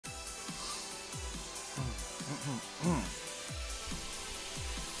Alright.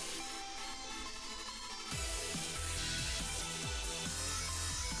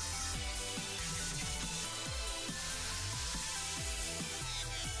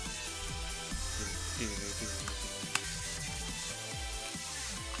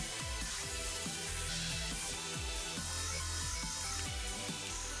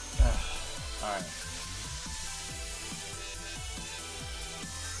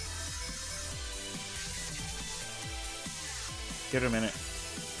 Give it a minute.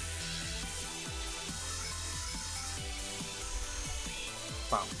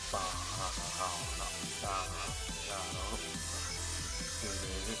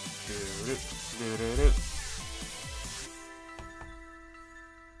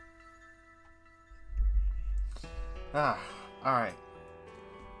 Alright.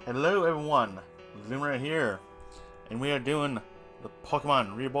 Hello everyone, Zoomer here, and we are doing the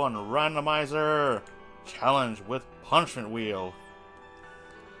Pokemon Reborn Randomizer Challenge with Punishment Wheel.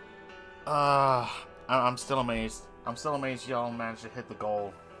 I'm still amazed. I'm still amazed y'all managed to hit the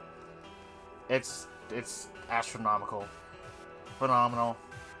goal. It's astronomical. Phenomenal.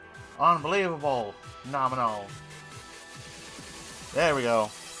 Unbelievable. Nominal. There we go.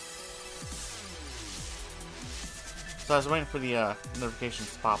 So I was waiting for the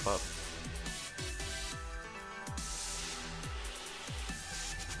notifications to pop up.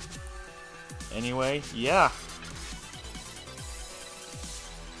 Anyway, yeah.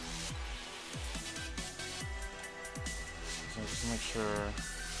 So just make sure.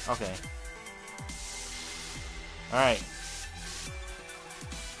 Okay. Alright.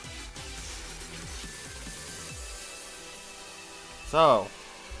 So.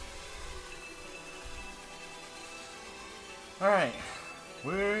 Alright.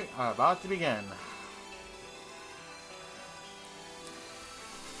 We are about to begin.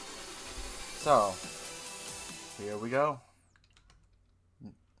 So. Here we go.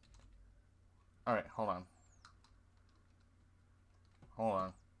 Alright, hold on. Hold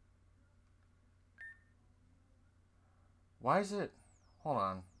on. Why is it? Hold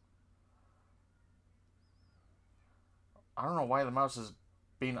on. I don't know why the mouse is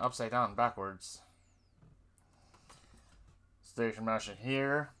being upside down backwards. Station master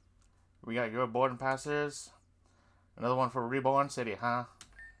here. We got your boarding passes. Another one for Reborn City, huh?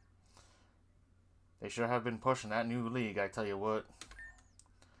 They sure have been pushing that new league, I tell you what.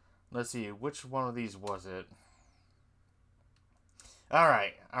 Let's see, which one of these was it?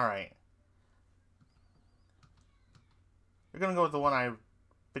 Alright, alright. We're gonna go with the one I've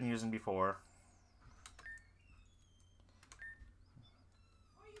been using before.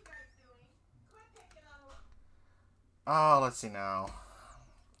 What are you guys doing? Quit picking on. Oh, let's see now.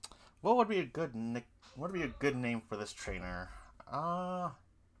 What would be a good name for this trainer? Oh,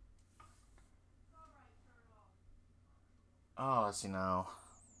 let's see now.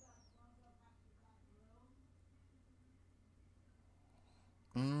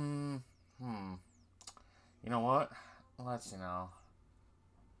 You know what? Let's see now.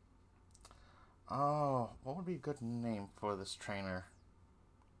 Oh, what would be a good name for this trainer?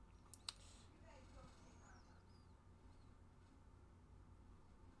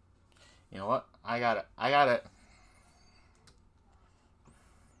 You know what? I got it. I got it.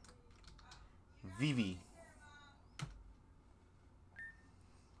 Vivi.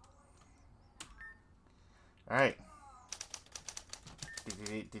 Alright.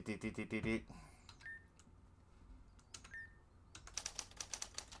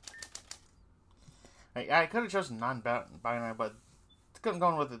 I could have chosen non-binary, but I'm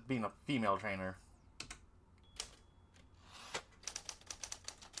going with it being a female trainer.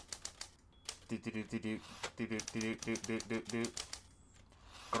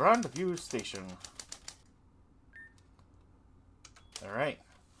 Grandview Station. Alright.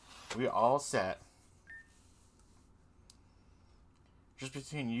 We're all set. Just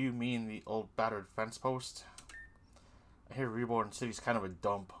between you, me, and the old battered fence post, I hear Reborn City's kind of a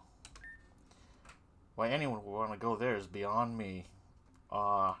dump. Why anyone would want to go there is beyond me.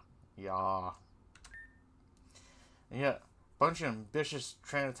 Yeah. And yet, a bunch of ambitious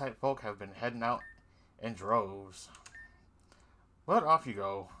trainer-type folk have been heading out in droves. But off you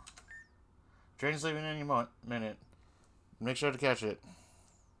go. Train's leaving any minute. Make sure to catch it.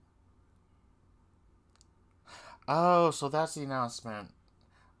 Oh, so that's the announcement.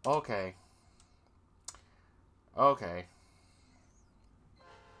 Okay. Okay.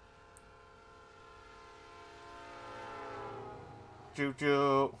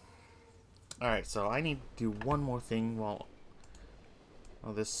 Choo-choo. Alright, so I need to do one more thing while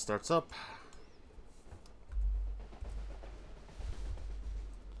this starts up.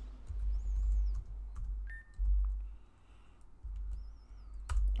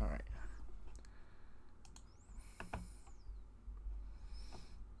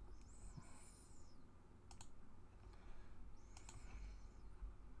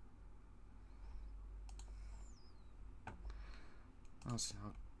 Let's see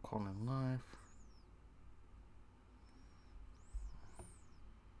how call in live.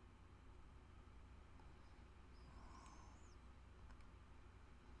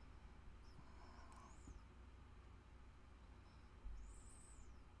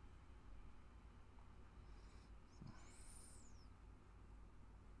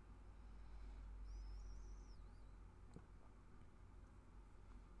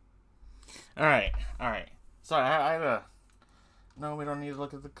 Alright. Sorry, I had to... No, we don't need to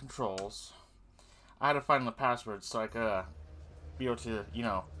look at the controls. I had to find the password so I could be able to, you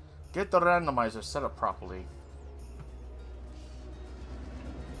know, get the randomizer set up properly.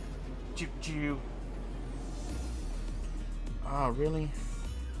 Choo-choo. Oh, really?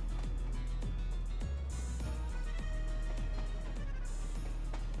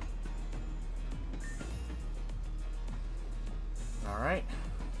 Alright.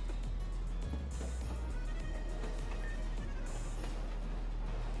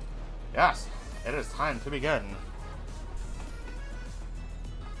 Yes, it is time to begin.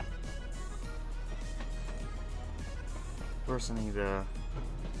 First I need to...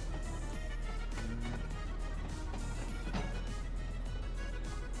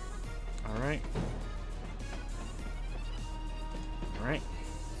 Alright. Alright.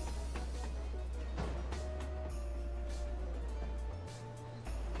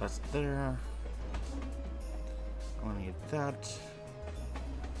 That's there. I need that.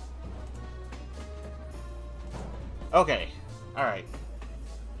 Okay. Alright.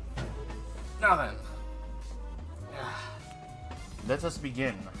 Now then. Let us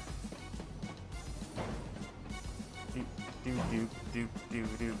begin. Do.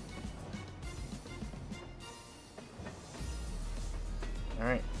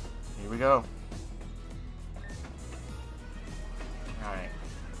 Alright. Here we go. Alright.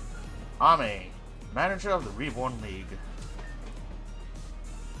 Ame, manager of the Reborn League.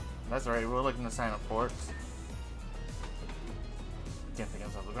 That's right, we're looking to sign up for it.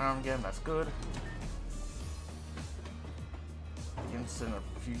 Against off the ground again, that's good. The incident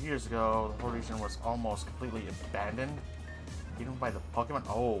a few years ago, the whole region was almost completely abandoned, even by the Pokemon.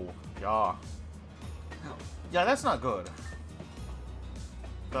 Oh, yeah. Yeah, that's not good.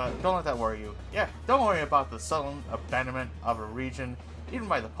 But don't let that worry you. Yeah, don't worry about the sudden abandonment of a region, even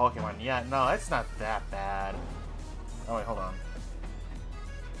by the Pokemon. Yeah, no, it's not that bad. Oh wait, hold on.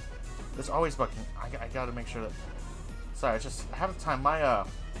 There's always bugging. I gotta make sure that... Sorry, it's just half the time my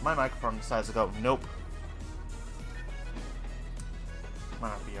microphone decides to go, nope. Might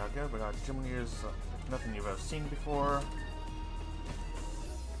not be good, but gym leaders, nothing you've ever seen before.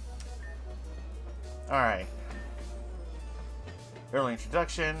 Alright. Early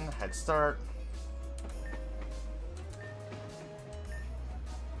introduction, head start.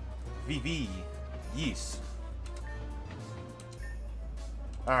 VV, yeast.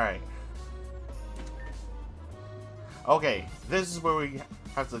 Alright. Okay, this is where we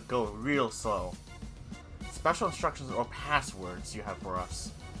have to go real slow. Special instructions or passwords you have for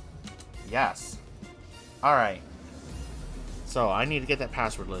us. Yes. Alright. So, I need to get that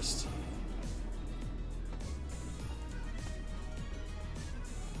password list.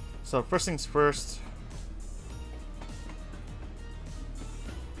 So, first things first.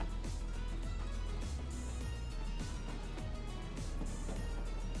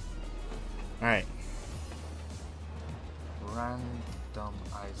 Alright.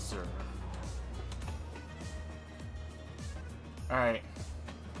 Randomizer. Alright.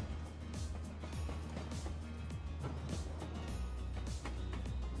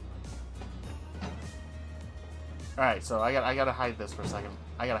 Alright, so I gotta hide this for a second.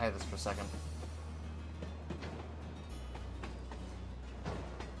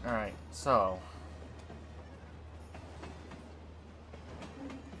 Alright, so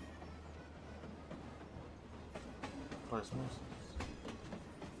place moves.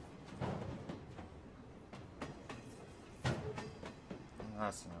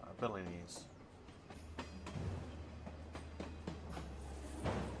 That's not abilities.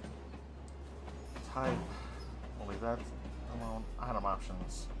 Type. We'll leave that alone. Item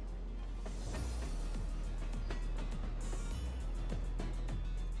options.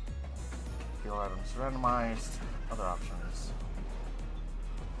 Field items randomized. Other options.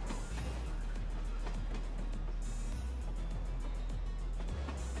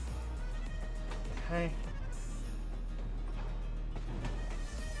 Okay.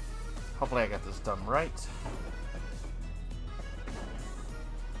 Hopefully I got this done right.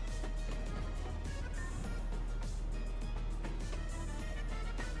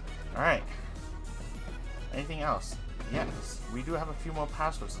 Alright. Anything else? Yes. We do have a few more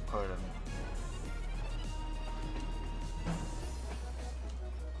passwords to put in.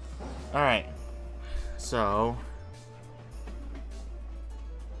 Alright. So...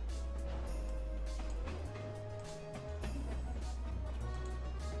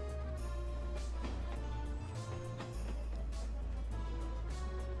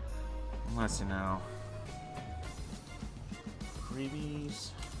 let's see now. Freebies.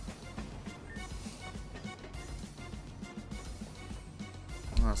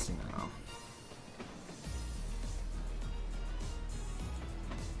 Let's see now.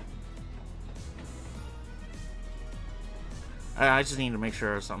 I just need to make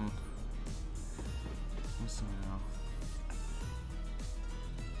sure of something. Let's see now.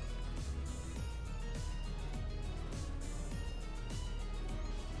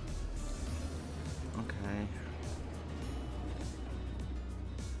 Okay.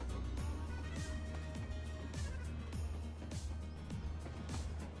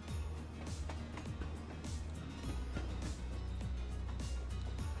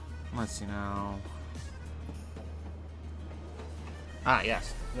 Let's see now. Ah,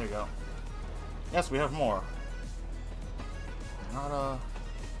 yes. There you go. Yes, we have more. Not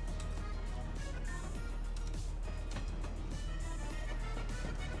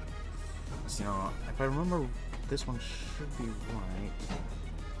you know, if I remember, this one should be right.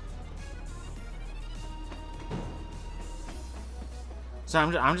 So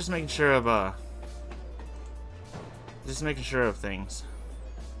I'm just making sure of things.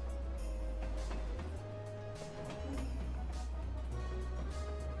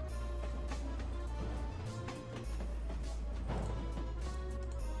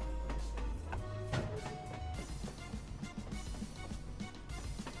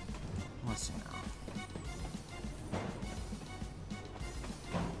 Let's see now.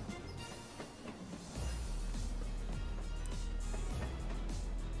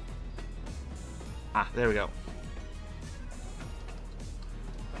 Ah, there we go.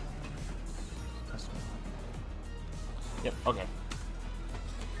 Yep, okay.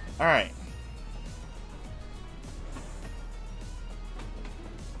 Alright.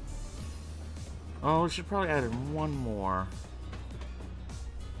 Oh, we should probably add in one more.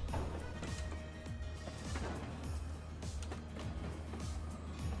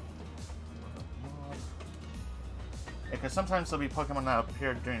 Because sometimes there'll be Pokemon that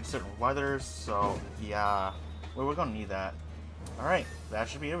appear during certain weathers, so yeah, we're gonna need that. Alright, that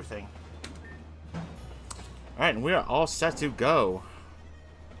should be everything. Alright, and we are all set to go.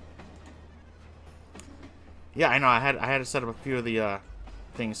 Yeah, I know, I had to set up a few of the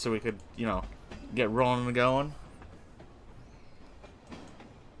things so we could, you know, get rolling and going.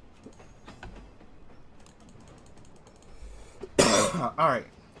 Alright,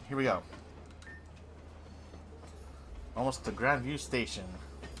 here we go. Almost to Grandview Station.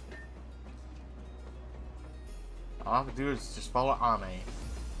 All I have to do is just follow Ame.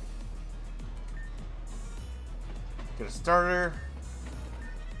 Get a starter.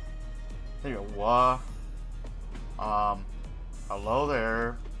 There you go. Hello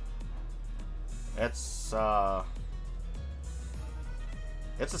there. It's a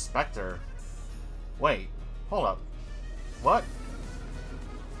Spectre. Wait, hold up. What?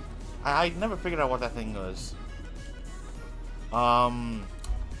 I never figured out what that thing was. I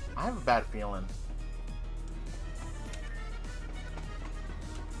have a bad feeling.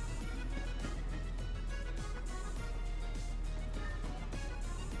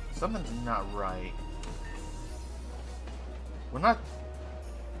 Something's not right. We're not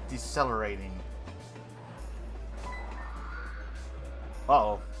decelerating.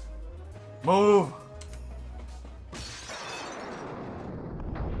 Uh-oh. Move!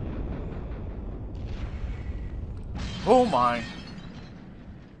 Oh my.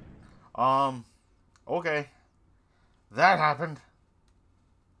 Okay. That happened.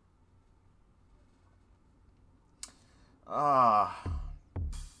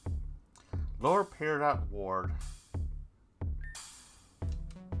 Lower Peridot Ward.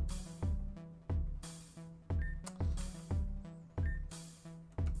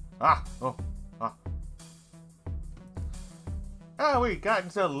 We got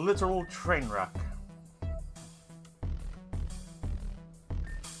into a literal train wreck.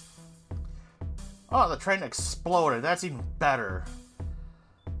 Oh, the train exploded. That's even better.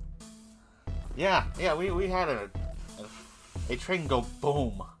 Yeah, we had a train go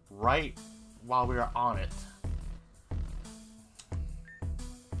boom right while we were on it.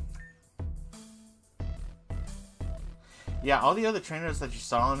 Yeah, all the other trainers that you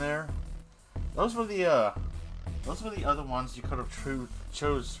saw in there, those were the other ones you could have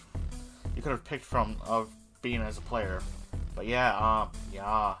you could have picked from of being as a player. But yeah,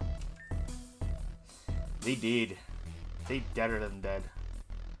 they did. They deader than dead.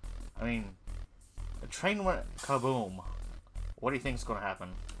 I mean, the train went kaboom. What do you think is going to happen?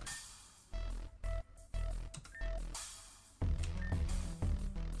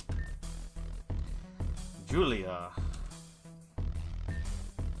 Julia.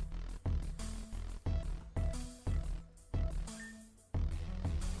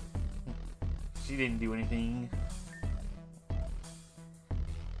 She didn't do anything.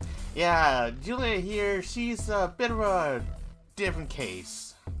 Yeah, Julia here, she's a bit of a different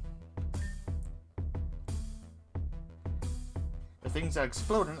case. If things are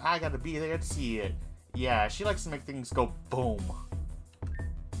exploding, I gotta be there to see it. Yeah, she likes to make things go boom.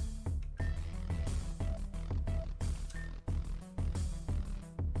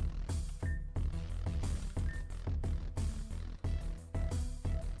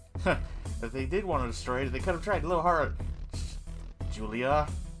 If they did want to destroy it, they could have tried a little harder. Julia,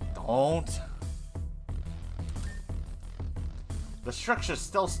 don't. The structure's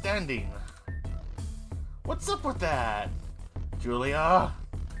still standing. What's up with that? Julia?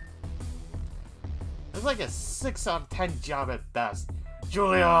 It's like a 6 out of 10 job at best.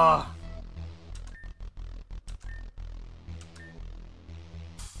 Julia!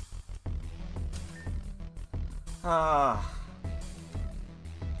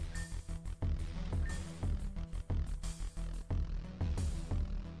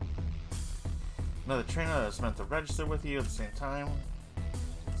 Another trainer that's meant to register with you at the same time.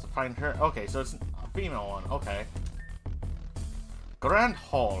 So find her. Okay, so it's a female one. Okay. Grand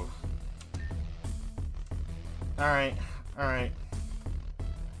Hall. Alright, alright.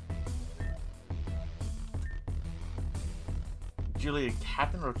 Julia,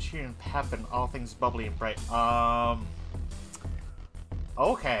 Captain Rochian Pepin, all things bubbly and bright.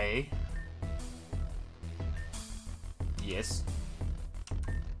 Okay. Yes.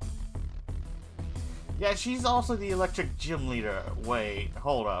 Yeah, she's also the electric gym leader. Wait,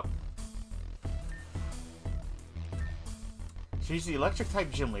 hold up. She's the electric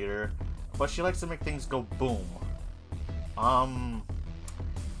type gym leader, but she likes to make things go boom.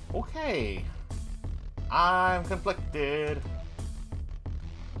 Okay. I'm conflicted.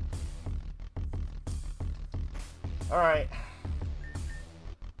 Alright.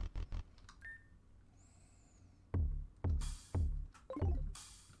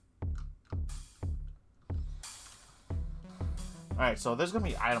 Alright, so there's gonna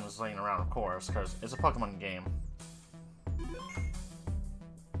be items laying around, of course, because it's a Pokemon game.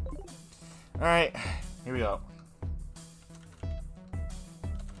 Alright, here we go.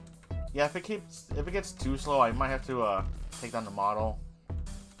 Yeah, if it gets too slow, I might have to take down the model.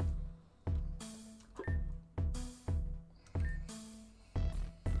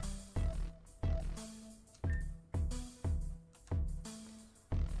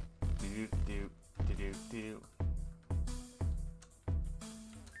 Do.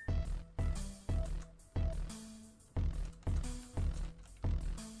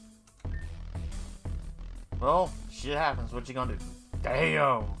 Well, shit happens. What you gonna do?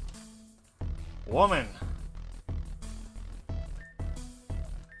 Damn! Woman!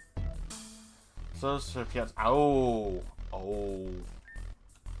 So, yes. Oh! Oh.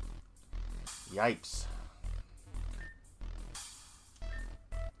 Yipes.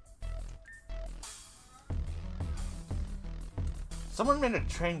 Someone made a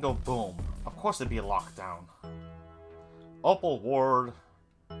train go boom. Of course it'd be a lockdown. Opal Ward.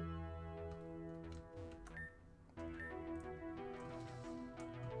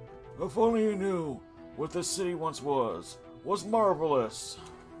 If only you knew what this city once was marvelous.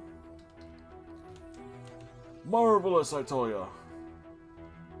 Marvelous, I tell ya.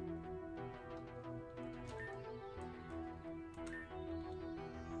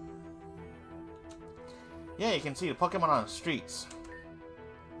 Yeah, you can see the Pokemon on the streets.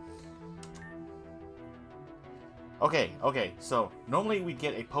 Okay, so normally we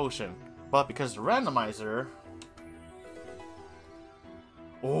get a potion, but because the randomizer...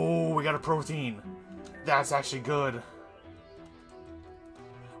 Oh, we got a protein. That's actually good.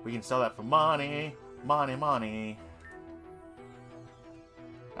 We can sell that for money. Money.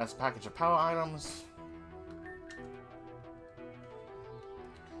 That's a package of power items.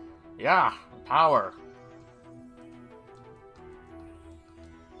 Yeah, power.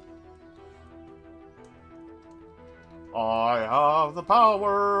 I have the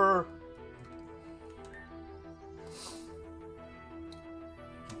power.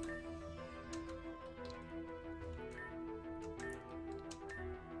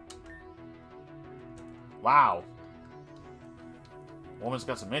 Wow. Woman's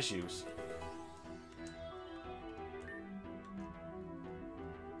got some issues.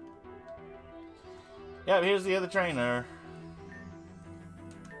 Yeah, here's the other trainer.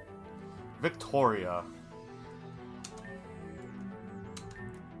 Victoria.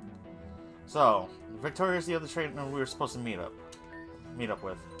 So, Victoria is the other trainer we were supposed to meet up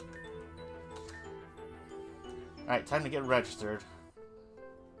with. Alright, time to get registered.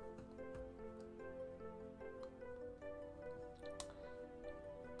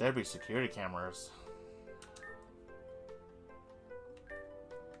 There'd be security cameras.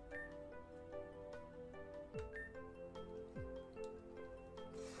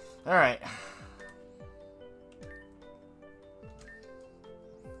 Alright.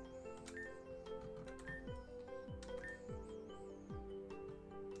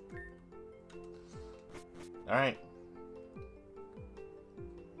 Alright.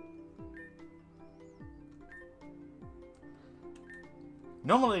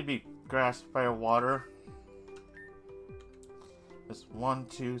 Normally it'd be grass, fire, water. There's 1,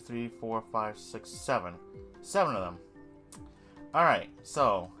 2, 3, 4, 5, 6, 7. 7 of them. Alright,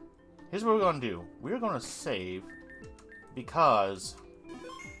 so here's what we're gonna do. We're gonna save because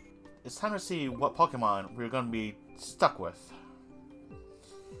it's time to see what Pokemon we're gonna be stuck with.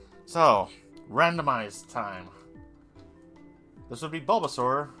 So, randomize time. This would be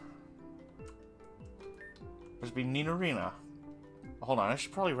Bulbasaur. This would be Nidorina. Hold on, I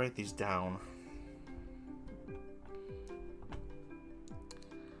should probably write these down.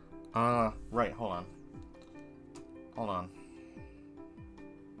 Right, hold on. Hold on.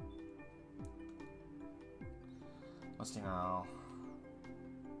 Let's see now.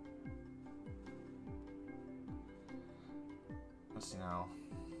 Let's see now.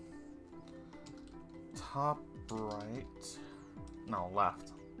 Top right. No,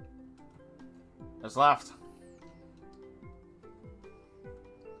 left. It's left.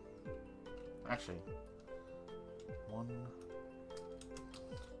 Actually, one.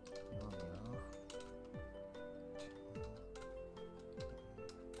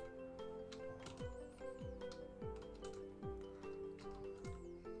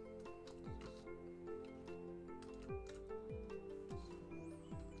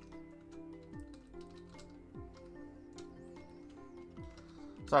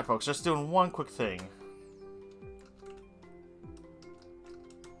 Sorry, folks, just doing one quick thing.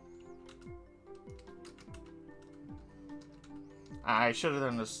 I should have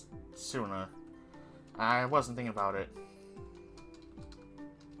done this sooner. I wasn't thinking about it.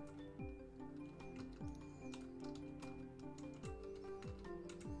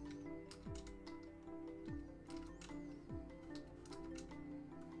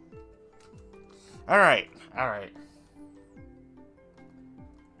 Alright, alright.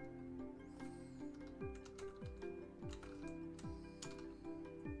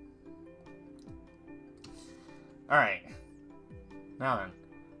 Alright. Now then.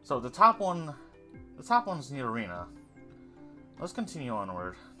 So the top one's Nidorina. Let's continue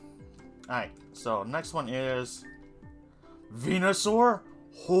onward. Alright, so next one is Venusaur?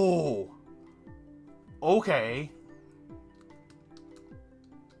 Oh. Okay.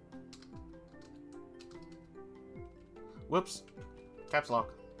 Whoops. Caps lock.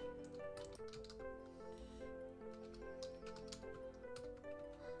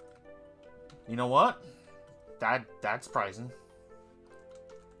 You know what? That's surprising.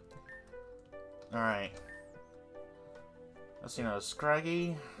 Alright. Let's see now,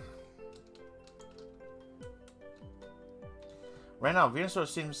 Scraggy. Right now, Venusaur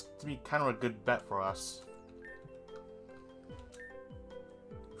seems to be kind of a good bet for us.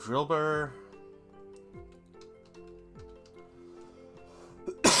 Drillbur.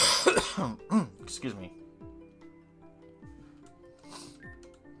 Excuse me.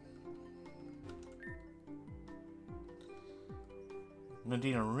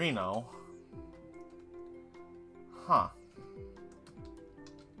 Nidorino. Huh.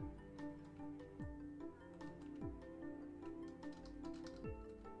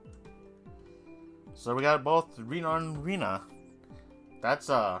 So we got both Reno and Rena. That's,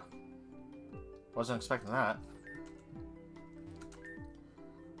 wasn't expecting that.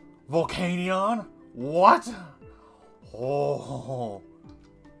 Volcanion? What? Oh.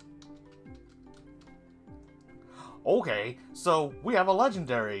 Okay, so we have a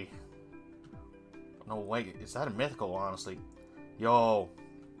legendary. No, wait, is that a mythical, honestly? Yo.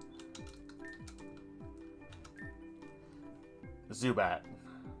 Zubat.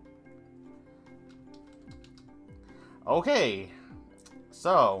 Okay.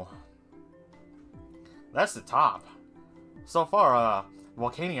 So. That's the top. So far,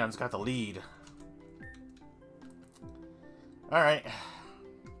 Volcanion's got the lead. Alright.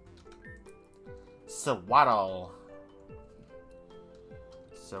 Sewaddle.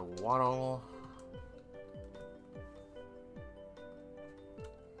 Sewaddle.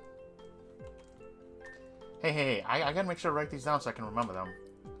 Hey, I gotta make sure to write these down so I can remember them.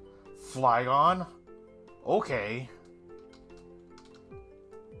 Flygon? Okay.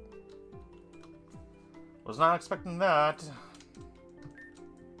 Was not expecting that.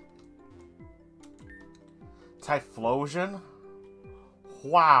 Typhlosion?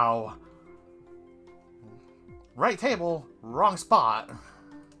 Wow. Right table, wrong spot.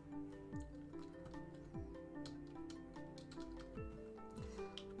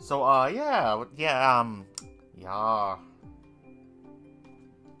 So, yeah.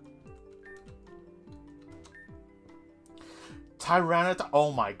 Tyranitar,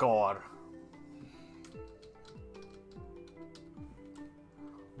 oh my god.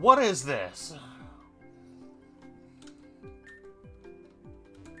 What is this?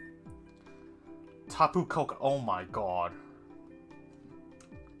 Tapu Koko, oh my god.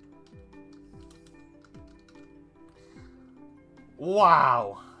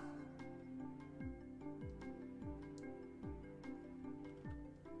 Wow.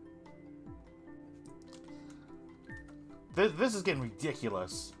 This is getting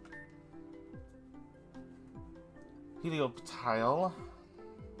ridiculous. Helioptile.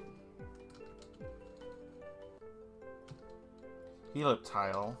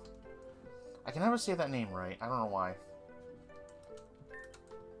 Helioptile. I can never say that name right. I don't know why.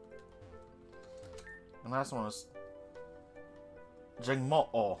 And last one was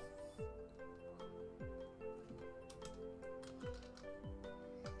Jingmo-o.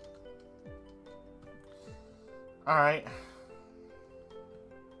 Alright.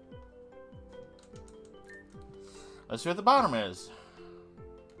 Let's see what the bottom is.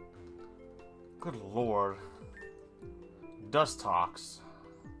 Good lord. Dustox.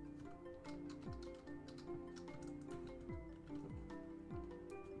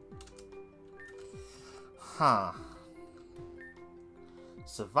 Huh.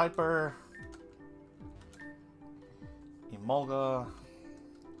 Seviper. Emolga.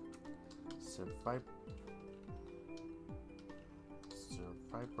 Seviper.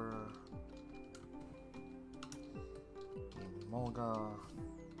 Emolga.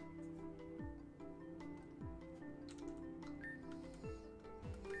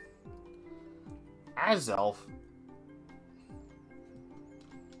 Azelf.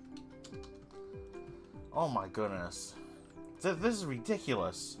 Oh my goodness. This is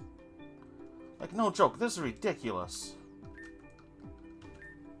ridiculous. Like, no joke, this is ridiculous.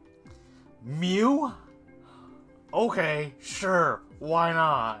 Mew? Okay, sure, why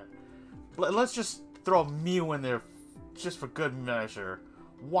not? Let's just throw Mew in there just for good measure.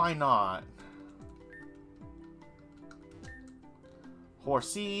 Why not?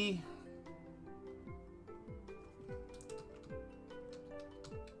 Horsey.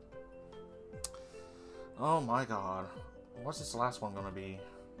 Oh my god. What's this last one gonna be?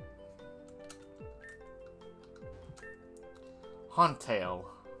 Huntail.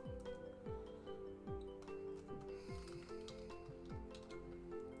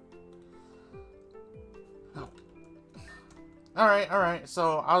 Oh. Alright.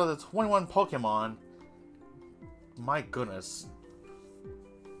 So, out of the 21 Pokemon, my goodness.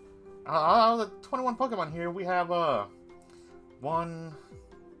 Out of the 21 Pokemon here, we have, 1,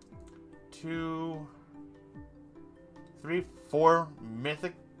 2, 3, 4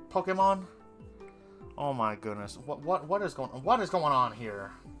 mythic Pokemon. Oh my goodness. What is going on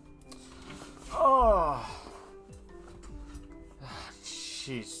here? Oh.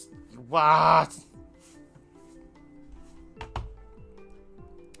 Jeez. What?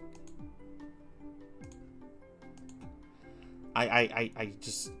 I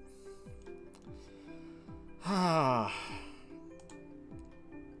just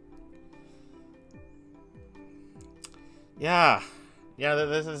Yeah. Yeah,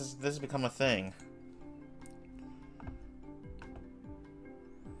 this has become a thing.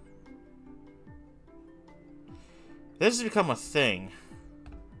 This has become a thing.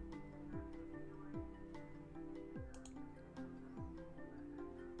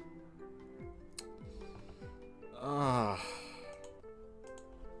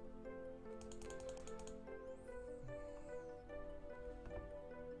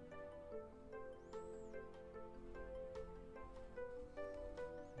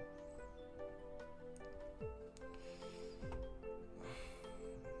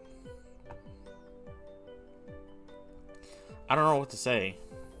 I don't know what to say.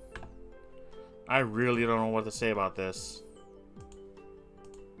 I really don't know what to say about this.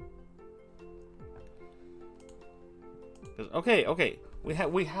 Okay, we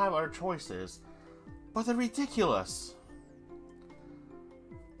have our choices, but they're ridiculous.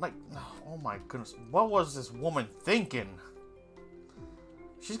 Like, oh my goodness, what was this woman thinking?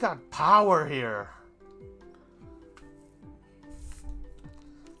 She's got power here.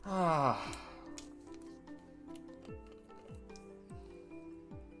 Ah.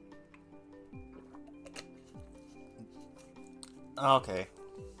 Okay.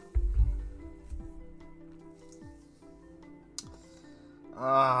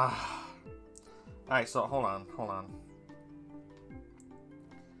 Alright, so hold on.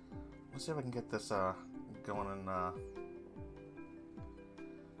 Let's see if I can get this going in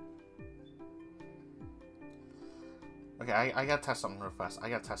Okay, I gotta test something real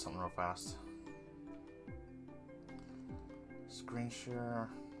fast. Screen share.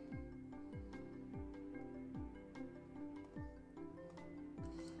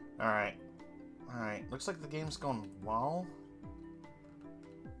 Alright. Looks like the game's going well.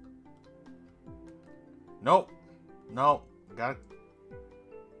 Nope. Got it.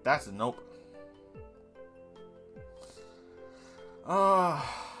 That's a nope.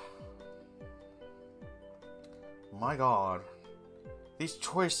 My God. These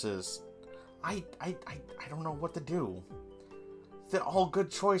choices. I don't know what to do. They're all good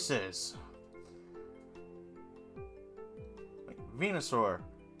choices. Like Venusaur,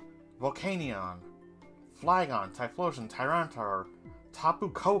 Volcanion, Flygon, Typhlosion, Tyranitar, Tapu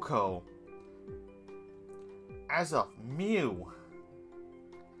Koko, as a Mew.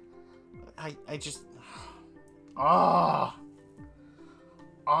 I just...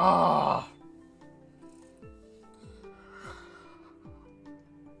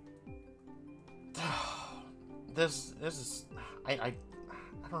 This is... I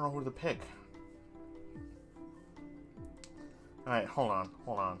don't know who to pick. Alright, hold on.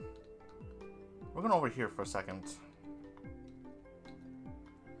 We're going over here for a second.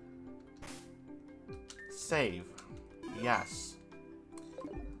 Save. Yes.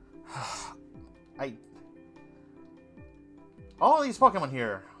 All these Pokemon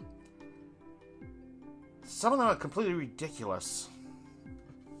here. Some of them are completely ridiculous.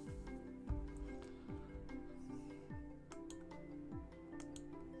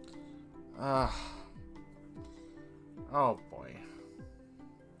 Oh boy.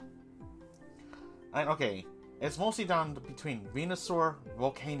 Okay, it's mostly down between Venusaur,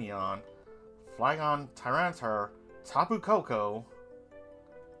 Volcanion, Flygon, Tyranitar, Tapu Koko,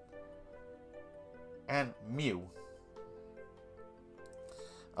 and Mew.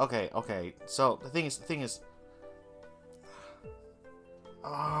 Okay. So the thing is.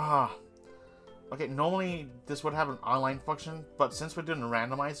 Okay, normally this would have an online function, but since we're doing a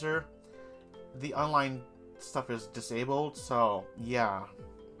randomizer, the online stuff is disabled, so yeah.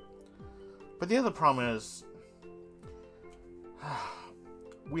 But the other problem is,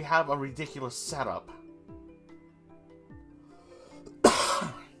 we have a ridiculous setup.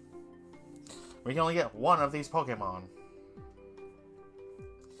 We can only get one of these Pokemon.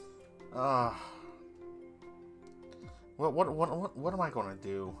 What am I gonna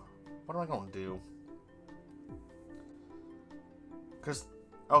do? What am I gonna do? Cause,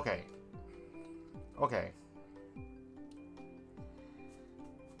 okay.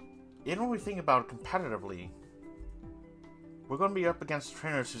 You know, when we think about it competitively, we're gonna be up against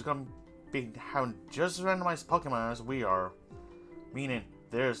trainers who's gonna be having just as randomized Pokemon as we are, meaning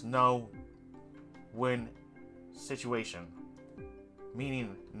there's no win situation.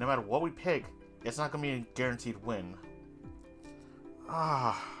 Meaning, no matter what we pick, it's not gonna be a guaranteed win.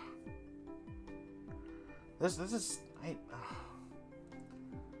 This is...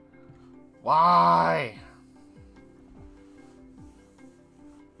 Why?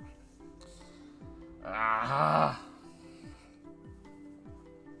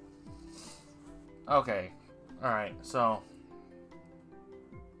 Okay. Alright, so...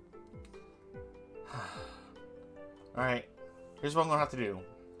 Alright. Here's what I'm gonna have to do.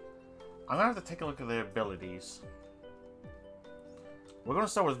 I'm gonna have to take a look at their abilities. We're gonna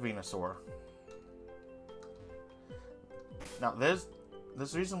start with Venusaur. Now, there's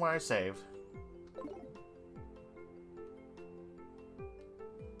a reason why I saved.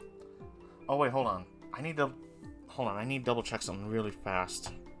 Oh wait, hold on. I need to double check something really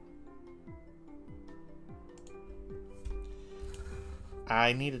fast.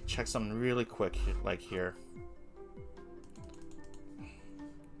 I need to check something really quick, like here.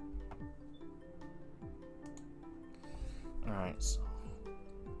 Alright, so...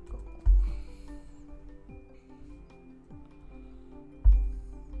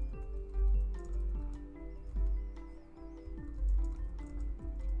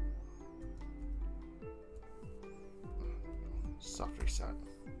 Soft reset.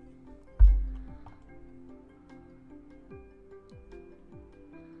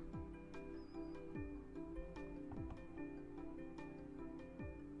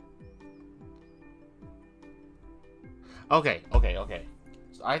 Okay.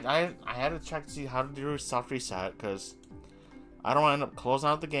 I had to check to see how to do a soft reset, because I don't want to end up closing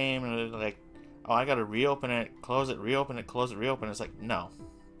out the game and it's like, oh, I gotta reopen it, close it, reopen it, close it, reopen it. It's like, no.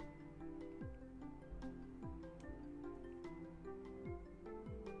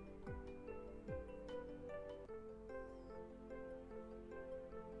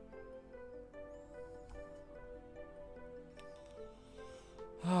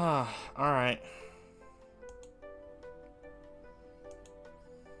 Alright.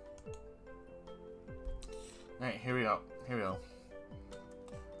 Alright, here we go. Here we go.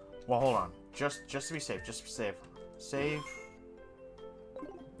 Well, hold on. Just to be safe. Just to be safe. Save.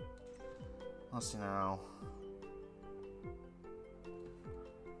 Let's see now.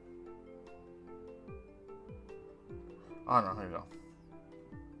 Oh, no. Here we go.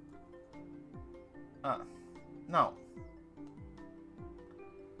 No.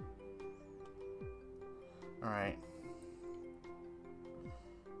 Alright.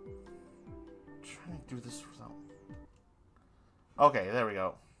 Trying to do this without... Okay, there we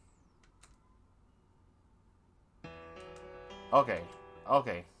go. Okay.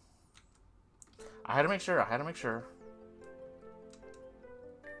 Okay. I had to make sure.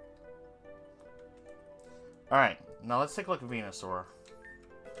 Alright, now let's take a look at Venusaur.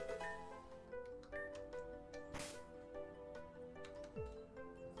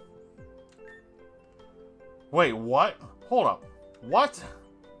 Wait, what? Hold up. What?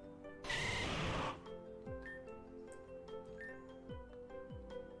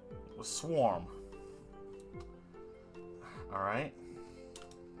 Swarm. Alright.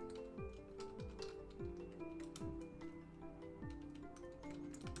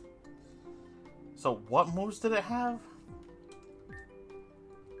 So what moves did it have?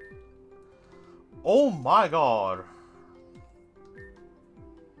 Oh my god.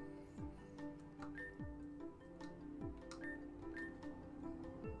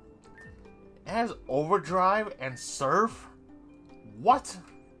 It has Overdrive and Surf? What?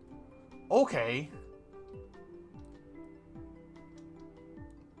 Okay.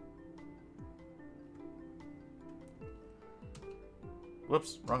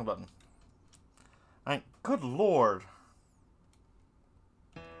 Whoops, wrong button. Alright, good lord.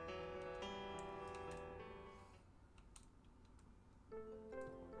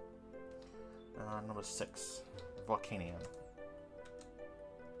 Number 6, Volcanion.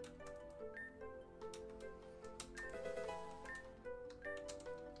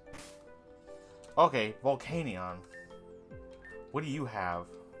 Okay, Volcanion. What do you have?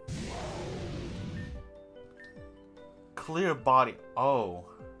 Clear body. Oh.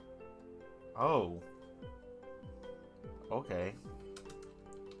 Oh. Okay.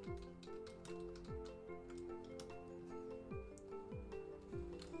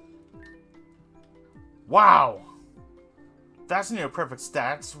 Wow! That's near perfect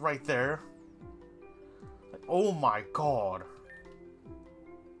stats right there. Like, oh my god.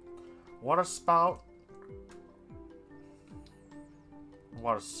 Water Spout.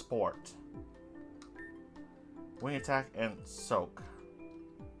 Water Sport. Wing Attack and Soak.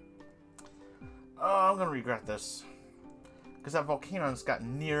 I'm gonna regret this. Because that Volcanon's got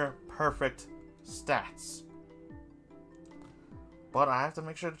near perfect stats. But I have to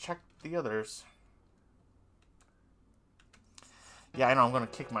make sure to check the others. Yeah, I know, I'm gonna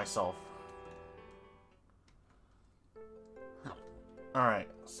kick myself. Alright,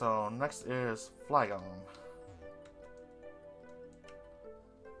 so next is Flygon.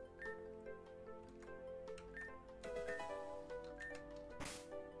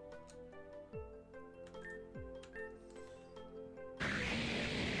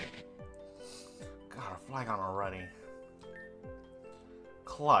 God, a Flygon already.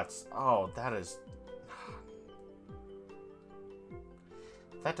 Klutz. Oh, that is...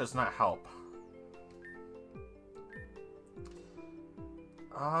 That does not help.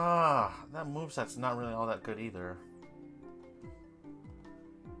 That moveset's not really all that good either.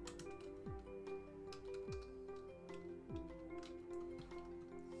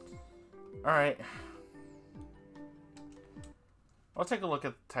 Alright. I'll take a look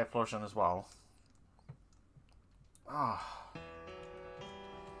at Typhlosion as well.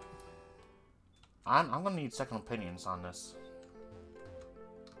 I'm gonna need second opinions on this.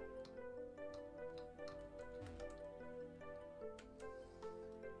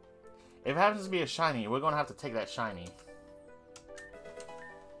 If it happens to be a shiny, we're gonna have to take that shiny.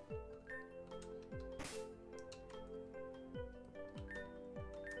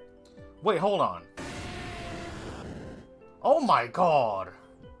 Wait, hold on. Oh my god!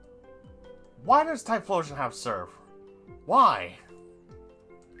 Why does Typhlosion have Surf? Why?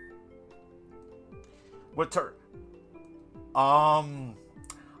 With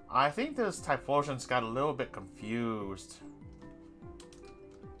I think this Typhlosions got a little bit confused.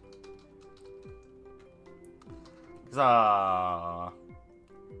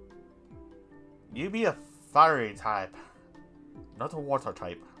 You be a fiery type, not a water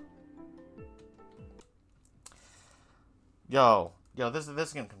type. Yo, this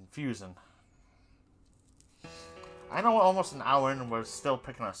is getting confusing. I know we're almost an hour in and we're still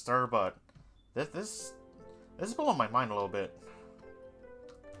picking a stir, but this is blowing my mind a little bit.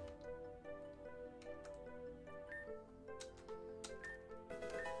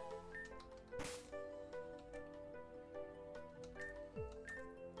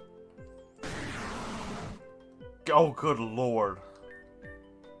 Oh, good lord.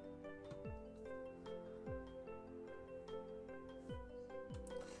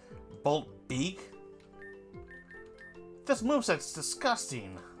 Bolt Beak? This moveset's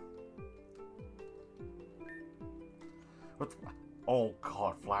disgusting. What? Oh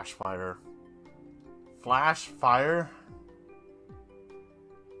god, Flash Fire. Flash Fire?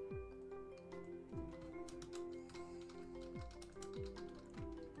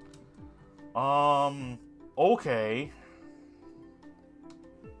 Okay.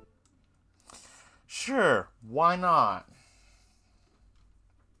 Sure, why not?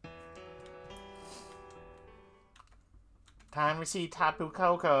 Time to see Tapu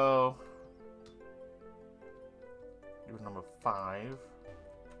Koko. Do number 5.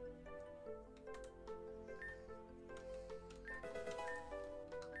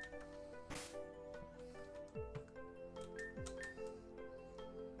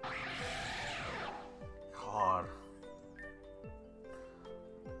 God.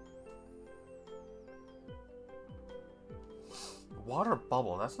 Water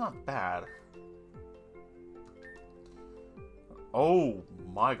bubble, that's not bad. Oh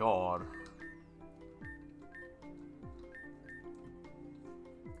my god.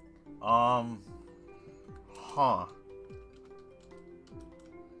 Huh.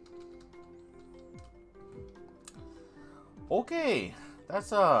 Okay,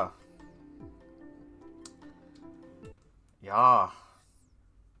 that's yeah.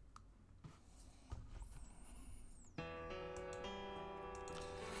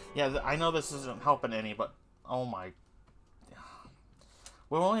 Yeah, I know this isn't helping any, but oh my.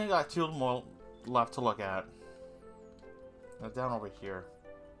 We've only got 2 more left to look at. They're down over here.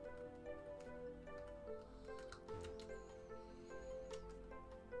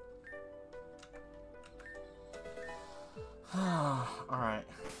 Alright.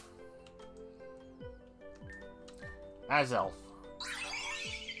 Azelf.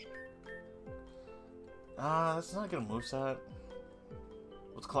 That's not a good moveset.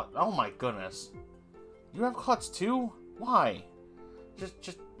 What's Clutch? Oh my goodness. You have Clutch too? Why?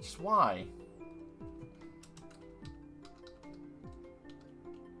 Just why?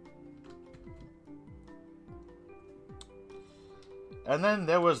 And then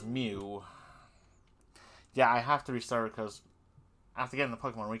there was Mew. Yeah, I have to restart because after getting the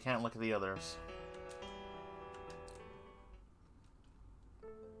Pokemon, we can't look at the others.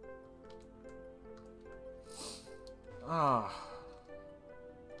 Ah.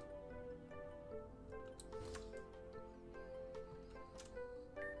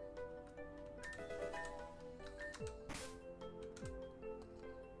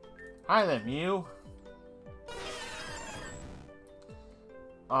 Hi there, Mew.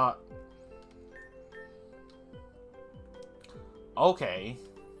 Okay.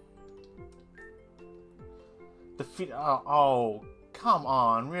 Defeat. Oh, come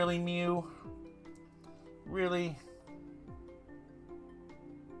on, really, Mew? Really?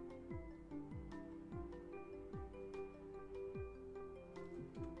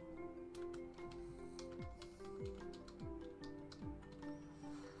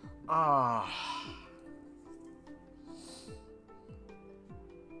 Ah.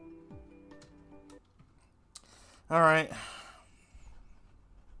 All right.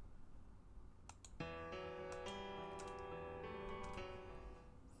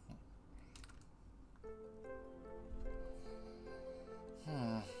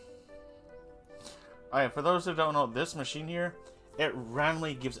 Alright, for those who don't know, this machine here, it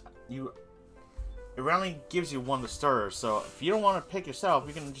randomly gives you one of the stirrers. So if you don't want to pick yourself,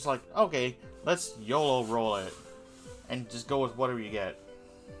 you can just like, okay, let's YOLO roll it and just go with whatever you get.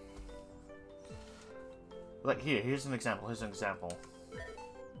 Like here's an example.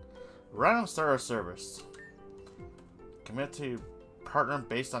 Random stirrer service. Commit to partner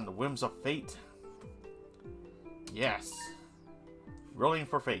based on the whims of fate. Yes. Rolling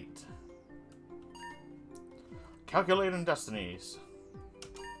for fate. Calculating destinies.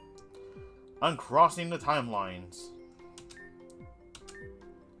 Uncrossing the timelines.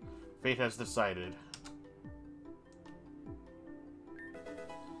 Fate has decided.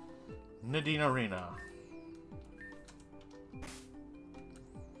 Nadine Arena.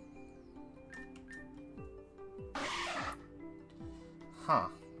 Huh.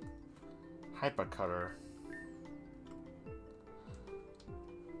 Hypercutter.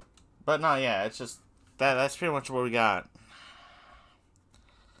 But no, yeah, it's just that's pretty much what we got.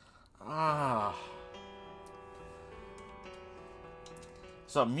 Ah.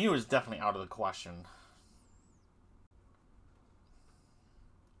 So Mew is definitely out of the question.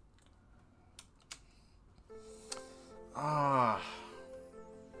 Ah.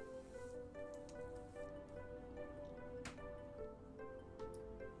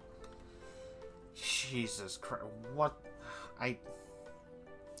 Jesus Christ. What?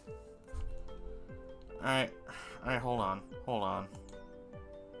 Alright, hold on.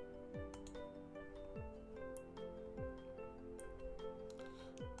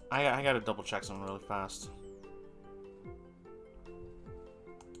 I gotta double check something really fast.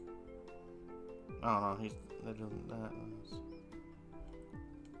 Oh no, they're doing that.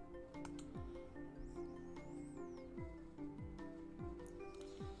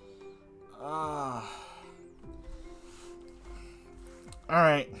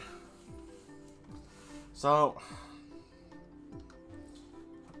 Alright. So,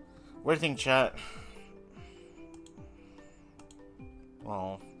 what do you think, chat?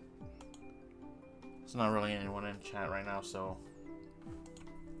 Well, there's not really anyone in chat right now, so...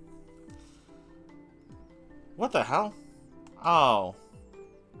 What the hell? Oh.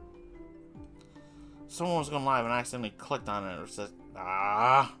 Someone was going live and I accidentally clicked on it. Or said,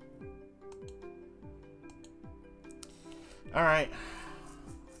 ah. Alright.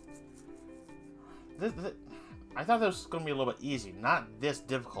 I thought this was going to be a little bit easy. Not this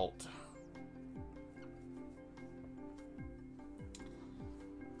difficult.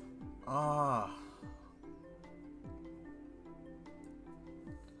 Ah.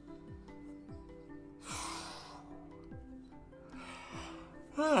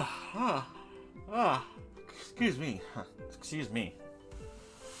 Excuse me. Excuse me.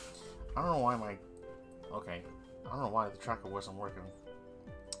 I don't know why my... Okay. I don't know why the tracker wasn't working.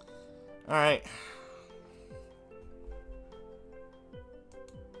 Alright.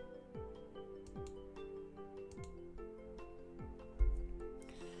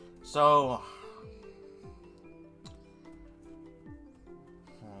 So...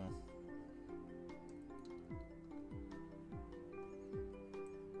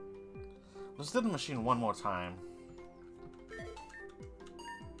 Let's do the machine one more time.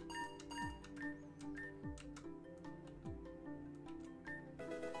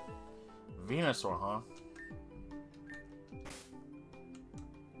 Venusaur, huh?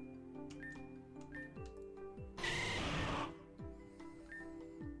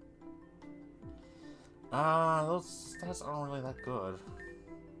 Those stats aren't really that good.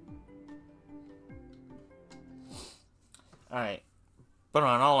 Alright. But in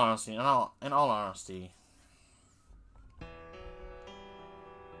all honesty,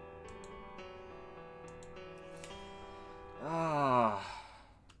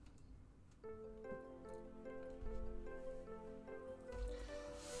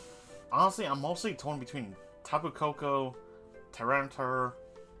 honestly, I'm mostly torn between Tapu Koko, Tyranitar,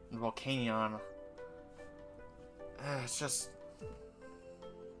 and Volcanion. It's just...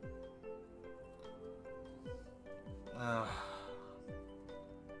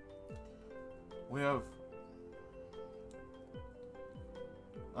 we have...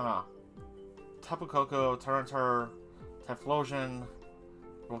 Tapu Koko, Tyranitar, Typhlosion,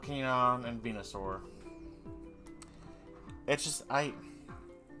 Volcanion, and Venusaur. It's just,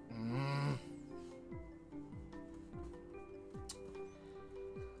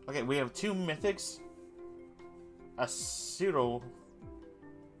 Okay, we have two Mythics, a Pseudo,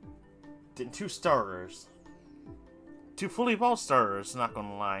 two starters. Two fully evolved starters, not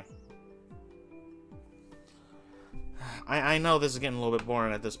gonna lie. I know this is getting a little bit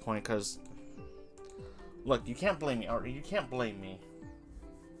boring at this point, because... Look, you can't blame me, or you can't blame me.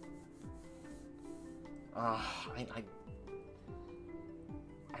 I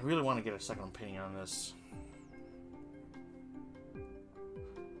really want to get a second opinion on this.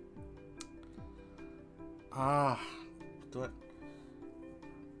 Do it.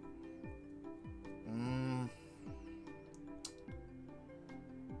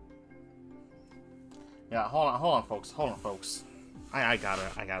 Yeah, hold on, folks. I got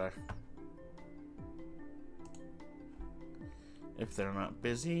her. If they're not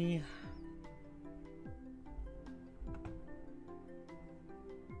busy.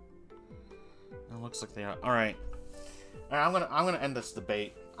 It looks like they are. All right. I'm gonna end this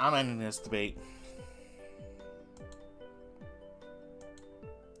debate. I'm ending this debate.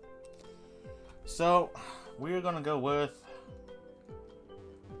 So, we're gonna go with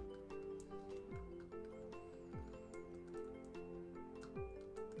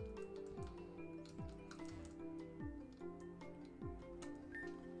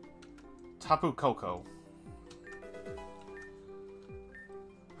Tapu Koko.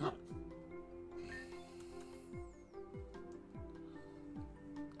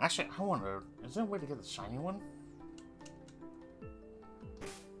 Actually, I wonder, is there a way to get the shiny one?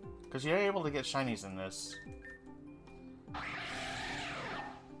 Because you're able to get shinies in this.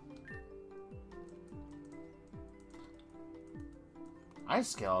 Ice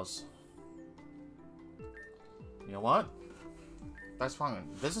scales. You know what? That's fine.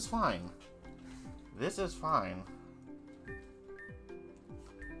 This is fine. This is fine.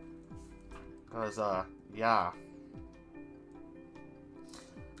 Because, yeah.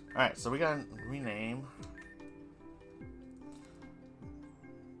 Alright, so we gotta rename.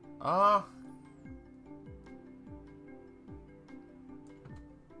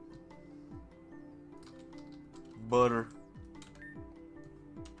 Butter.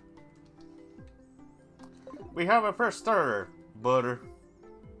 We have a first starter. Butter.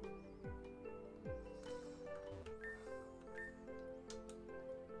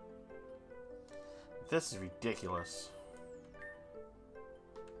 This is ridiculous.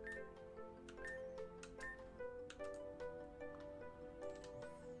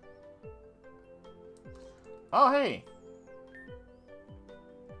 Oh, hey!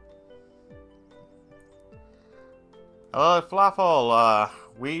 Hello, Falafel.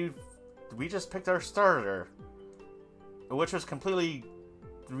 We just picked our starter, which was completely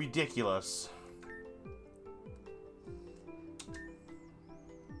ridiculous.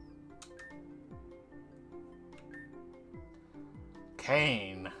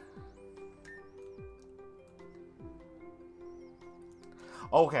 Kane.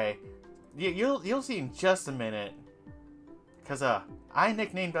 Okay, you'll see in just a minute, cause I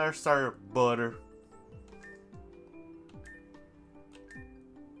nicknamed our starter Butter.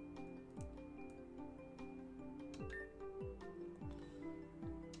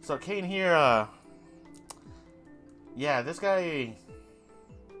 So Kane here, yeah, this guy.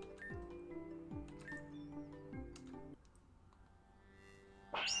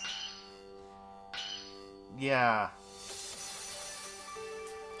 Yeah.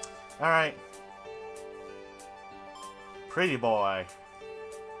 Alright. Pretty boy.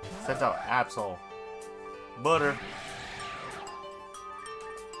 Sent out Absol. Butter.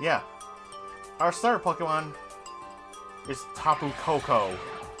 Yeah. Our starter Pokemon is Tapu Koko.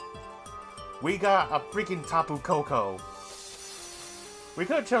 We got a freaking Tapu Koko. We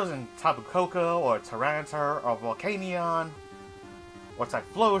could have chosen Tapu Koko or Tyranitar or Volcanion or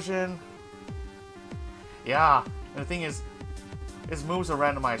Typhlosion. Yeah, and the thing is, his moves are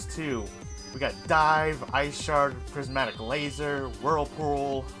randomized too. We got Dive, Ice Shard, Prismatic Laser,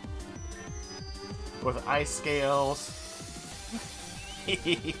 Whirlpool, with Ice Scales.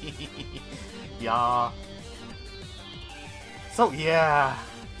 Yeah. So yeah.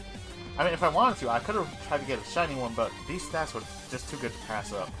 I mean, if I wanted to, I could have tried to get a shiny one, but these stats were just too good to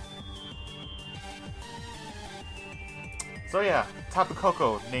pass up. So yeah, Tapu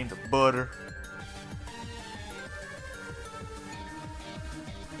Koko named Butter.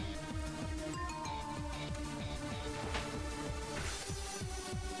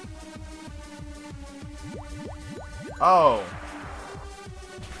 Oh.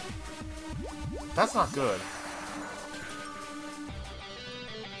 That's not good.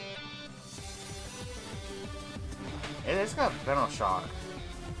 It's got Venom Shock.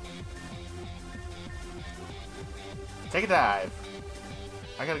 Take a dive.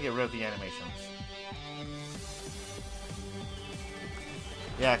 I gotta get rid of the animations.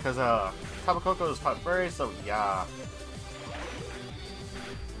 Yeah, because Tapu Koko is Pot Fairy, so yeah.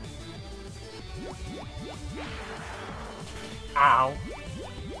 Ow.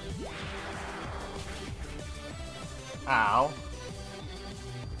 Ow.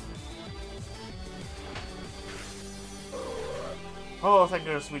 Oh, thank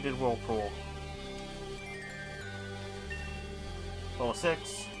goodness we did Whirlpool. Level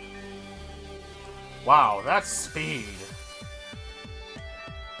 6. Wow, that's speed.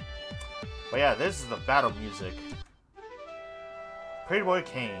 But yeah, this is the battle music. Pretty Boy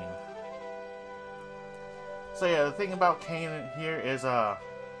Kane. So yeah, the thing about Kane here is,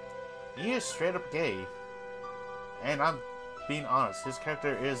 he is straight up gay. And I'm being honest, his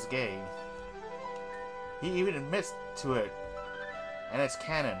character is gay. He even admits to it. And it's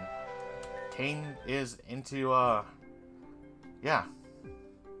canon. Kane is into, yeah.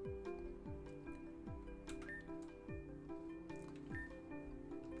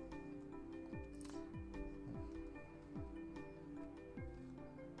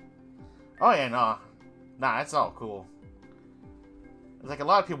 Oh yeah, nah. Nah, it's all cool. It's like a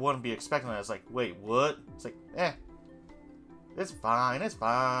lot of people wouldn't be expecting that. It's like, wait, what? It's like, eh. It's fine, it's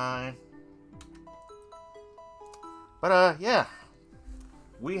fine. But, yeah.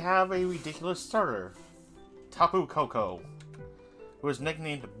 We have a ridiculous starter. Tapu Koko. Who is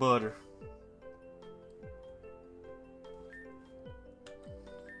nicknamed Bud.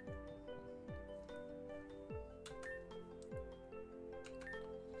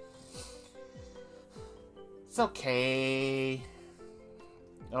 It's okay.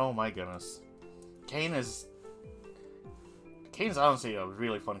 Oh my goodness. Kane's honestly a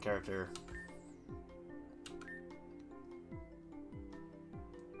really fun character.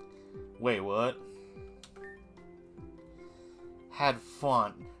 Wait, what? Had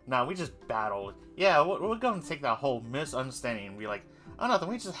fun. Nah, we just battled. Yeah, we're gonna take that whole misunderstanding and be like, oh, nothing,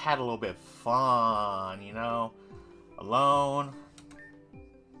 we just had a little bit of fun, you know? Alone.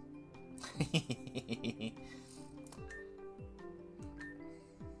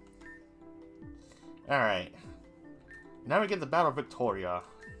 Alright. Now we get the Battle of Victoria.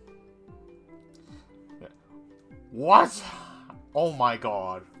 What? Oh my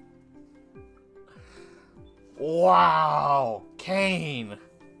god. Wow! Kane!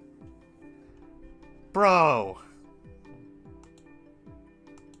 Bro!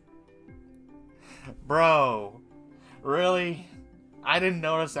 Bro! Really? I didn't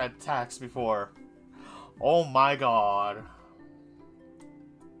notice that text before. Oh my god.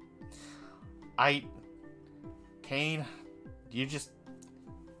 Kane, you just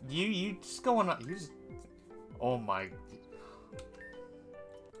going on, you just, oh my,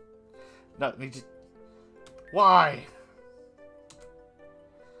 no, you just, why?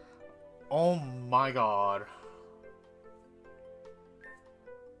 Oh my god.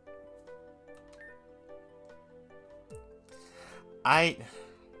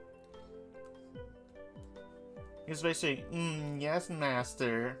 He's basically, yes,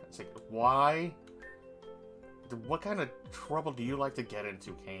 master. It's like, why? What kind of trouble do you like to get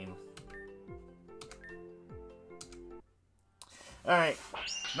into, Kane? Alright,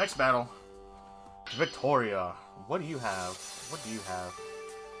 next battle. Victoria. What do you have? What do you have?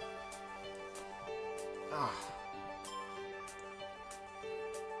 Ah.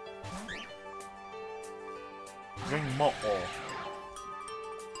 Ringmo-o.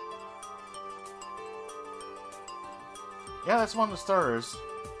 Yeah, that's one of the starters.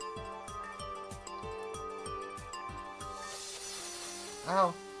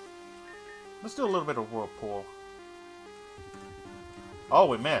 Oh. Let's do a little bit of Whirlpool. Oh,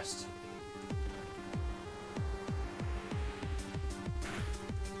 we missed.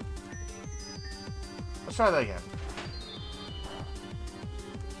 Let's try that again.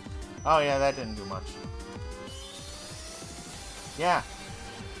 Oh yeah, that didn't do much. Yeah.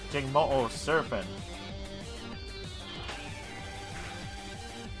 Jingmo-o surfing.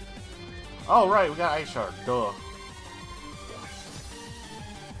 Oh right, we got Ice Shard. Duh.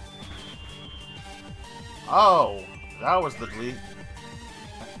 Oh, that was the delete.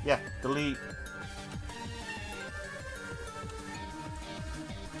 Yeah, delete.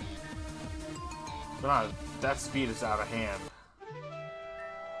 Come on, that speed is out of hand.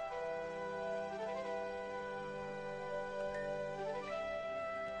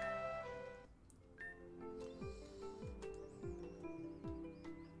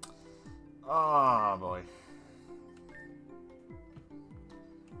 Oh boy.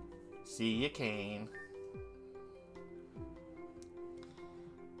 See ya, Kane.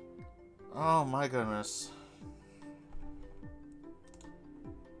 Oh my goodness.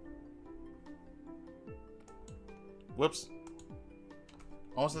 Whoops.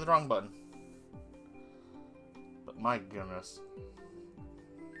 Almost hit the wrong button. But my goodness.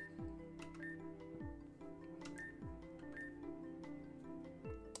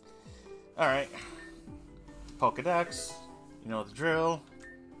 Alright. Pokedex. You know the drill.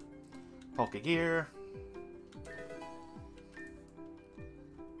 Pokegear.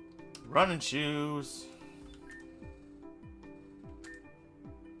 Running shoes.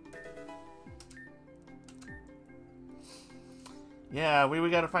 Yeah, we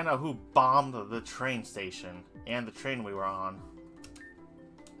gotta find out who bombed the train station and the train we were on.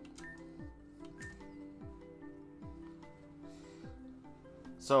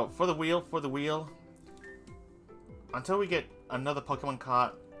 So, for the wheel, until we get another Pokemon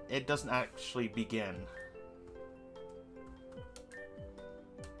caught, it doesn't actually begin.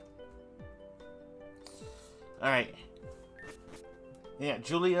 Alright. Yeah,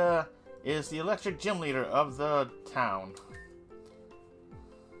 Julia is the electric gym leader of the town.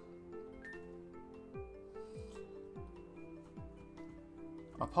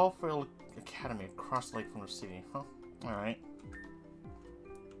 A powerful academy across the lake from the city. Huh? Alright.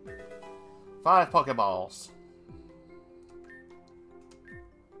 5 Pokeballs.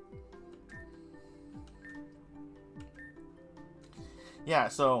 Yeah,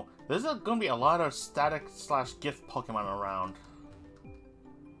 so there's going to be a lot of static / gift Pokemon around.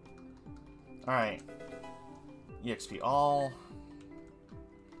 Alright. EXP all.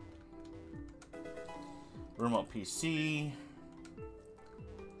 Remote PC.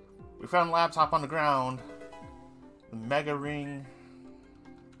 We found a laptop on the ground. The Mega Ring.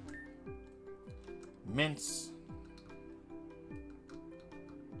 Mints.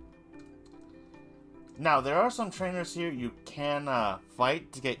 Now, there are some trainers here you can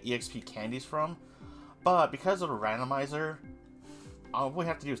fight to get EXP candies from, but because of the randomizer, all we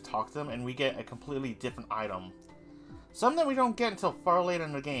have to do is talk to them and we get a completely different item. Something that we don't get until far later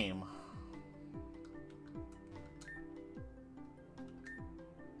in the game.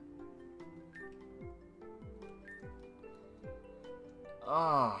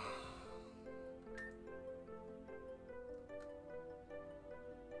 Ah.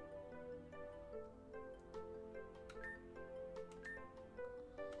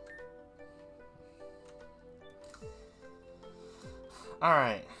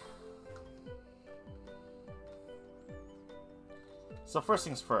 Alright. So first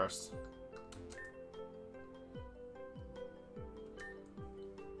things first.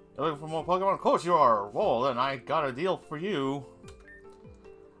 You're looking for more Pokemon? Of course you are! Well, then I got a deal for you.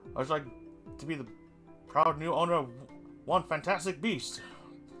 I would like to be the proud new owner of one fantastic beast.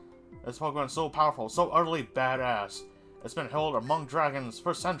 This Pokemon is so powerful, so utterly badass. It's been held among dragons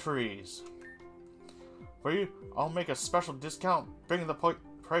for centuries. For you, I'll make a special discount, bringing the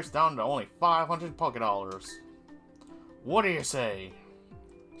price down to only 500 Pokédollars. What do you say?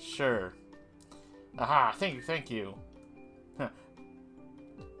 Sure. Aha, thank you.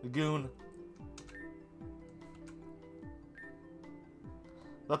 Goon.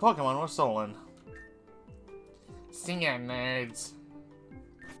 The Pokemon was stolen. Sing it, nerds.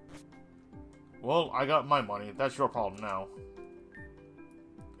 Well, I got my money. That's your problem now.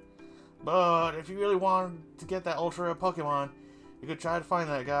 But if you really wanted to get that ultra rare Pokemon, you could try to find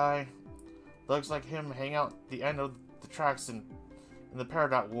that guy. Looks like him hang out at the end of the tracks in the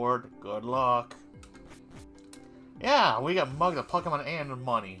Peridot Ward. Good luck. Yeah, we got mugged of Pokemon and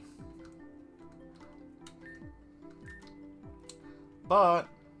money. But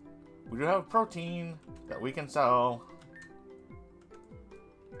we do have protein that we can sell.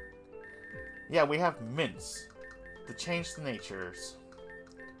 Yeah, we have mints to change the natures,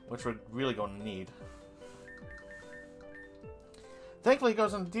 which we're really going to need. Thankfully, it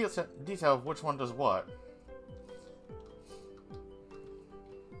goes into detail of which one does what.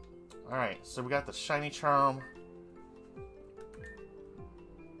 Alright, so we got the shiny charm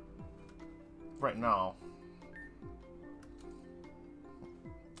right now.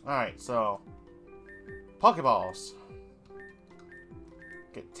 Alright, so Pokeballs.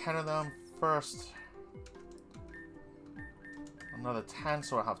 Get 10 of them first. Another 10,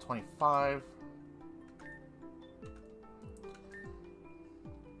 so I'll have 25.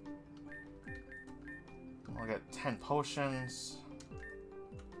 We'll get 10 potions.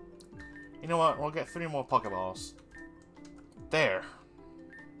 You know what? We'll get 3 more Pokeballs. There.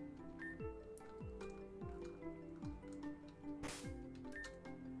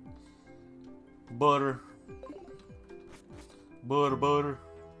 Butter. Butter, butter.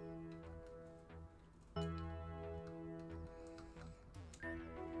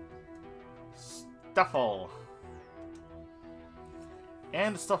 Stuffle.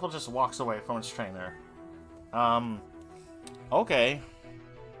 And Stuffle just walks away from its trainer. Okay.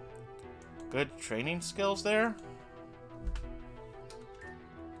 Good training skills there.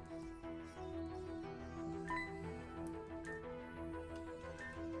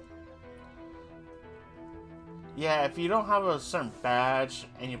 Yeah, if you don't have a certain badge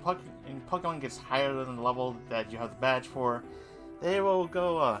and your Pokemon gets higher than the level that you have the badge for, they will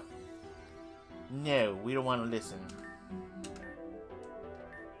go, no, we don't want to listen.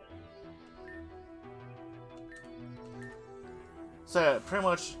 So, pretty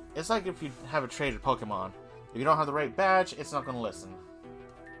much, it's like if you have a traded Pokemon. If you don't have the right badge, it's not going to listen.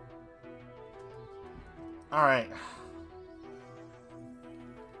 Alright.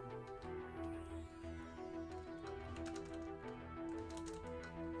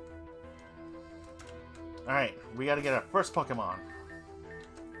 Alright, we gotta get our first Pokemon.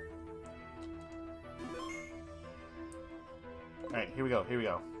 Alright, here we go, here we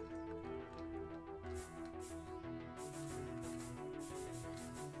go.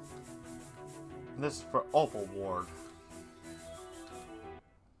 This is for Opal Ward.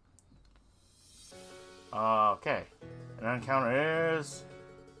 Okay. And our encounter is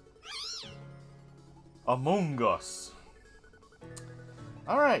Among Us.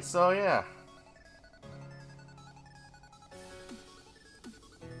 Alright, so yeah.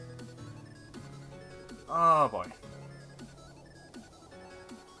 Oh boy.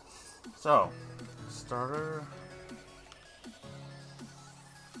 So, starter.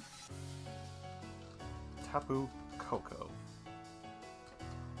 Tapu Koko.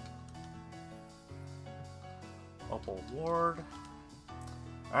 Opal Ward.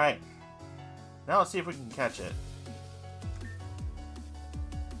 Alright. Now let's see if we can catch it.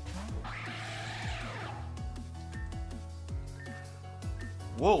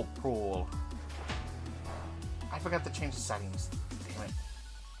 Whirlpool. I forgot to change the settings. Damn it.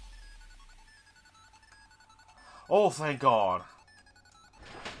 Oh, thank God.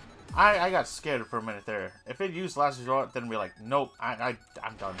 I got scared for a minute there. If it used last resort, then be like, nope, I'm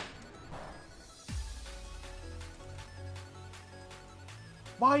done.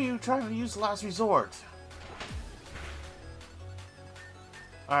 Why are you trying to use last resort?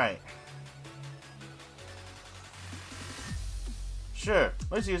 Alright. Sure,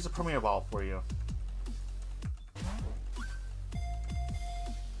 let's use the Premier Ball for you.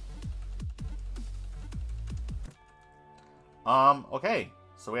 Okay.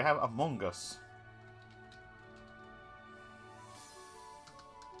 So we have Among Us.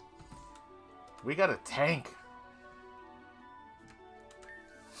 We got a tank.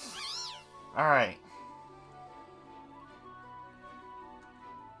 Alright.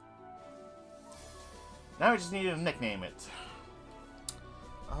 Now we just need to nickname it.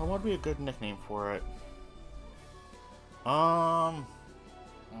 What would be a good nickname for it?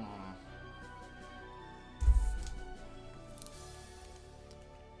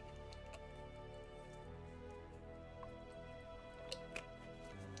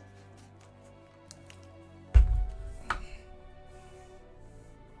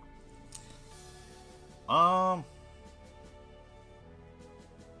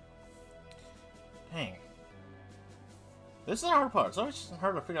 Dang. This is the hard part. It's always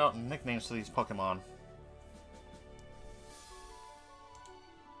hard to figure out nicknames for these Pokemon.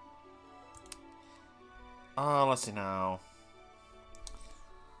 Let's see now.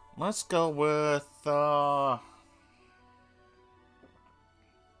 Let's go with, you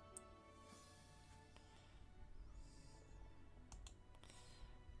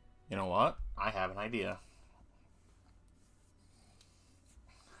know what? I have an idea.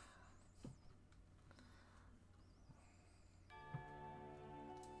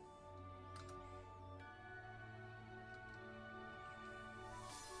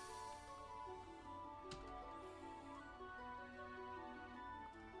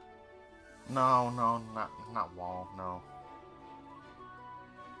 No, not wall, no.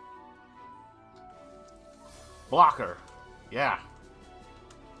 Blocker. Yeah.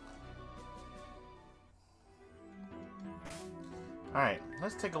 Alright,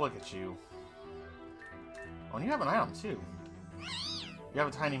 let's take a look at you. Oh, and you have an item, too. You have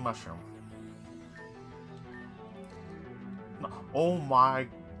a tiny mushroom. No. Oh my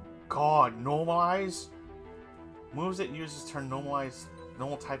God, normalize? Moves it uses turn normalize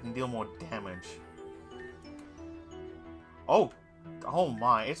normal type and deal more damage. Oh! Oh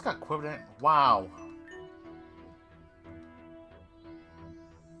my, it's got Quiver. Wow.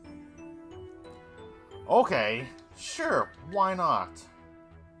 Okay, sure, why not?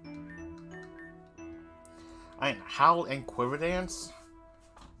 I mean, Howl and Quiver Dance?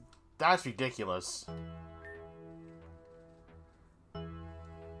 That's ridiculous.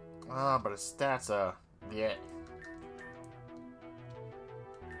 But its stats, yeah.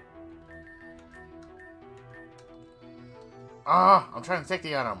 I'm trying to take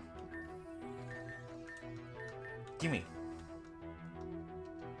the item. Gimme.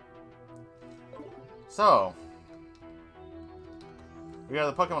 So, we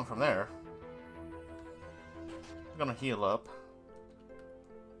got the Pokemon from there. I'm gonna heal up.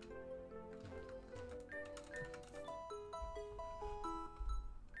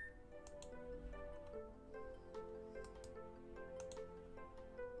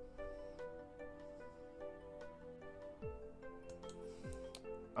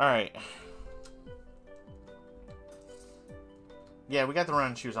 Alright. Yeah, we got the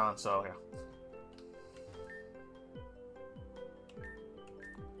running shoes on, so yeah.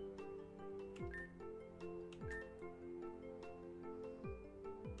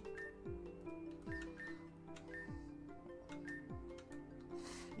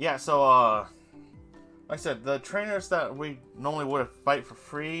 Yeah, so, like I said, the trainers that we normally would fight for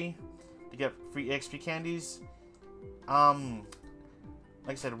free to get free XP candies, like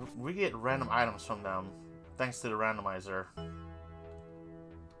I said, we get random items from them. thanks to the randomizer.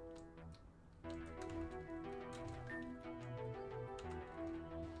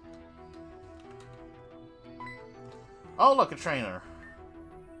 Oh, look, a trainer.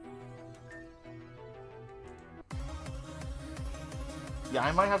 Yeah,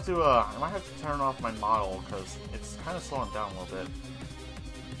 I might have to turn off my model because it's kind of slowing down a little bit.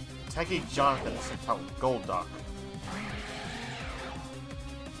 Techie Jonathan sent out Gold Duck.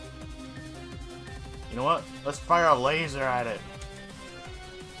 You know what? Let's fire a laser at it.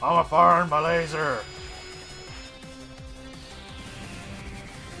 I'm a firing my laser.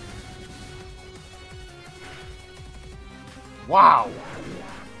 Wow.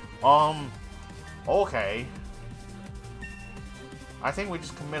 Okay. I think we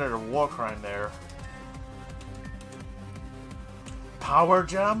just committed a war crime there. Power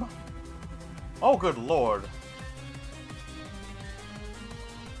gem? Oh, good lord.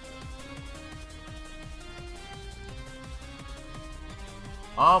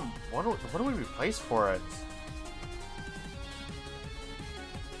 What do we replace for it?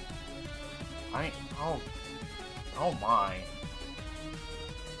 Oh my.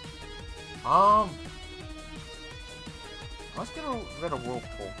 Let's get rid of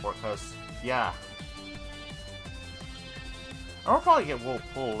Whirlpool for it, because, yeah. I'll probably get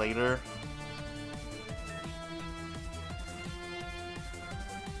Whirlpool later.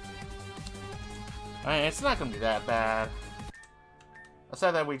 I mean, it's not gonna be that bad. I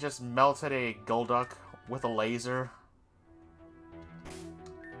said that we just melted a Golduck with a laser.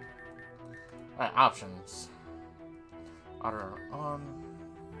 Alright, options. Auto on.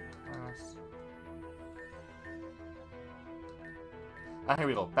 Press. Ah, here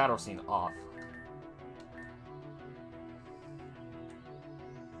we go. Battle scene off.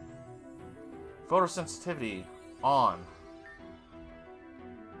 Photosensitivity on.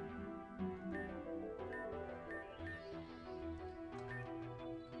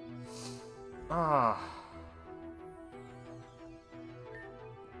 Ah.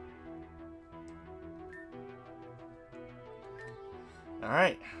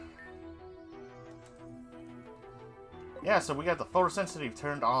 Alright. Yeah, so we got the photosensitive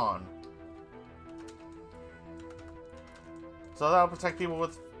turned on. So that'll protect people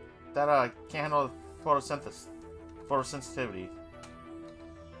with that can't handle photosensitivity.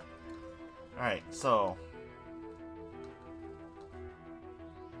 Alright, so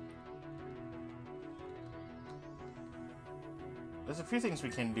there's a few things we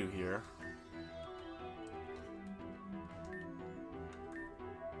can do here.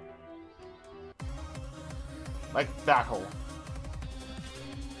 Like battle.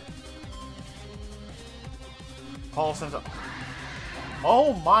 Paul sends up.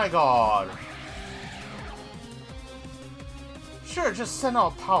 Oh my god! Sure, just send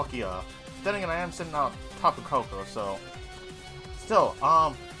out Palkia. Then again, I am sending out Tapu Koko, so still,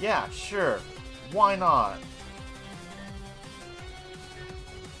 yeah, sure. Why not?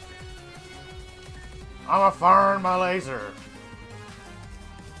 I'm a firing my laser.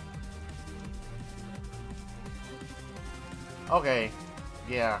 Okay,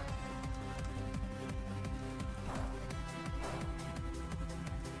 yeah.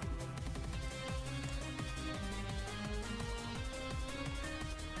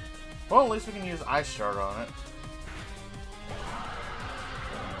 Well, at least we can use Ice Shard on it.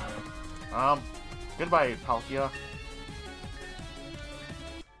 Goodbye, Palkia.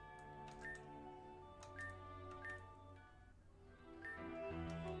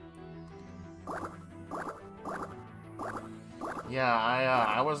 Yeah,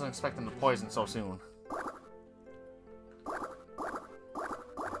 I wasn't expecting the poison so soon.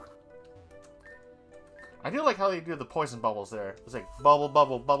 I do like how they do the poison bubbles there. It's like bubble,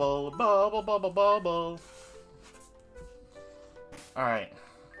 bubble, bubble, bubble, bubble, bubble. Alright.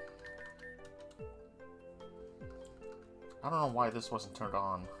 I don't know why this wasn't turned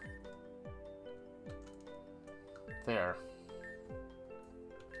on. There.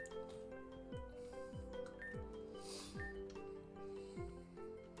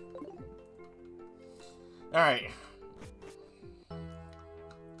 Alright.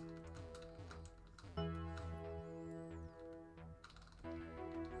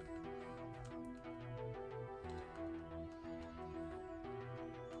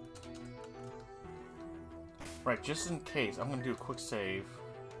 Right, just in case, I'm gonna do a quick save.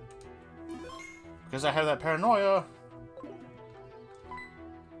 Because I have that paranoia.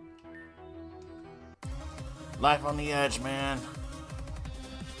 Life on the edge, man.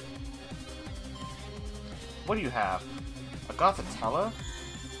 What do you have? A Gothitella?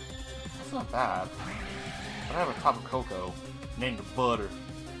 That's not bad. But I have a Tapu Koko named Butter.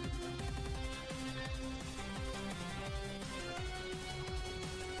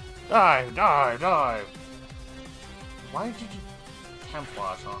 Dive, dive, dive! Why did you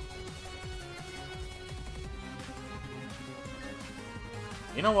camouflage, huh?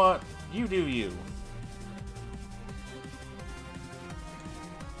 You know what? You do you.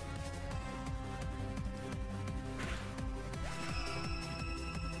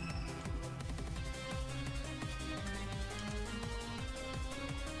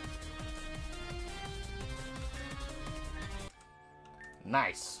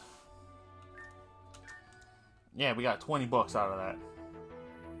 Nice. Yeah, we got 20 bucks out of that.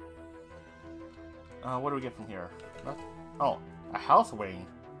 What do we get from here? Oh, a health wing.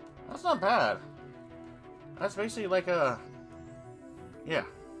 That's not bad. That's basically like a... Yeah.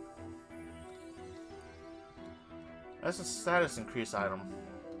 That's a status increase item.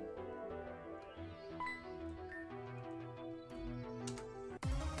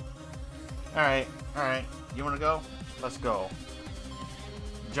 Alright, alright. You wanna go? Let's go.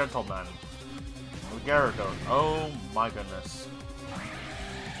 Gentlemen. Gyarados. Oh my goodness.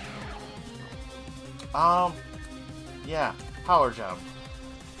 Yeah. Power Gem.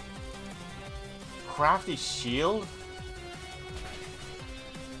 Crafty Shield?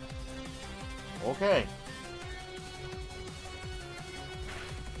 Okay.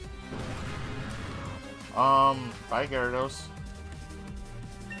 Bye Gyarados.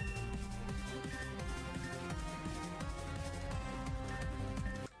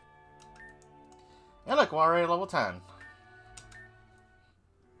 And look, we're already at level 10.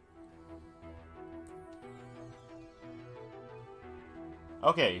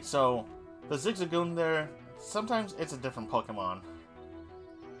 Okay, so the Zigzagoon there, sometimes it's a different Pokemon.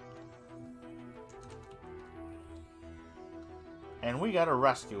 And we gotta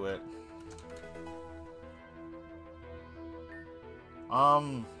rescue it.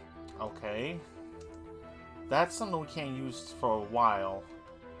 Okay. That's something we can't use for a while.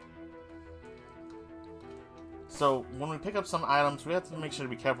 So, when we pick up some items, we have to make sure to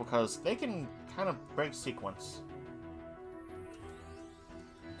be careful because they can kind of break sequence.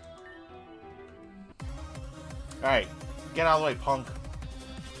 Alright, get out of the way, punk.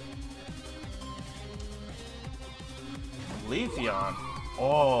 Leafeon.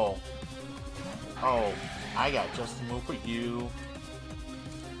 Oh. Oh, I got just a move for you.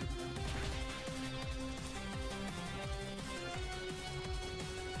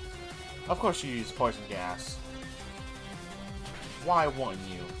 Of course you use poison gas. Why wouldn't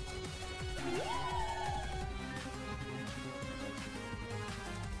you?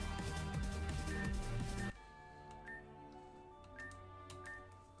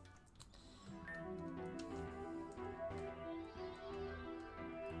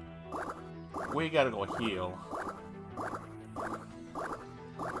 We gotta go heal.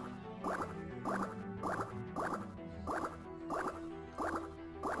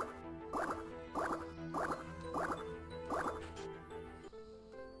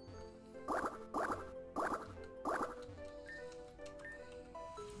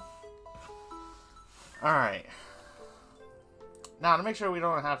 Alright. Now, to make sure we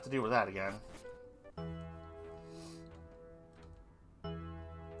don't have to deal with that again.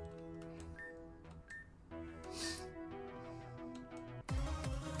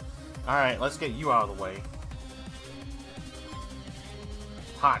 Alright, let's get you out of the way.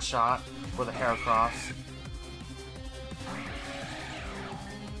 Hot shot with a Heracross.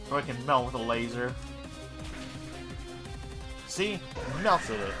 So I can melt with a laser. See?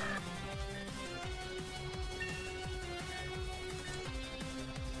 Melted it.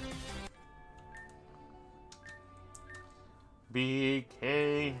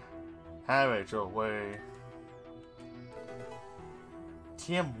 BK, have it your way.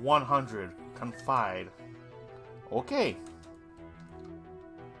 TM100, confide. Okay.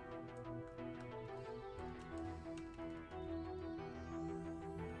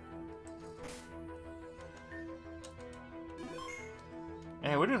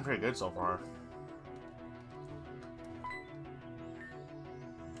 Hey, we're doing pretty good so far.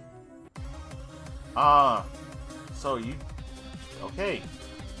 So you... Okay.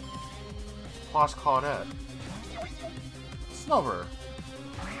 Posh Claudette. Snover.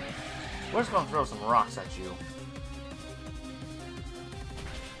 We're just gonna throw some rocks at you.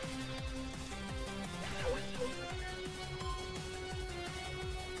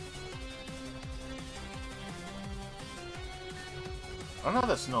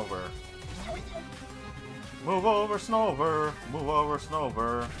 Another Snover. Move over, Snover. Move over,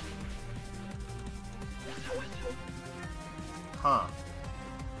 Snover. Huh.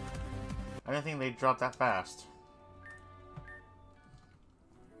 I didn't think they'd drop that fast.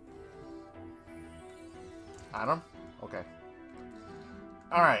 Adam? Okay.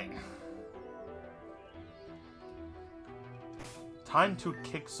 Alright. Time to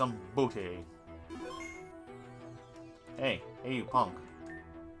kick some booty. Hey, you punk.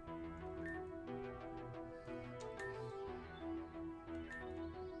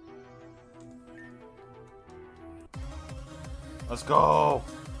 Let's go!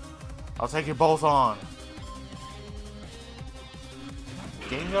 I'll take you both on.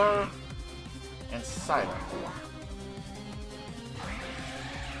 Gengar and Silent.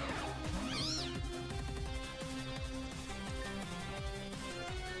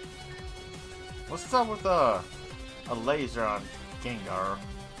 What's up with a laser on Gengar?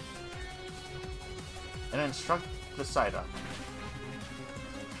 And then struck the Psyduck.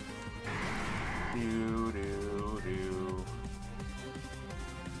 Do do do.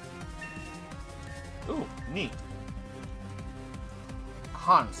 Ooh, neat.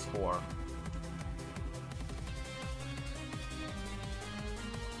 Conspore.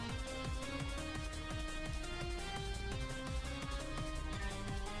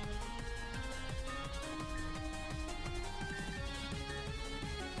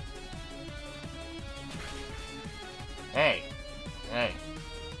 Hey. Hey.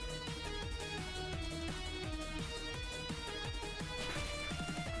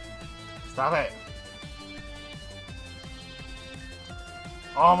 Stop it.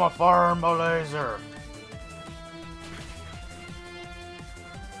 I'm a farm laser.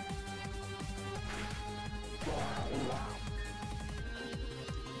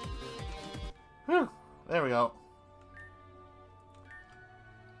 Whew. There we go.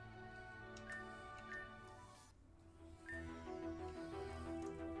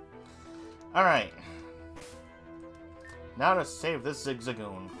 Alright. Now to save this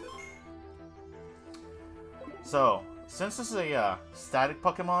Zigzagoon. So, since this is a static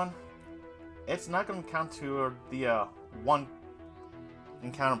Pokemon, it's not going to count to the one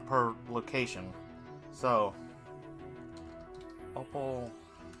encounter per location. So, Opal,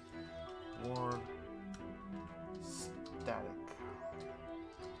 Ward, Static.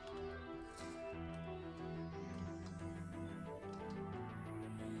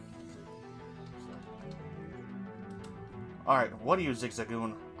 Alright, what are you,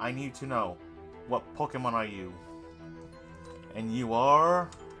 Zigzagoon? I need to know. What Pokemon are you? And you are...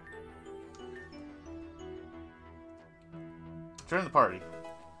 Join the party.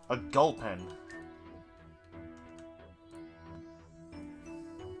 A Gulpen.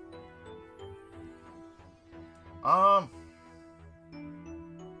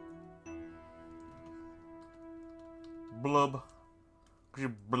 Blub.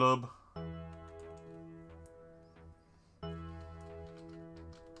 Blub.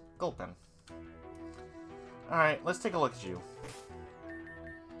 Gulpen. Alright, let's take a look at you.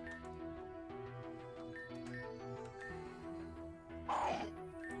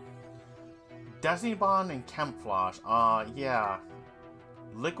 Destiny Bond and Camouflage. Yeah.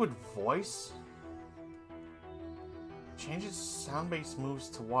 Liquid Voice? Changes sound-based moves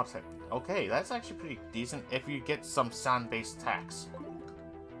to water type. Okay, that's actually pretty decent if you get some sound-based attacks.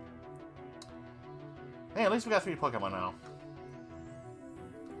 Hey, at least we got 3 Pokemon now.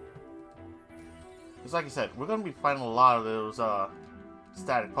 Because like I said, we're going to be finding a lot of those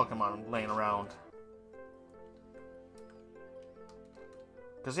static Pokemon laying around.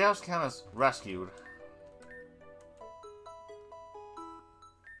 Because the house kind of rescued.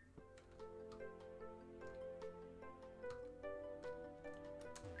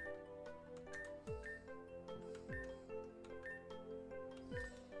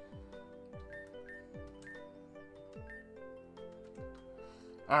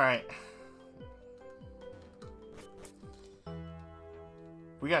 Alright.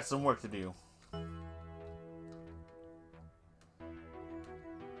 We got some work to do.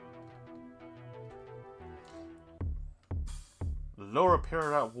 Lower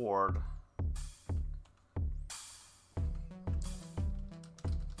Peridot Ward.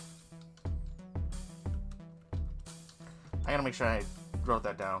 I gotta make sure I wrote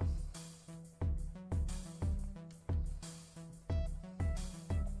that down.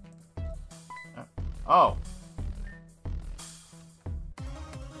 Oh.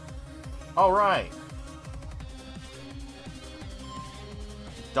 Alright.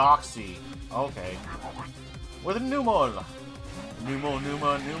 Doxy. Okay. With a Numel.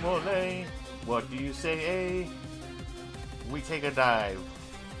 Numel, what do you say, eh? We take a dive.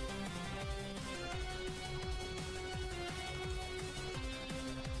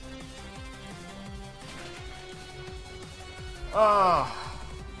 Ah.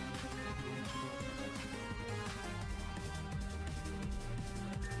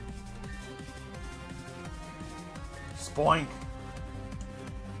 Spoink.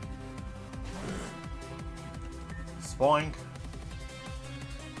 Boink.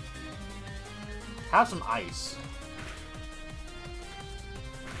 Have some ice.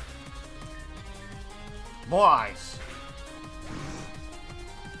 More ice.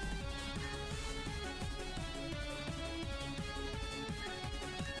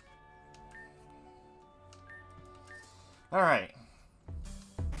 Alright.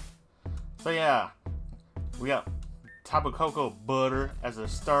 So yeah, we got Tapu Koko Butter as a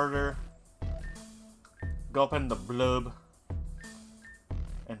starter. Gulpin the Blub.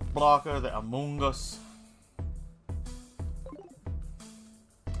 And Blocker the Among Us.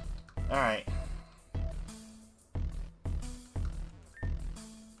 Alright.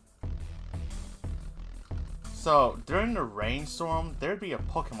 So, during the rainstorm, there'd be a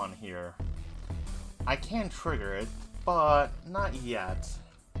Pokemon here. I can trigger it, but not yet.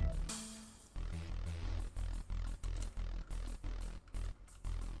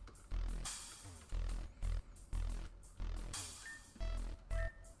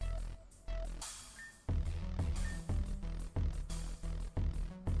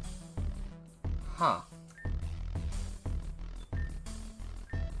 Huh.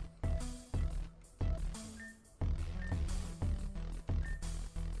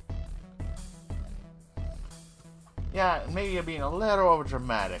 Yeah, maybe you're being a little over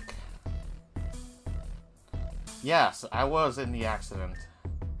dramatic. Yes, I was in the accident.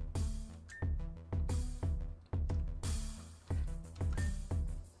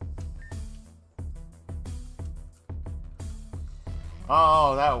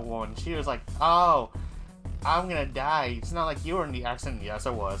 Oh, that one. She was like, oh, I'm gonna die. It's not like you were in the accident. Yes,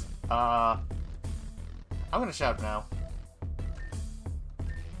 I was. I'm gonna shout now.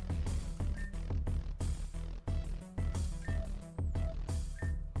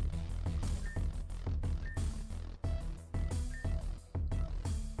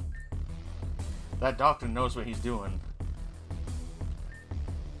 That doctor knows what he's doing.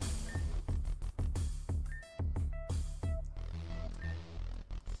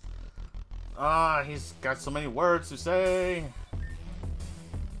 He's got so many words to say.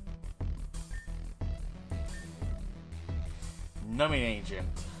 Numbing agent.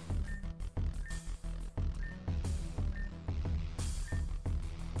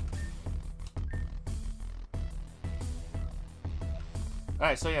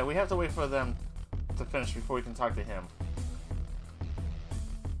 Alright, so yeah, we have to wait for them to finish before we can talk to him.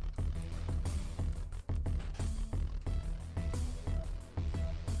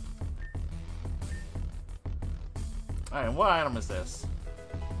 Alright, what item is this?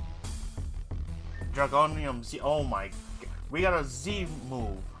 Dragonium Z. Oh my god. We got a Z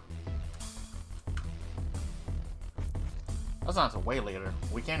move. That's not until way later.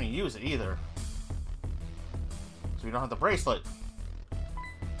 We can't even use it either. So we don't have the bracelet.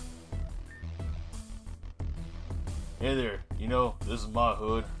 Hey there, you know, this is my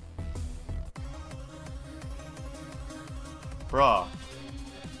hood. Bruh.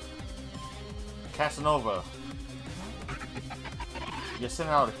 Casanova. You sent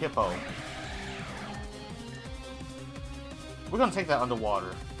out a hippo. We're gonna take that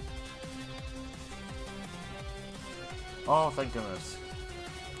underwater. Oh, thank goodness.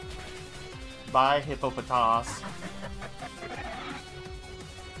 Bye, hippopotas.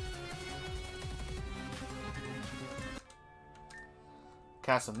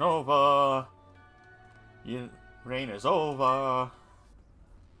 Casanova. Your reign is over.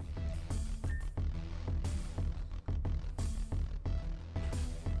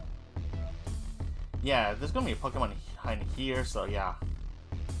 Yeah, there's gonna be a Pokemon behind here, so yeah.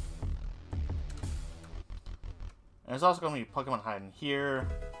 And there's also gonna be a Pokemon hiding here.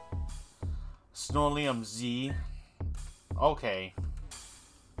 Snorlium Z. Okay.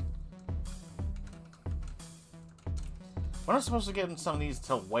 We're not supposed to get some of these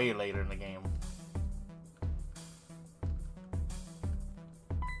till way later in the game.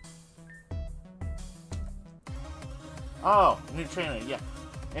 Oh, new trainer, yeah.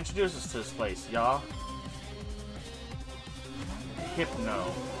 Introduce us to this place, y'all.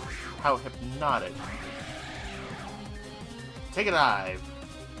 Hypno. How hypnotic. Take a dive.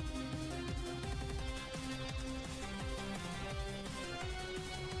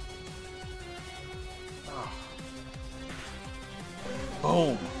 Oh.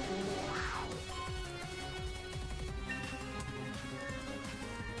 Boom.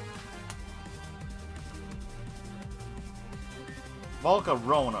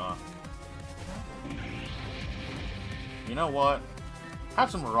 Volcarona. You know what?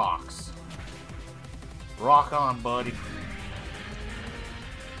 Have some rocks. Rock on, buddy.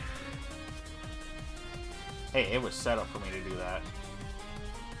 Hey, it was set up for me to do that.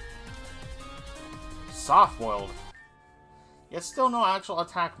 Soft-boiled. Yet still no actual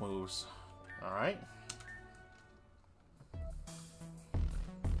attack moves. Alright.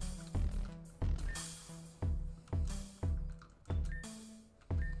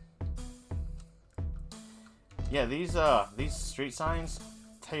 Yeah, these street signs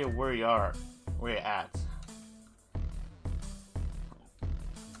tell you where you are, where you're at.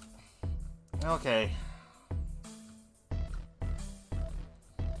 Okay.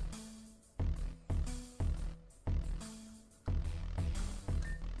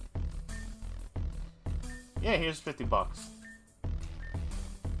 Yeah, here's 50 bucks.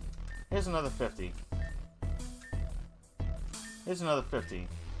 Here's another 50. Here's another 50.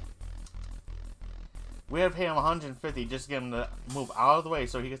 We had to pay him 150 just to get him to move out of the way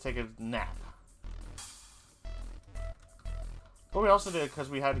so he could take a nap. But we also did it because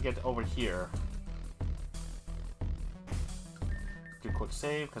we had to get over here. Do a quick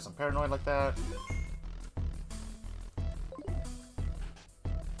save because I'm paranoid like that.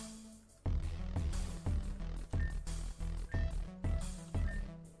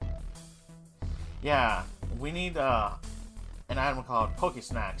 Yeah, we need an item called Poke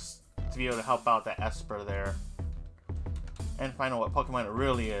Snacks to be able to help out that Esper there. And find out what Pokemon it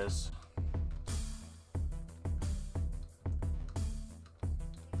really is.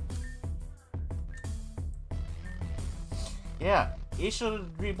 Yeah, each of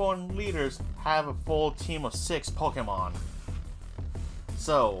the Reborn leaders have a full team of 6 Pokemon.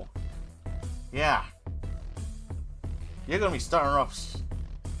 So, yeah. You're gonna be starting off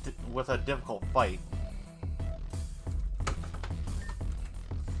with a difficult fight.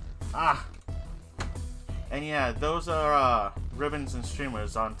 Ah! And yeah, those are ribbons and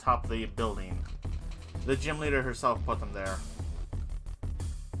streamers on top of the building. The gym leader herself put them there.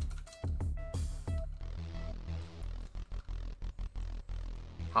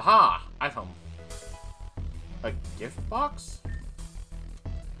 Haha! Item. A gift box?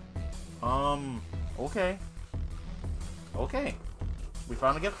 Okay. Okay. We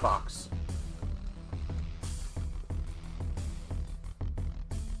found a gift box.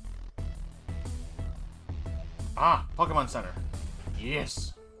 Ah, Pokemon Center.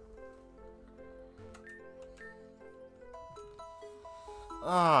 Yes.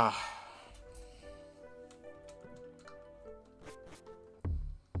 Ah.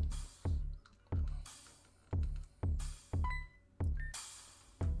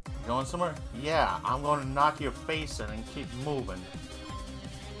 Going somewhere? Yeah, I'm going to knock your face in and keep moving.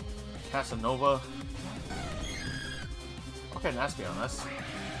 Casanova. Okay, that's beyond that's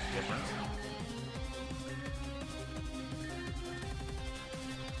different.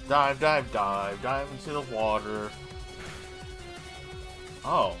 Dive, dive, dive, dive into the water.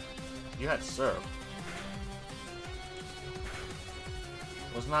 Oh, you had surf.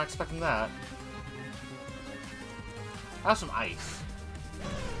 Was not expecting that. Have some ice.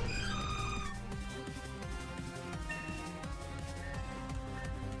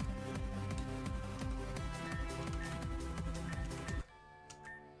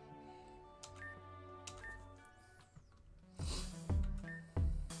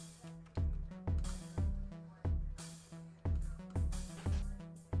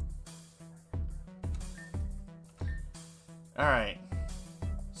 Alright.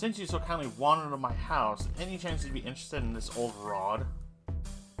 Since you so kindly wandered into my house, any chance you'd be interested in this old rod?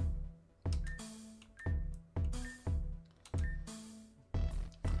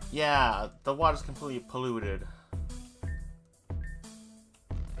 Yeah, the water's completely polluted.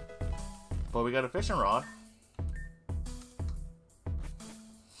 But we got a fishing rod.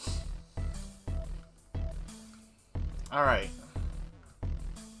 Alright.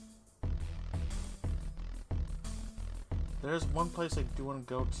 There's one place I do want to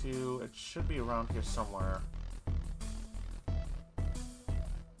go to. It should be around here somewhere.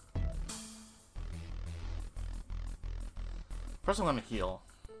 First I'm going to heal.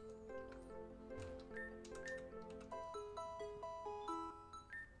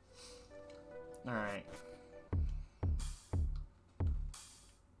 Alright.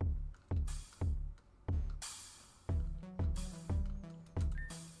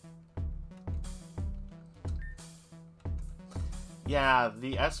 Yeah,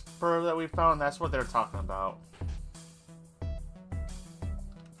 the Esper that we found, that's what they're talking about.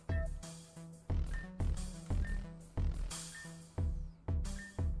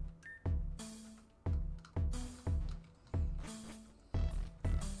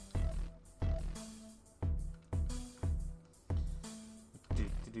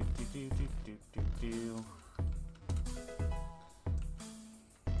 Do.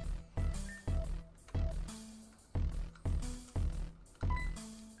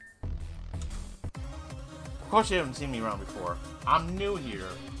 course you haven't seen me around before. I'm new here.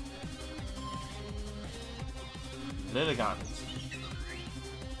 Litigant.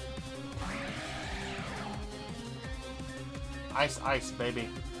 Ice, ice, baby.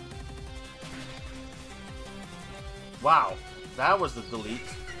 Wow, that was the delete.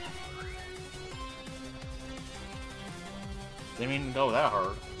 Didn't even go that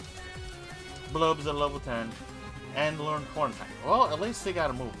hard. Blub's at level 10. And learn Horn Attack. Well, at least they got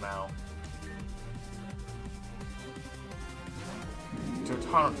a move now.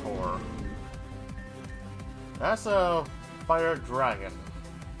 Tyranitar. That's a fire dragon.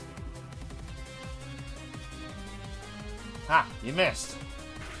 Ha! You missed.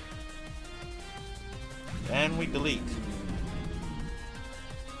 And we delete.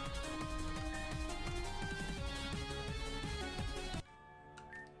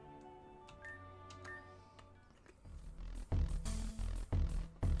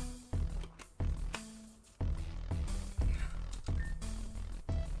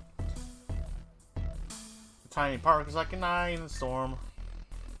 Tiny park is like an eye in the storm.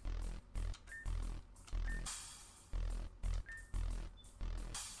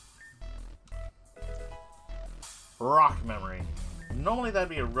 Rock memory. Normally that'd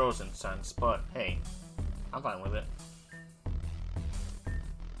be a rose incense, but hey, I'm fine with it.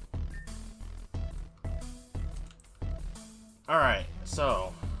 Alright,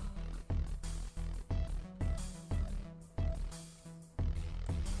 so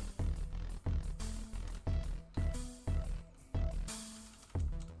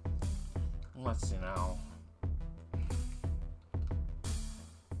let's see now.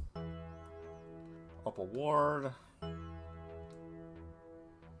 Up a ward.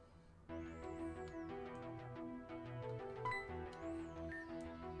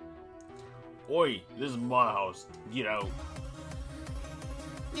 Oi, this is my house. Get out.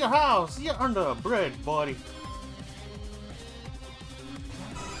 Your house, you're under a bridge, buddy.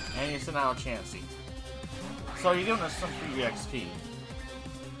 And you sent out Chansey. So you're giving us some free XP.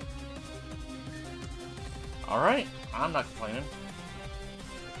 Alright, I'm not complaining.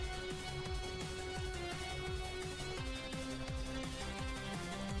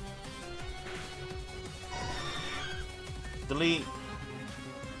 Delete.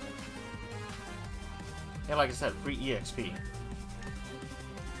 Yeah, like I said, free EXP.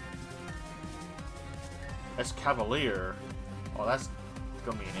 That's Cavalier. Oh, that's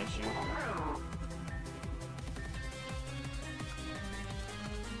gonna be an issue.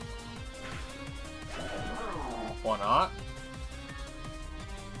 Or not?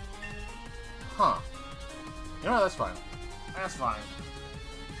 Huh. You know what, that's fine. That's fine.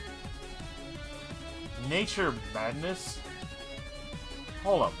 Nature Madness?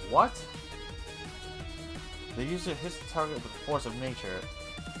 Hold up, what? The user hits the target with the force of nature.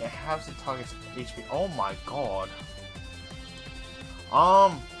 It halves the target's HP. Oh my god.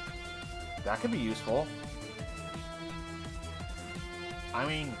 That could be useful. I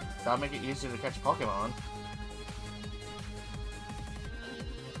mean, that'll make it easier to catch Pokemon.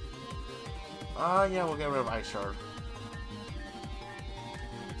 Yeah, we'll get rid of Ice Shard.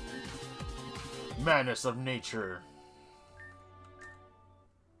 Madness of Nature.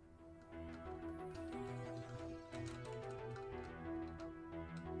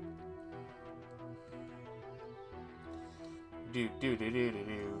 Do.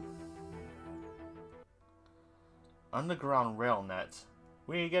 Underground rail net.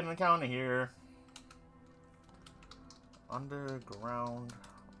 We get an encounter here. Underground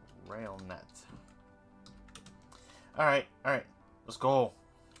rail net. Alright, let's go.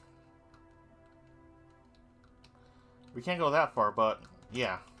 We can't go that far, but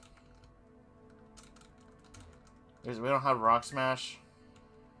yeah. We don't have Rock Smash.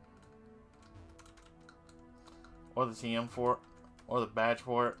 Or the TM for it. Or the badge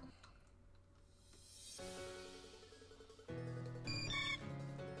for it.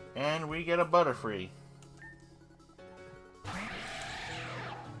 And we get a Butterfree.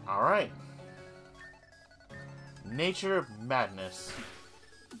 Alright. Nature Madness.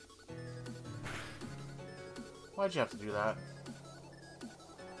 Why'd you have to do that?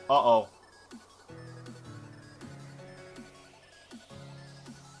 Uh-oh.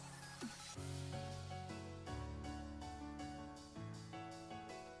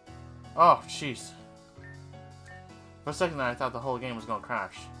 Oh, jeez. For a second there, I thought the whole game was gonna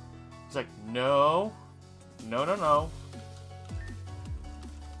crash. It's like, no. No.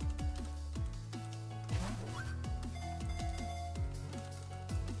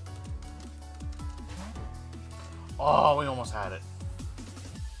 Oh, we almost had it.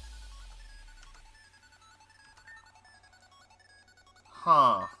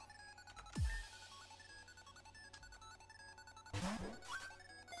 Huh.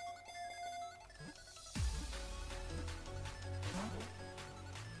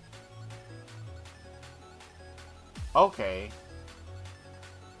 Okay.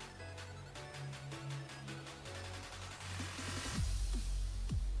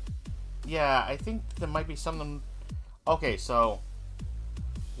 Yeah, I think there might be something... Okay, so...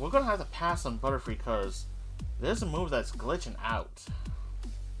 We're gonna have to pass on Butterfree because there's a move that's glitching out.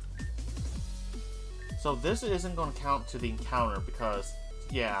 So this isn't gonna count to the encounter because...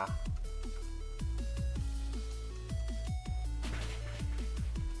 Yeah.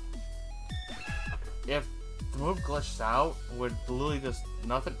 If the move glitched out, would literally just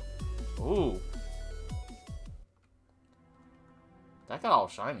nothing... Ooh. That got all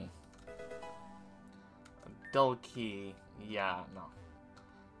shiny. Dull key. Yeah, no.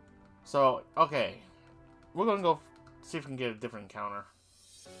 So, okay. We're gonna go see if we can get a different encounter.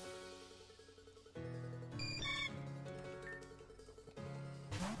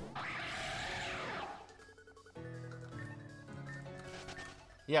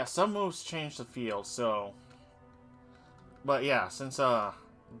 Yeah, some moves change the field, so... But yeah, since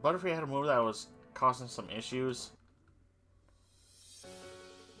Butterfree had a move that was causing some issues...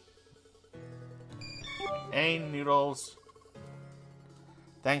 Hey, Noodles.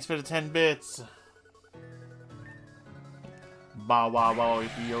 Thanks for the 10 bits. Bow wow wow,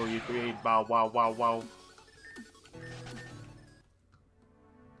 yo, you create bow wow wow wow.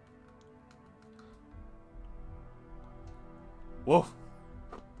 Woof.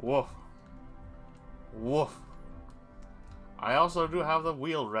 Woof. Woof. I also do have the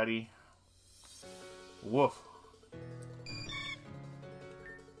wheel ready. Woof.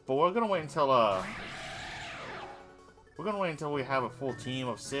 But we're gonna wait until we have a full team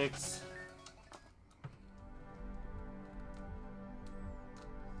of 6.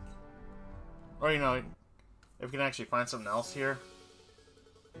 Or, you know, if we can actually find something else here.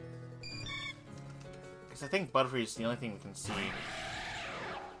 Because I think Butterfree is the only thing we can see.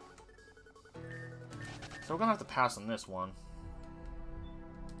 So we're gonna have to pass on this one.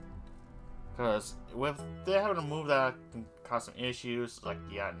 Because with they're having a move that can cause some issues, like,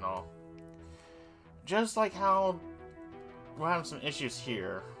 yeah, no. Just like how we're having some issues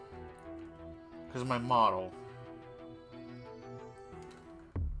here. Because of my model.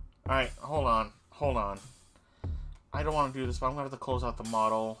 Alright, hold on. Hold on. I don't want to do this, but I'm going to have to close out the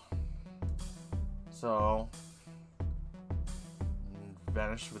model. So...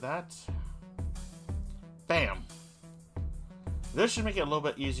 Vanish with that. Bam! This should make it a little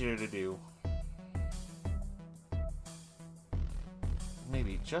bit easier to do.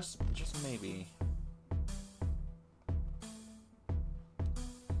 Maybe. Just maybe.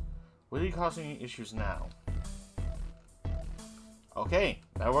 Will you cause any issues now? Okay,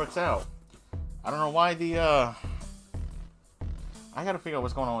 that works out. I don't know why the, I gotta figure out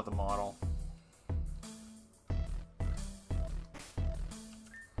what's going on with the model.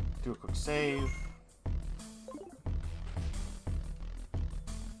 Do a quick save.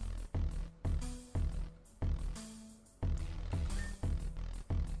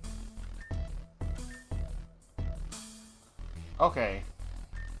 Okay.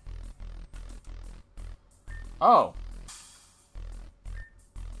 Oh.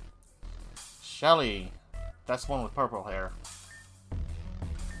 Shelly. That's one with purple hair.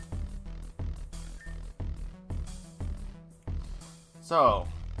 So,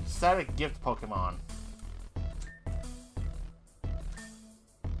 static gift Pokemon.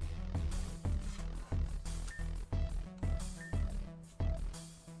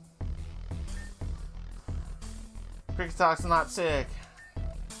 Cricket's not sick,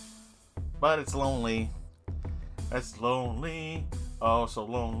 but it's lonely. It's lonely. Oh, so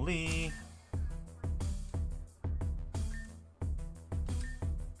lonely.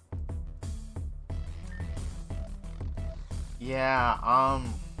 Yeah,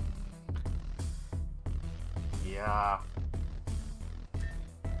 yeah.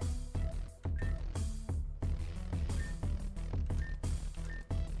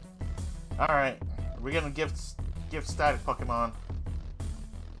 Alright, we're gonna gift static Pokemon.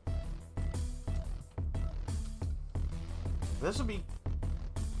 This will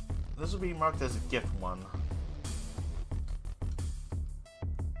be marked as a gift one.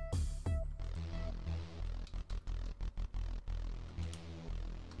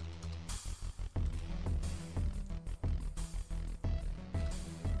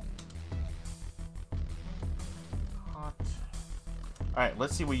 Hot. Alright,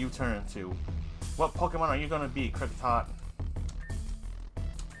 let's see what you turn into. What Pokemon are you gonna be, Kriptot?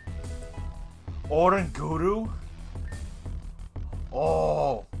 Oranguru?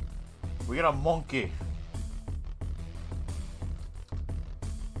 Oh! We got a monkey.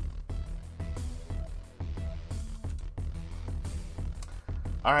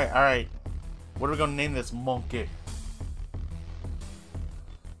 Alright, alright. What are we gonna name this monkey?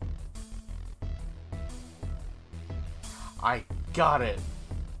 I got it.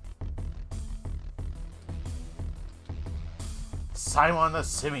 Simon the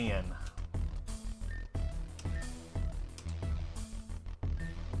Simian.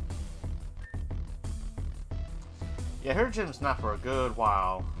 Yeah, her gym's not for a good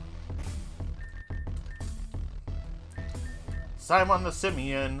while. Simon the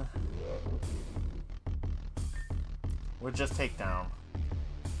Simian. With just takedown.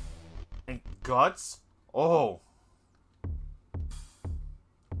 And guts? Oh.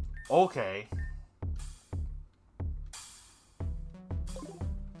 Okay.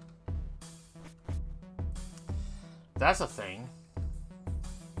 That's a thing.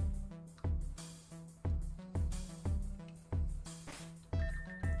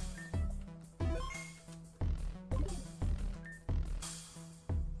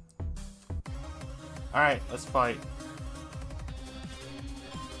 Alright, let's fight.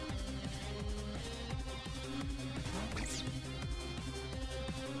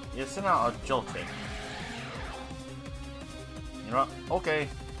 Yeah, send out a jolting. You know what? Okay.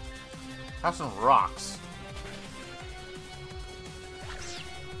 Have some rocks.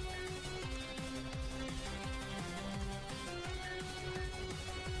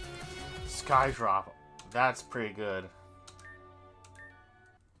 Sky drop. That's pretty good.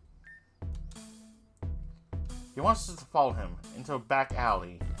 He wants us to follow him into a back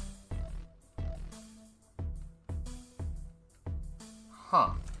alley.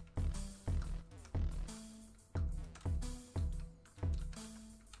 Huh.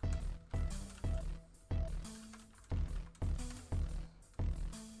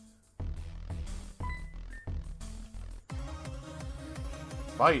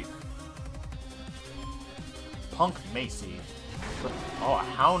 Fight. Punk Macy. Oh,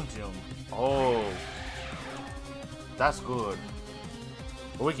 a Houndoom. Oh. That's good.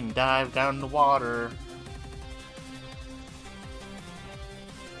 But we can dive down in the water.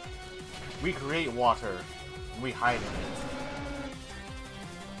 We create water. And we hide in it.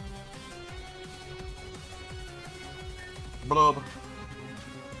 Blub.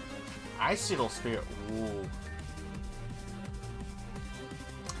 Ice Spirit. Ooh.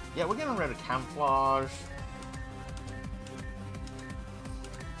 Yeah, we're getting rid of camouflage.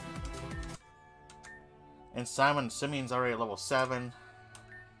 And Simon Simian's already at level 7.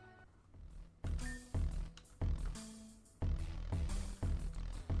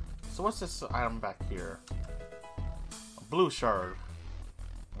 So what's this item back here? A blue shard.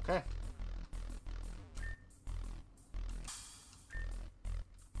 Okay.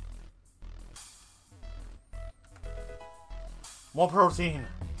 More protein.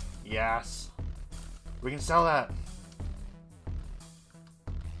 Yes. We can sell that.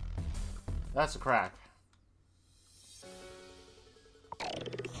 That's a crack.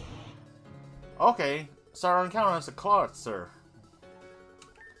 Okay, start our encounter as a clot, sir.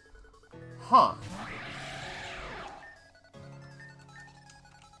 Huh.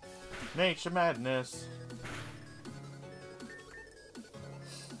 Nature madness.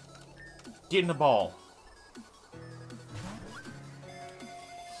 Get in the ball.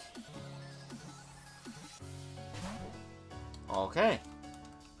 Okay.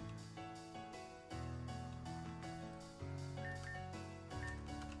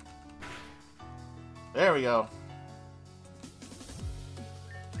 There we go.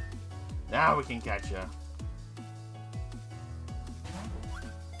 Now we can catch ya.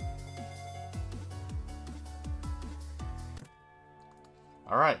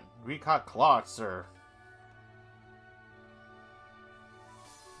 Alright, we caught Claude, sir.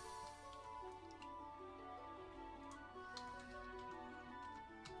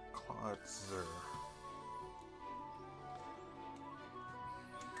 Claude, sir.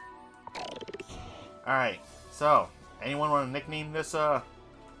 Alright, so, anyone want to nickname this,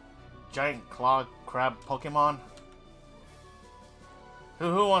 giant claw crab Pokemon?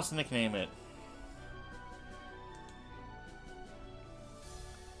 Who wants to nickname it?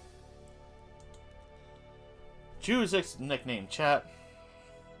 Choose its nickname, chat.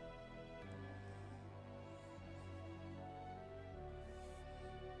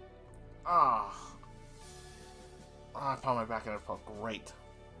 Ah. I pounded my back and it felt great.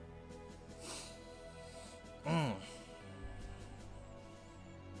 Mmm.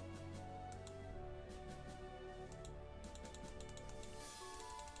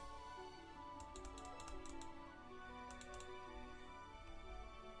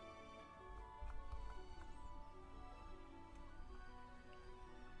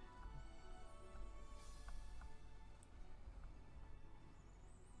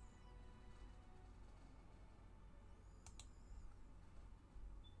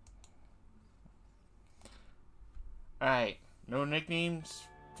 Alright, no nicknames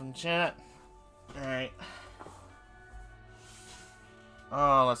from chat. Alright.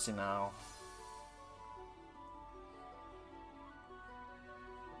 Oh, let's see now.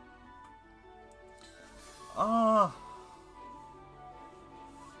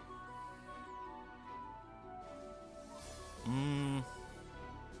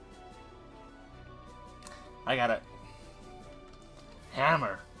 I got it.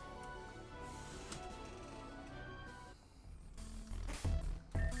 Hammer.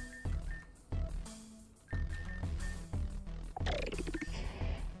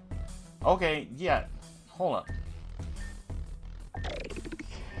 Okay, yeah. Hold up.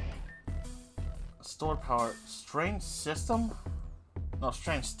 Stored power. Strange system? No,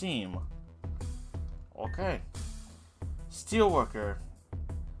 strange steam. Okay. Steelworker.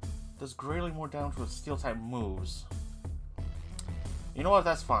 Does greatly more damage with steel type moves. You know what?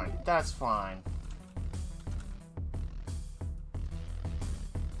 That's fine. That's fine.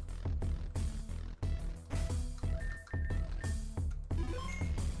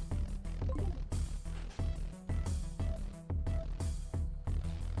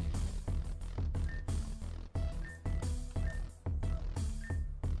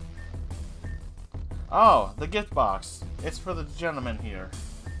 Oh, the gift box. It's for the gentleman here.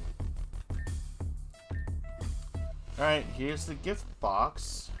 Alright, here's the gift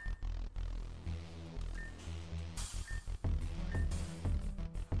box.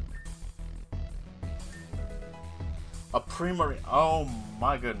 A Primary. Oh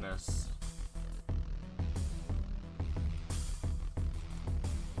my goodness.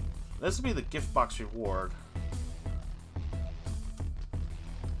 This would be the gift box reward.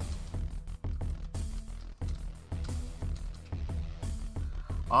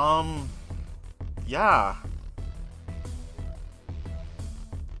 Yeah.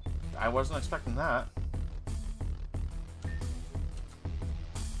 I wasn't expecting that.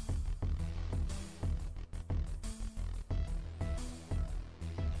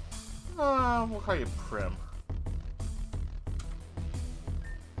 We'll call you Prim.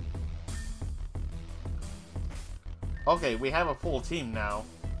 Okay, we have a full team now.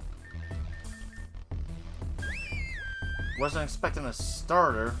 Wasn't expecting a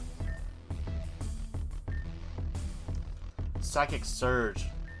starter. Psychic Surge.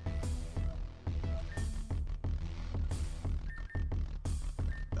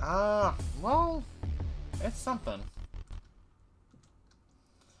 Well, it's something.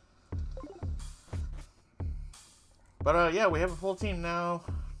 But, yeah, we have a full team now.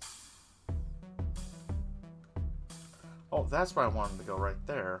 Oh, that's where I wanted to go, right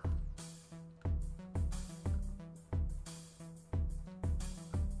there.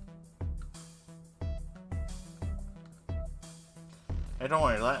 Hey, don't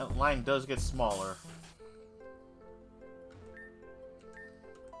worry, that line does get smaller.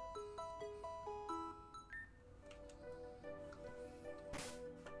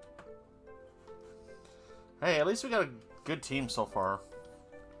 Hey, at least we got a good team so far.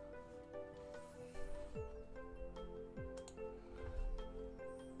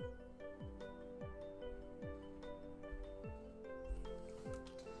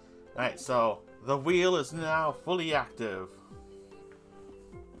 Alright, so the wheel is now fully active.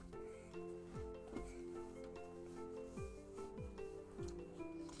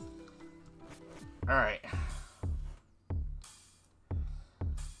 Alright.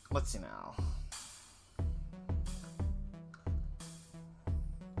 Let's see now.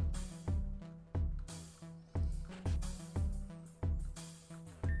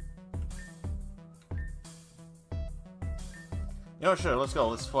 You know, sure, let's go.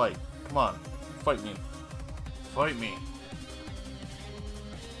 Let's fight. Come on. Fight me. Fight me.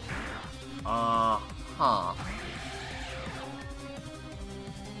 Huh.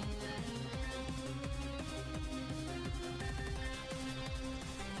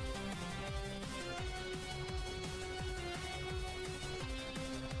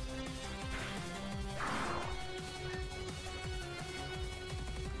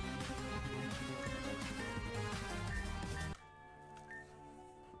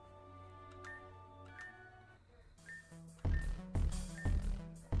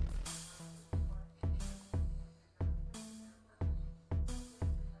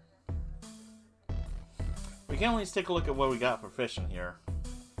 We can at least take a look at what we got for fishing here.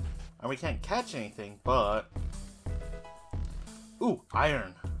 And we can't catch anything, but... Ooh,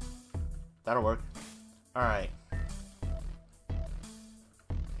 iron. That'll work. Alright.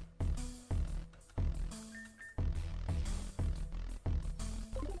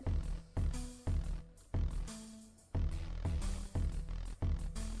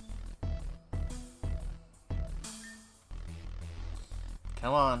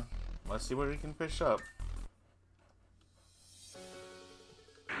 Come on. Let's see what we can fish up.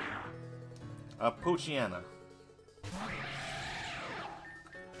 A Poochyena.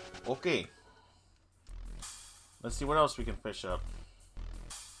 Okay. Let's see what else we can fish up.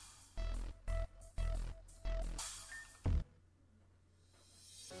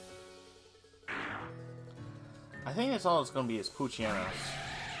 I think that's all it's going to be is Poochyenas.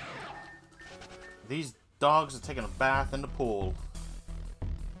 These dogs are taking a bath in the pool.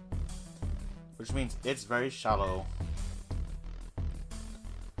 Which means it's very shallow.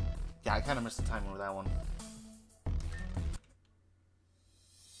 Yeah, I kind of missed the timing with that one.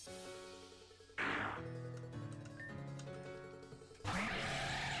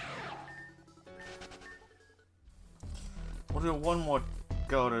 We'll do one more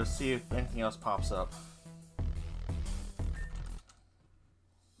go to see if anything else pops up.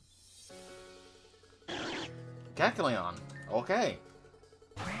 Kecleon. Okay.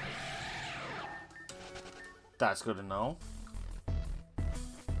 That's good to know.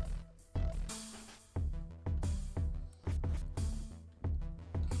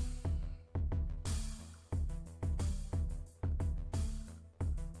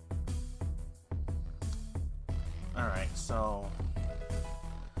 Alright, so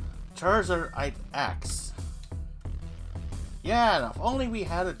Charizard X. Yeah, if only we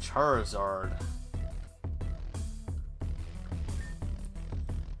had a Charizard.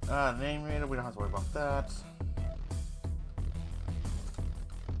 Name reader, we don't have to worry about that.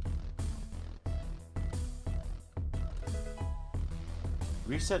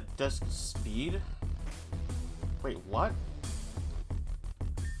 Reset desk speed? Wait, what?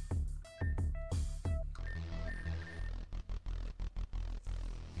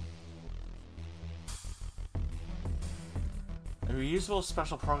 A reusable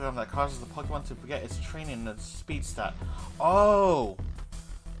special program that causes the Pokemon to forget its training and its speed stat. Oh!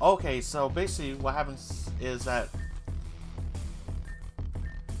 Okay, so basically what happens is that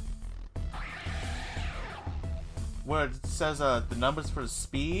where it says the numbers for the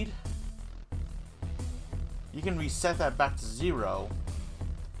speed, you can reset that back to 0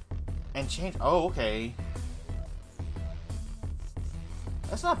 and change. Oh, okay.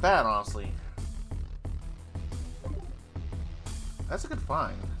 That's not bad, honestly. That's a good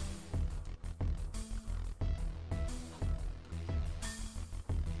find.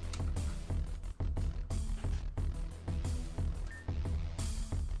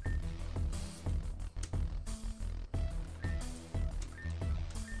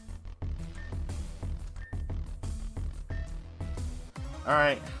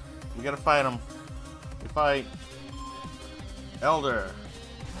 Alright, we gotta fight him. We fight Elder.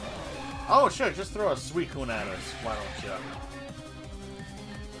 Oh sure, just throw a Suicune at us, why don't you?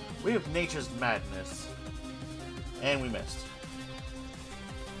 We have Nature's Madness. And we missed.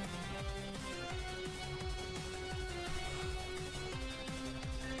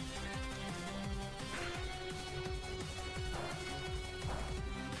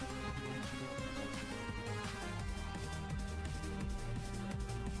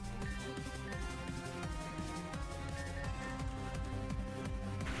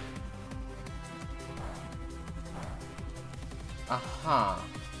 Aha.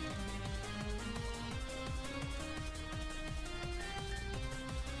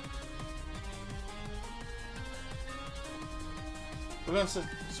 We're going to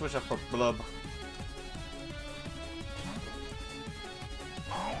switch up for Blub.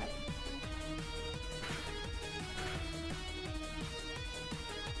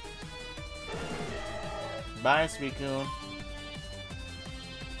 Bye, Suicune.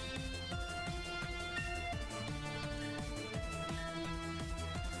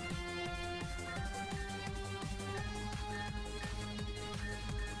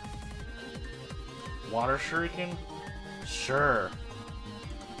 Water Shuriken? Sure.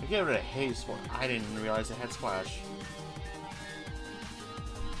 I gave it a haste one. I didn't realize it had Splash.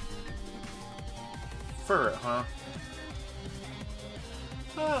 Ferret, huh?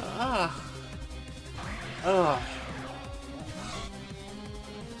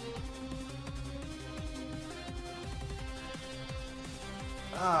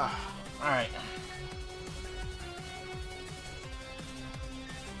 Alright.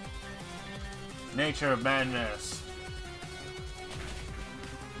 Nature of Madness.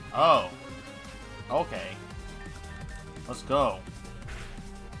 Oh. Okay. Let's go.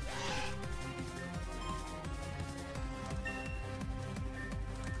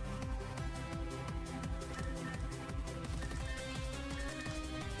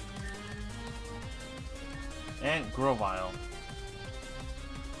 And Grovyle.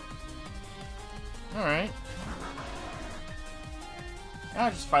 Alright. I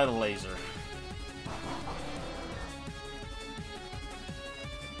just fight a laser.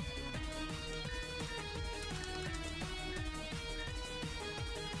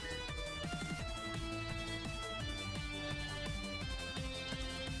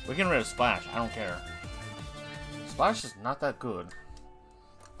 We're getting rid of Splash. I don't care. Splash is not that good.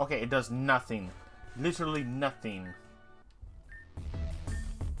 Okay, it does nothing. Literally nothing.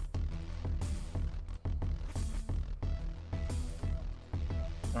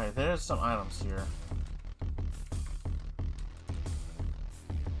 Alright, there's some items here.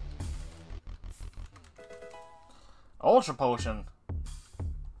 Ultra Potion.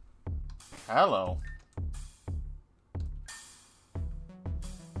 Hello.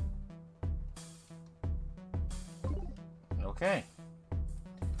 Okay.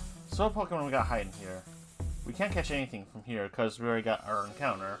 So what Pokemon we got hiding here? We can't catch anything from here because we already got our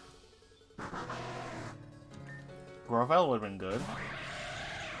encounter. Gravel would have been good.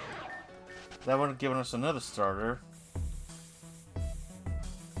 That would have given us another starter.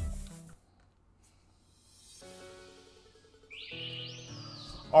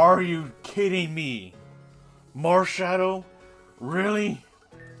 Are you kidding me? Marshadow? Really?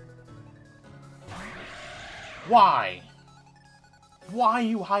 Why? Why are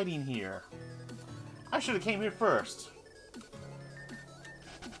you hiding here? I should have came here first.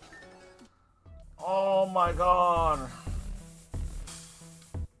 Oh my god.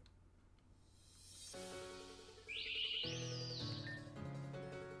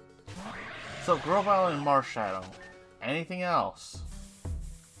 So Grovyle and Marshadow. Anything else?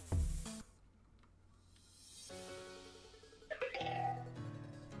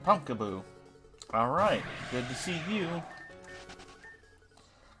 Pumpkaboo. Alright, good to see you.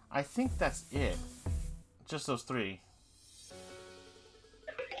 I think that's it. Just those three.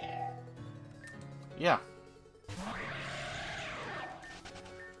 Yeah.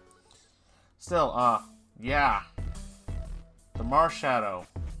 Still, yeah. The Marshadow.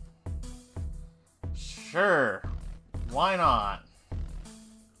 Sure. Why not?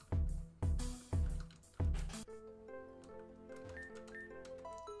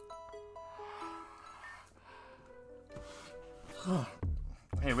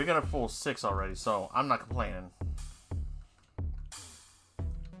 Hey, we got a full 6 already, so I'm not complaining.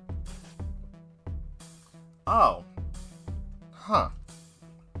 Oh. Huh.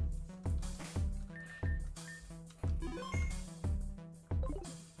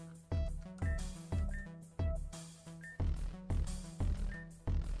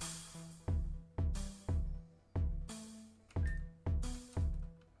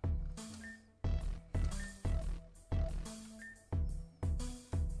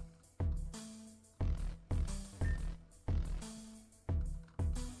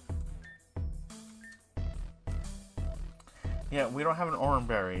 Yeah, we don't have an orange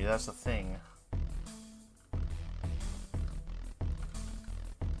berry, that's the thing.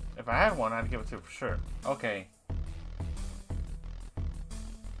 If I had one, I'd give it to it for sure. Okay.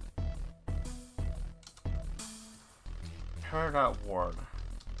 Peridot Ward.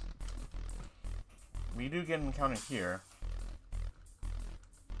 We do get an encounter here.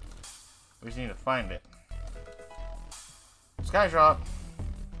 We just need to find it. Sky Drop!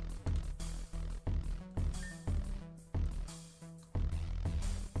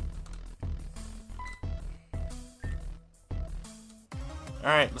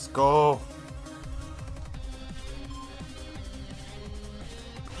 Alright, let's go.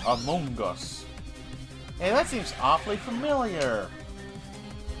 Among Us. Hey, that seems awfully familiar.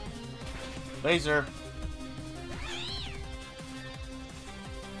 Laser.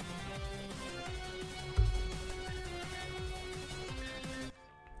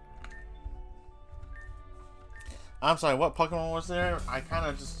 I'm sorry, what Pokemon was there? I kind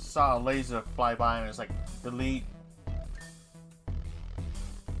of just saw a laser fly by and it's like, delete.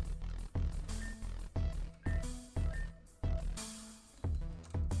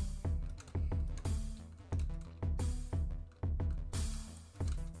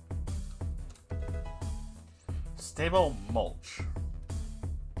 Stable Mulch.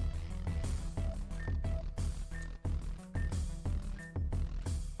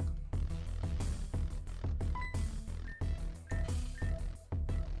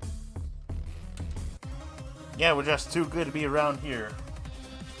 Yeah, we're just too good to be around here.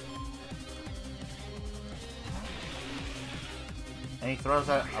 And he throws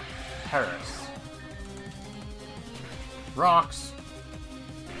out a Paris. Rocks.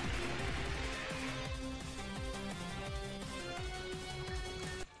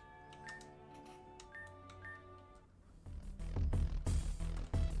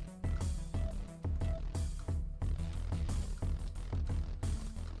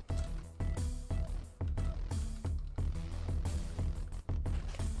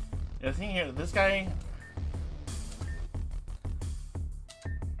 The thing here, this guy...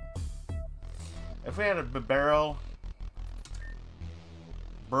 If we had a barrel...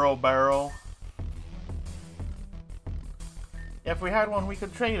 Barrel... If we had one, we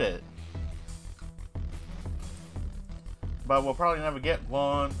could trade it. But we'll probably never get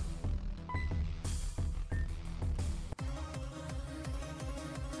one.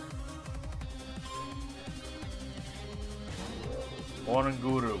 One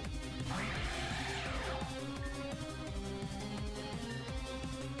Guru.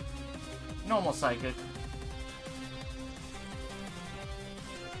 Normal psychic.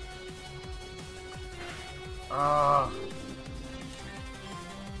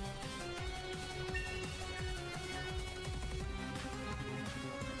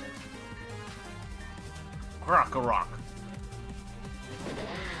 Rock.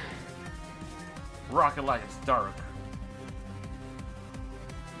 Rocket like it's dark.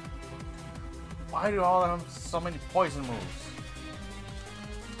 Why do all of them have so many poison moves?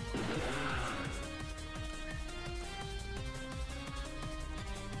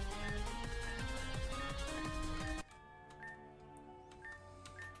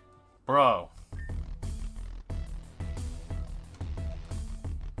 Bro.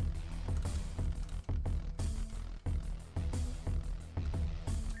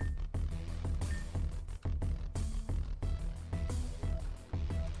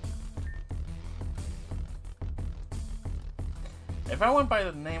 If I went by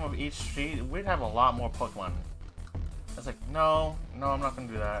the name of each street, we'd have a lot more Pokemon. It's like, no, I'm not gonna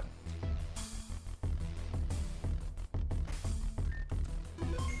do that.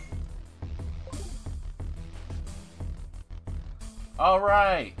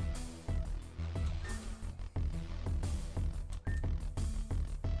 Alright!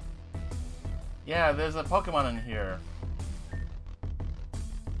 Yeah, there's a Pokemon in here.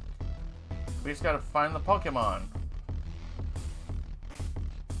 We just gotta find the Pokemon.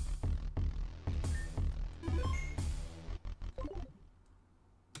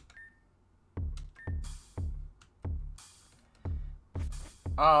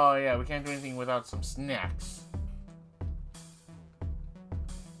 Oh yeah, we can't do anything without some snacks.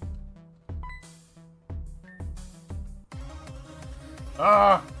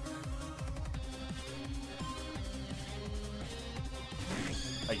 Ah!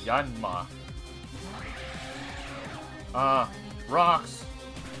 A Yanma. Rocks.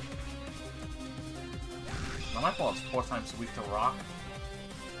 Now my fault is 4 times weak to rock.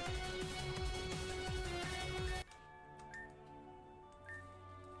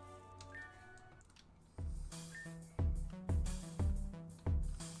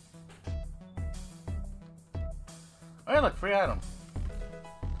 Oh yeah, look, free item.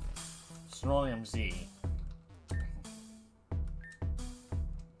 Cerulean Z.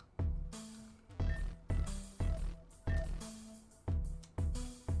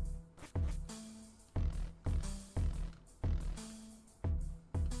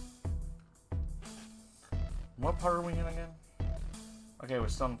 What part are we in again? Okay, we're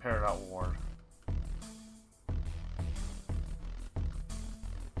still in Peridot Ward.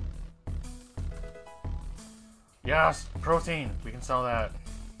 Yes! Protein! We can sell that.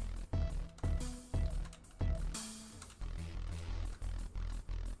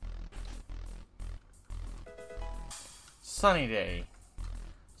 Sunny day.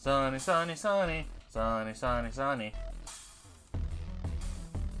 Sunny, sunny, sunny. Sunny, sunny, sunny.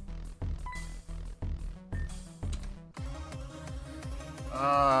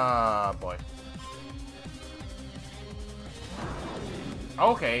 Ah, boy.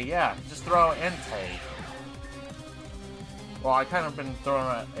 Okay, yeah. Just throw Entei. Well, I kind of been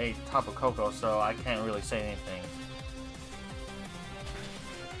throwing a Tapu Koko, so I can't really say anything.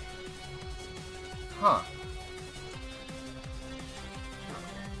 Huh.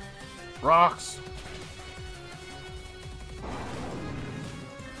 Rocks.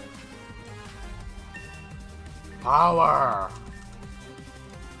 Power.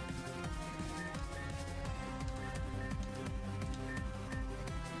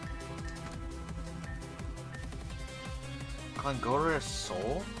 Glangoria's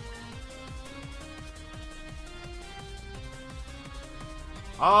soul?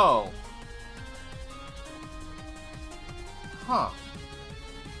 Oh. Huh.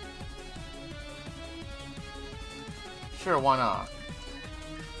 Sure, why not?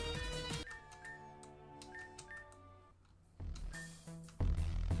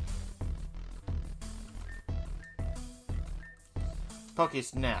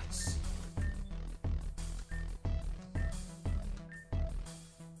 Pokesnacks.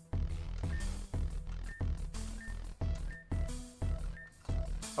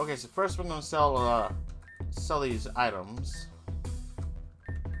 Okay, so first we're gonna sell these items.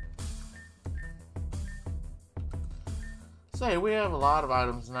 Say we have a lot of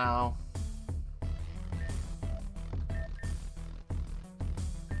items now.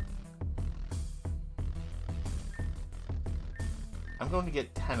 I'm going to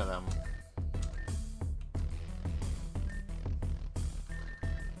get 10 of them.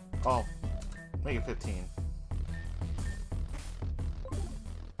 Oh, make it 15.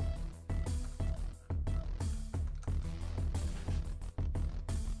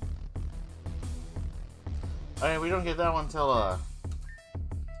 Alright, we don't get that one till,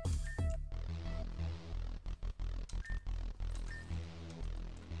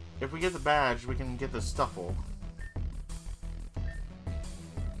 if we get the badge, we can get the Stuffle.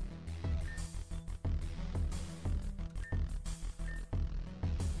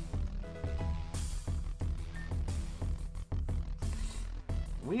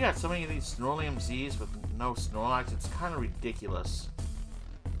 We got so many of these Snorlium Z's with no Snorlax, it's kind of ridiculous.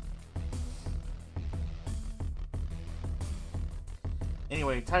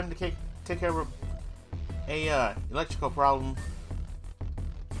 Anyway, time to take care of a electrical problem.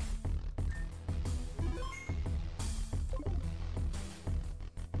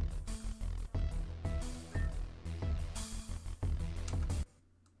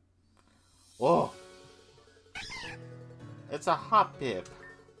 Oh, it's a Hoppip.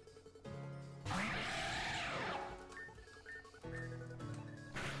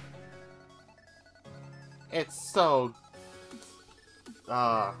 It's so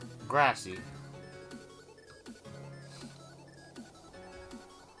grassy.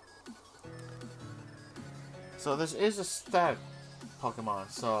 So this is a stat Pokemon,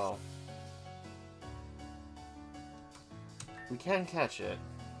 so we can catch it.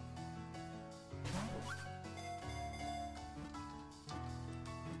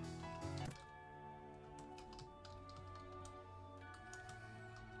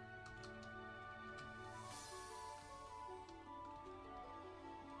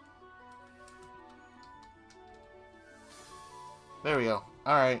 There we go.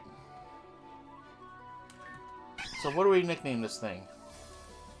 Alright. So what do we nickname this thing?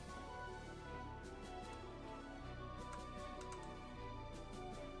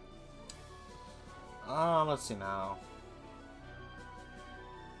 Let's see now.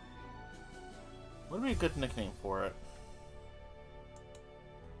 What would be a good nickname for it?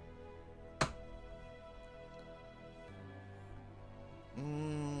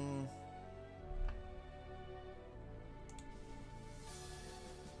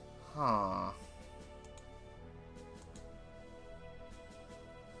 Huh.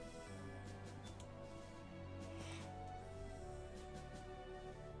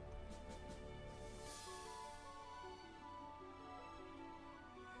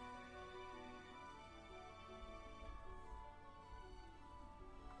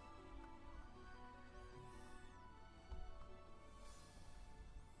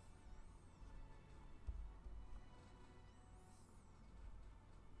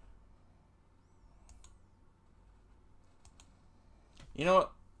 You know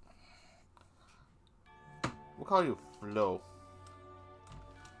what? We'll call you Flo.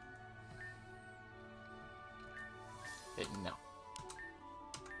 No.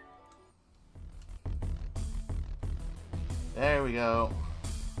 There we go.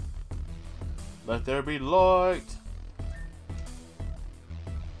 Let there be light.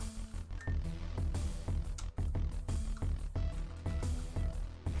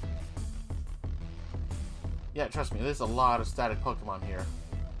 Yeah, trust me, there's a lot of static Pokemon here.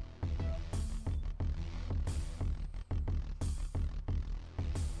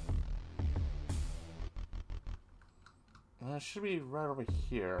 And it should be right over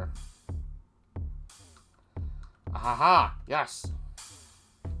here. Ahaha! Yes!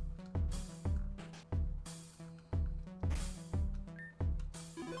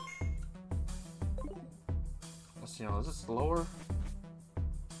 Let's see, is this lower?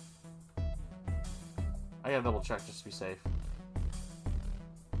 I gotta double check just to be safe.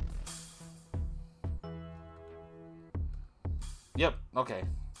 Yep, okay.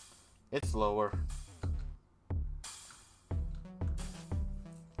 It's lower.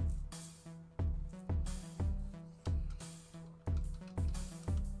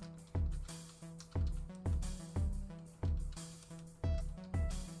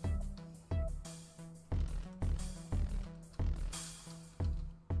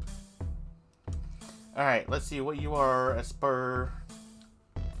 Alright, let's see what you are, Esper.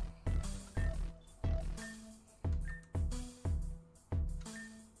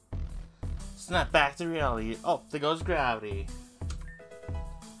 Snap back to reality. Oh, there goes gravity.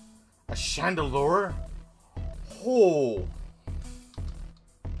 A chandelier? Oh.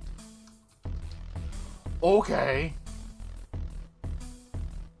 Okay.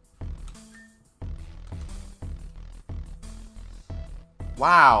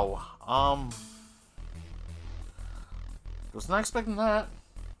 Wow. Was not expecting that.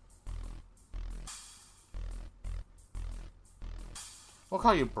 We'll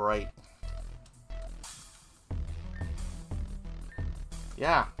call you Bright.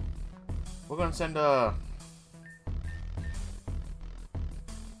 Yeah. We're gonna send oh.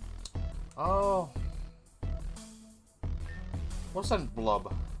 We'll send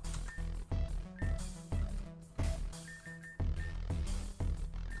Blub.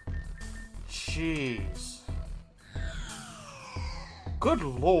 Jeez. Good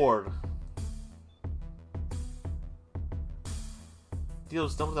lord.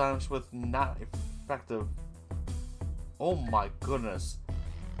 Deals double damage with not effective. Oh my goodness.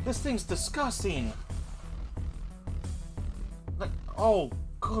 This thing's disgusting. Like, oh,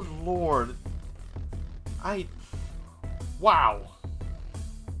 good lord. Wow.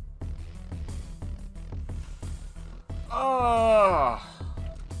 Ah.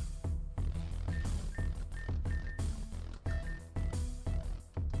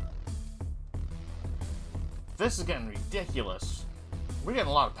 This is getting ridiculous. We're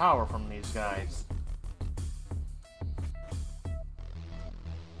getting a lot of power from these guys.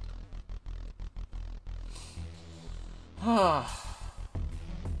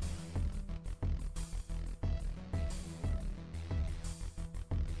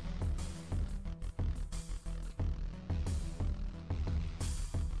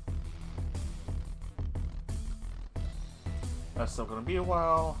 That's still gonna be a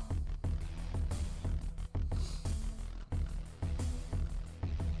while.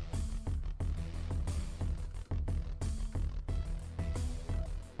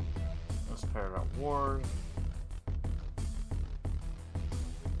 Let's pair out Ward.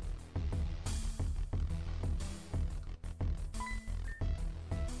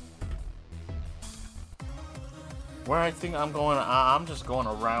 Where I think I'm going, I'm just going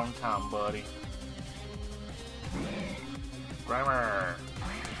around town, buddy. Grammar.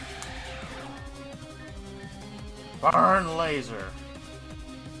 Burn laser.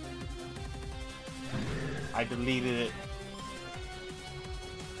 I deleted it.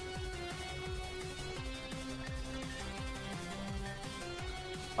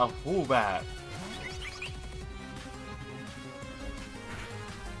 A Woobat.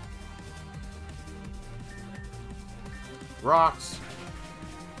 Rocks.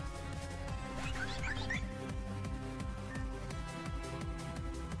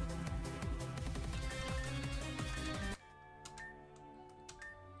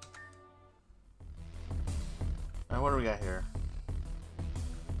 And what do we got here?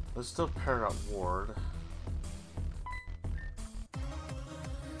 Let's still pair up Ward.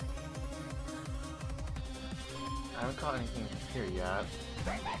 I haven't caught anything here yet.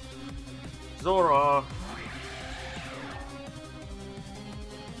 Zora!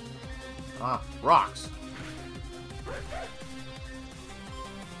 Ah, rocks!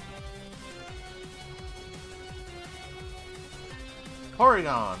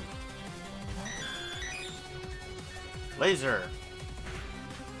 Porygon! Laser!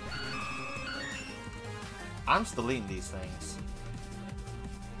 I'm just deleting these things.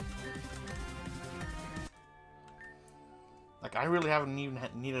 Like, I really haven't even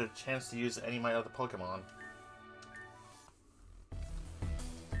needed a chance to use any of my other Pokemon.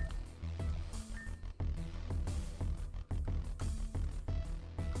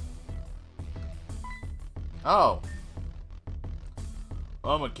 Oh.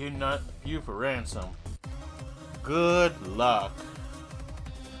 I'm a kidnap you for ransom. Good luck.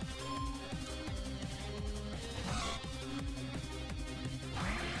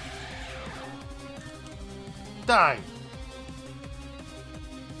 Die.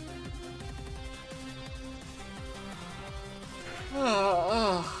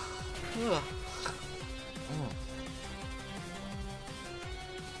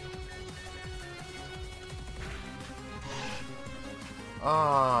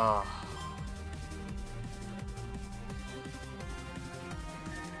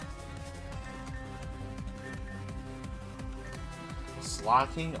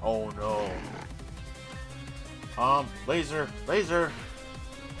 Slocking? Oh no. Laser! Laser!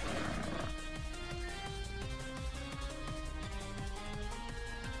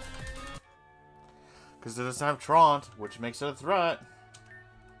 Because it doesn't have Traunt, which makes it a threat.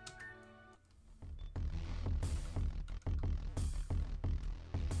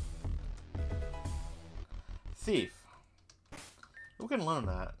 Thief. We can learn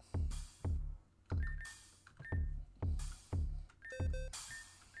that.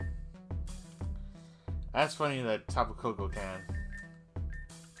 That's funny that Tapu Koko can.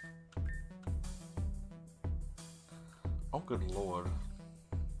 Oh, good lord.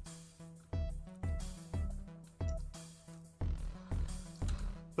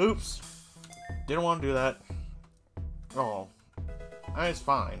 Oops. Didn't want to do that. Oh. It's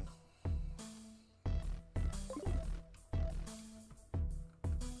fine.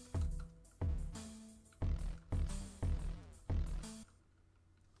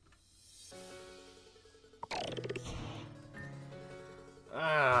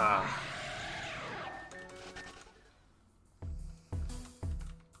 Ah.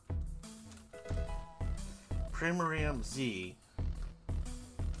 Primarium Z.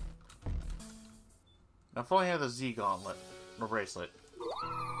 Now, if only I had the Z gauntlet or bracelet.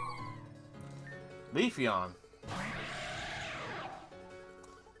 Leafeon.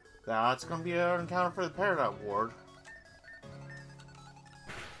 That's gonna be our encounter for the Peridot Ward.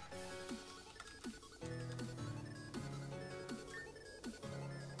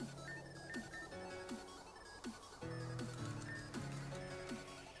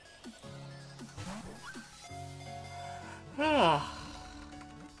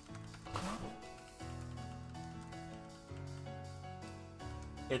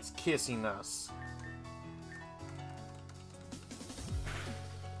 It's kissing us.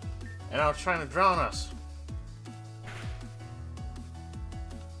 And now it's trying to drown us.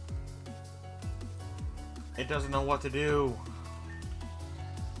 It doesn't know what to do.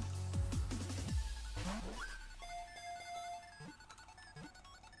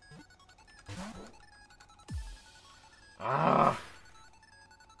 Ah.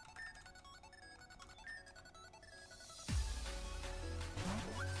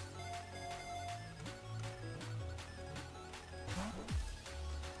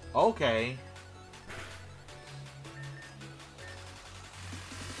 Okay.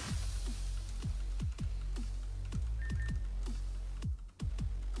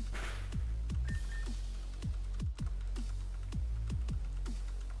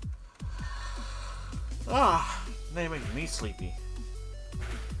 Ah, now you're making me sleepy.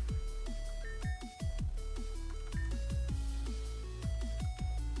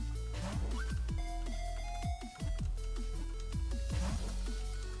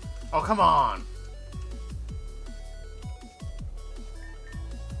 Oh, come on!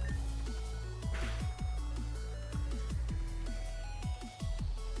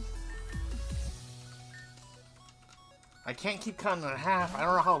 I can't keep cutting it in half. I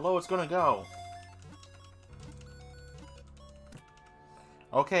don't know how low it's gonna go.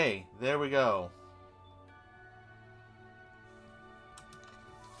 Okay, there we go.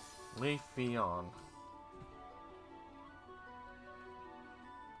 Leafeon.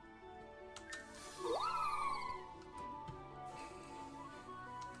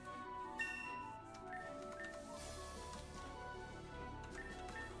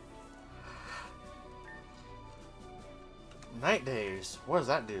 Night Days. What does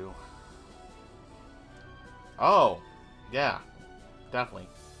that do? Oh, yeah, definitely.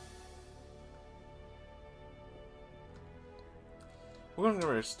 We're gonna get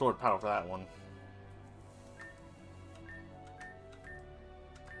restored power for that one.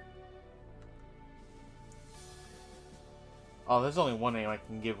 Oh, there's only one name I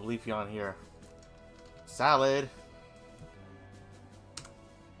can give Leafeon here. Salad.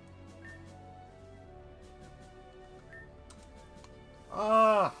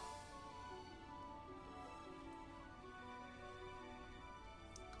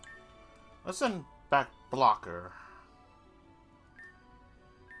 Let's send back Blocker.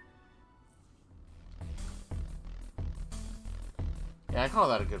 Yeah, I call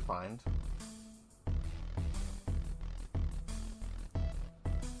that a good find.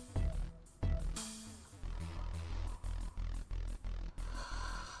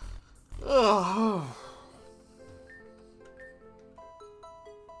 Ugh.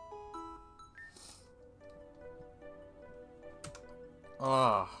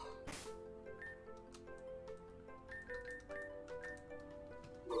 Ugh.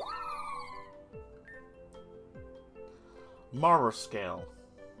 Marver Scale.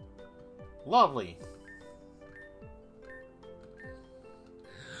 Lovely.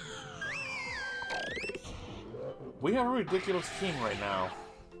 We have a ridiculous team right now.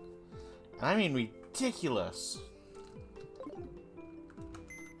 And I mean ridiculous.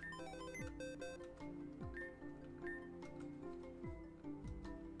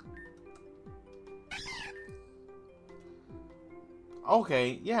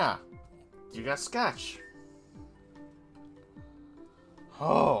 Okay, yeah. You got Sketch.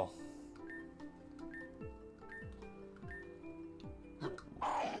 Oh.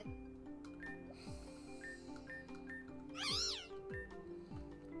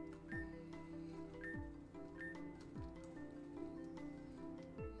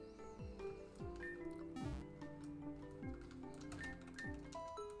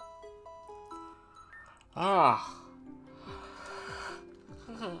 Ah.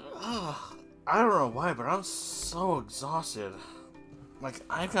 I don't know why, but I'm so exhausted. Like,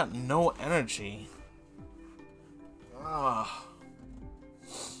 I've got no energy. Ah.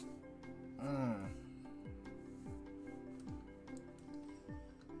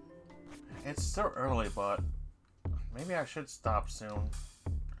 It's still early, but maybe I should stop soon.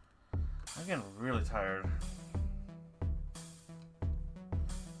 I'm getting really tired.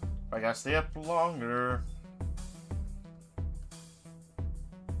 I gotta stay up longer.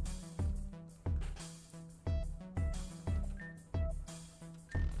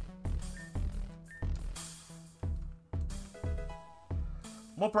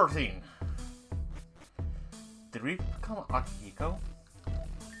 More protein. Did we become Akihiko?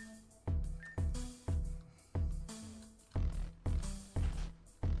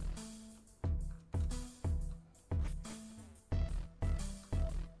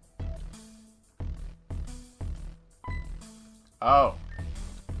 Oh.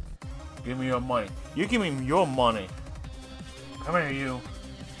 Give me your money. You give me your money. Come here, you.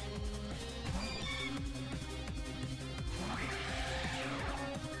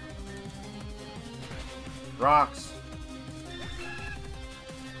 Rocks.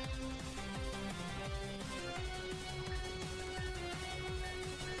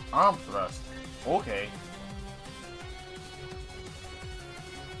 Arm thrust. Okay.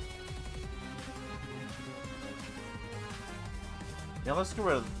 Yeah, let's get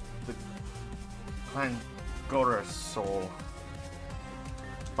rid of the Klein Goder soul.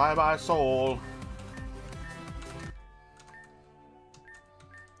 Bye bye, soul.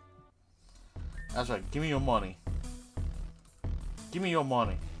 That's right, give me your money. Give me your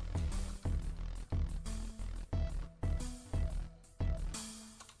money.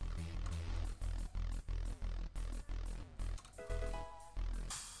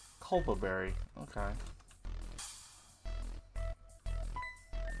 Culpaberry, okay.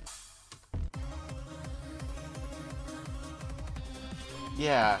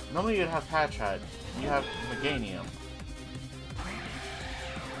 Yeah, normally you'd have Patch Hat. You have Meganium.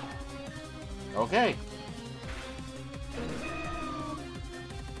 Okay.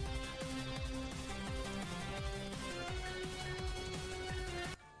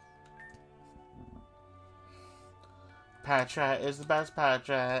 Patch Hat is the best Patch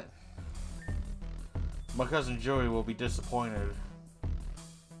Hat. My cousin Joey will be disappointed.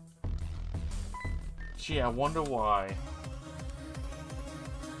 Gee, I wonder why.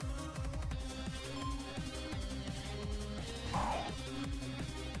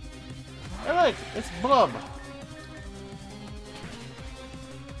 Hey, look! It's Blub!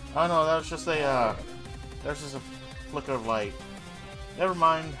 Oh no, that was just a, there's just a flicker of light. Never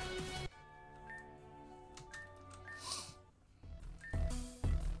mind.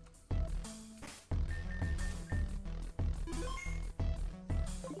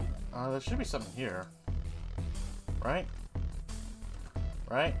 There should be something here. Right?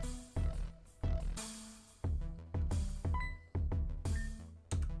 Right?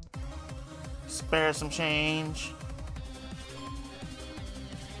 Spare some change.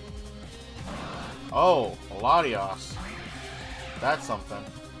 Oh, Latios. That's something.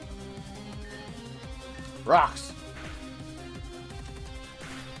 Rocks.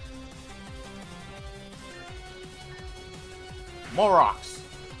 More rocks.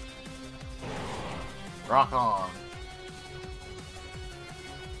 Rock on.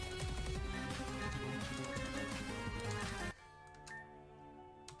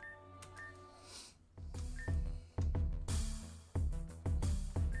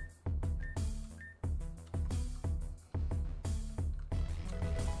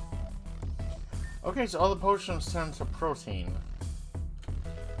 Okay, so all the potions turn to protein.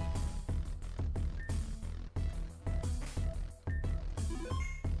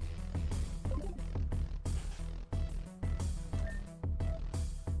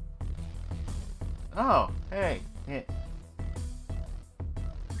 Oh, hey.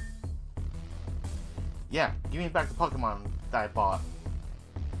 Yeah, give me back the Pokemon that I bought.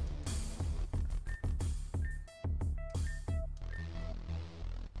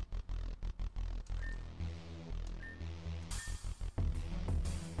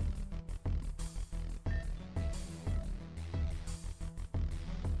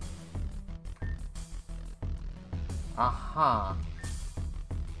 Aha.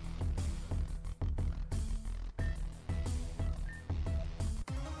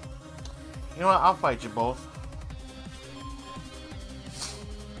 You know what? I'll fight you both.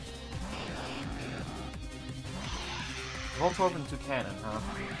 Voltorb into cannon, huh?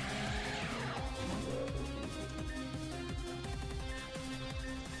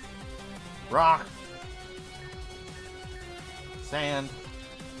 Rock! Sand.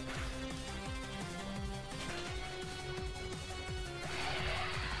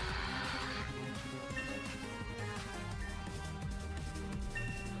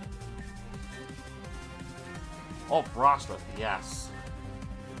 Oh, Frostwith, yes.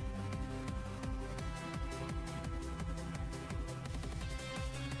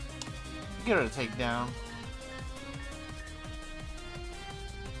 Get her to take down.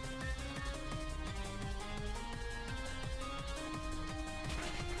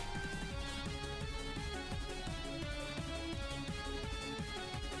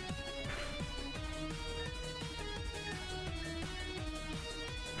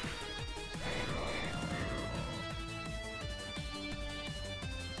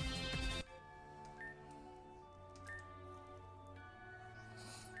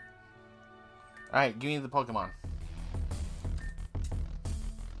 Alright, give me the Pokemon.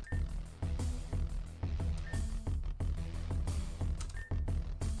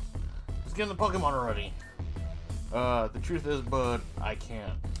 Let's get in the Pokemon already. The truth is, bud, I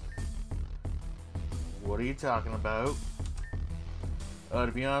can't. What are you talking about?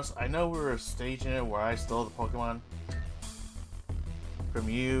 To be honest, I know we were staging it where I stole the Pokemon from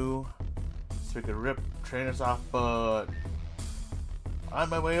you so we could rip trainers off, but on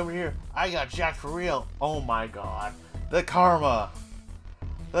my way over here, I got jacked for real. Oh my god. The karma.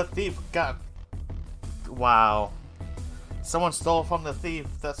 The thief got... Wow. Someone stole from the thief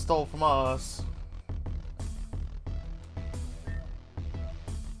that stole from us.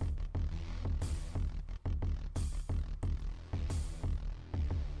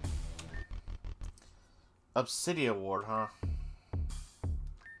 Obsidian Award, huh?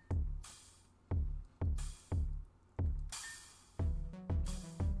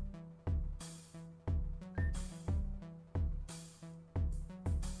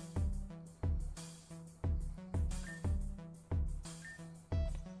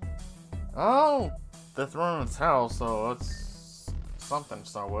 Oh, the throne of hell, so it's something to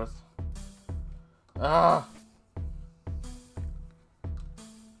start with. Ah.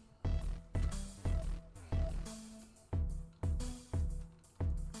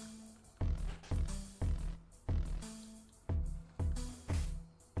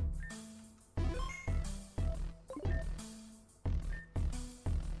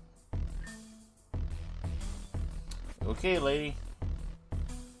 Okay, lady.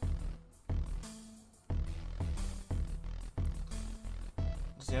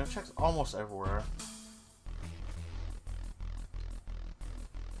 See, I've checked almost everywhere.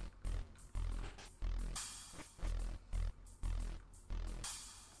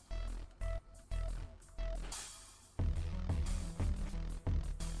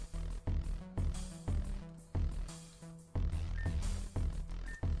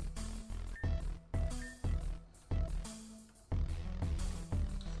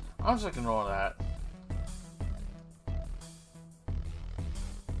 I'm just ignore that.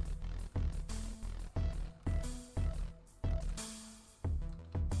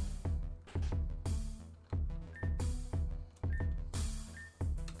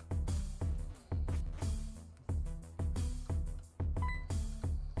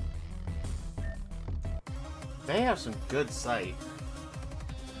 They have some good sight.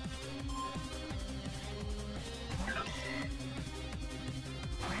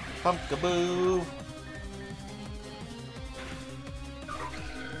 Pumpkaboo!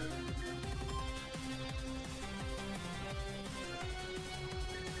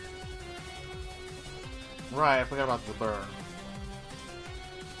 Right, I forgot about the burn.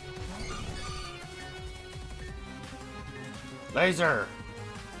 Laser!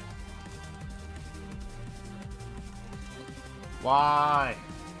 Why?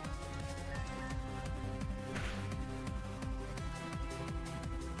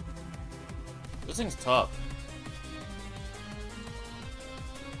 This thing's tough.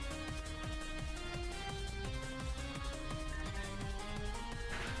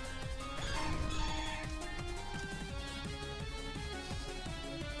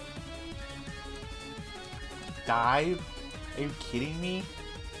 Dive? Are you kidding me?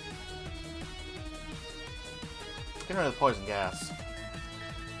 Get rid of the poison gas.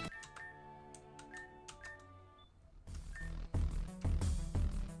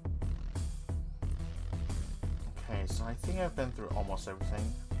 Okay, so I think I've been through almost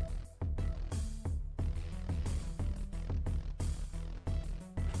everything.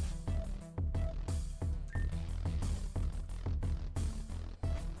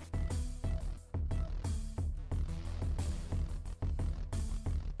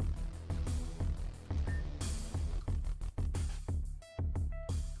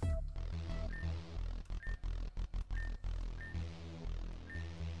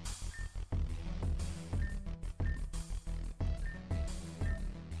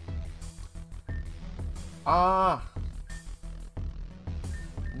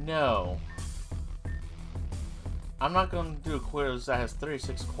 No. I'm not going to do a quiz that has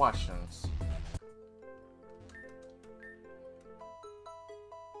 36 questions.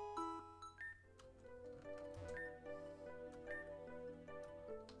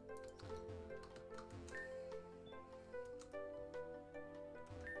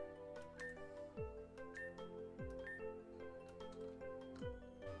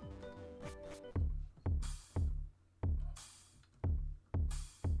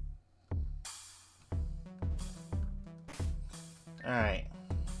 Alright.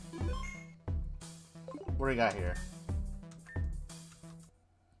 What do we got here?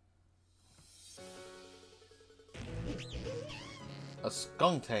 A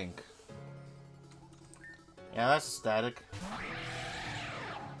skunk tank. Yeah, that's static.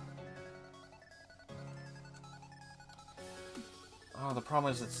 Oh, the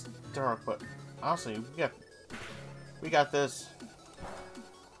problem is it's dark, but honestly, we got this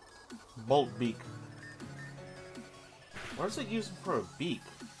bolt beak. What is it using for a beak?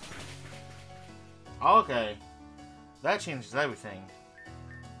 Okay, that changes everything.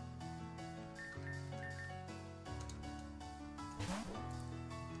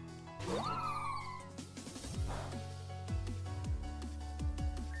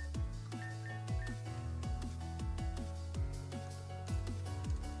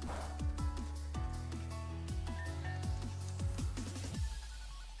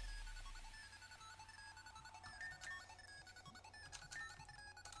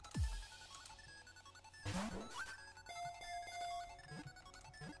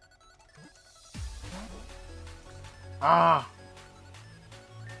 Ah!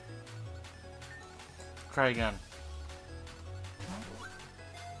 Try again.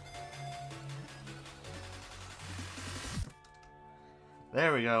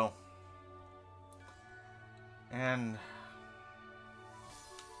 There we go. And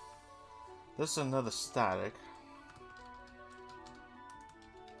this is another static.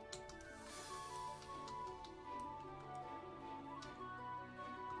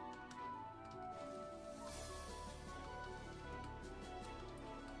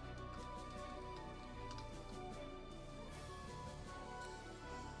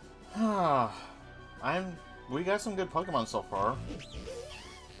 We got some good Pokemon so far.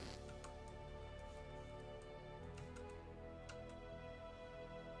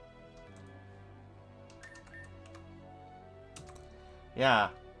 Yeah.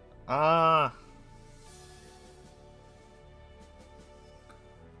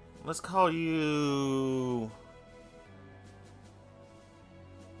 Let's call you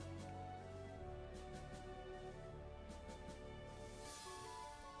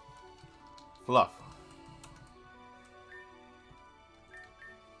Fluff.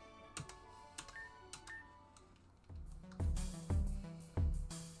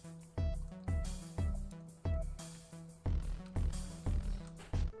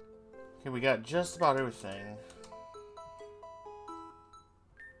 Okay, we got just about everything.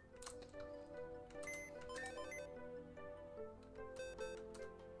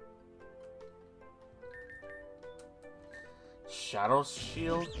 Shadow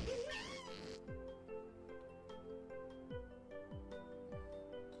Shield?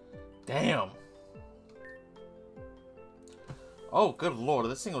 Damn! Oh, good lord,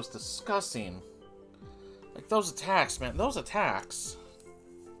 this thing was disgusting. Like, those attacks, man. Those attacks.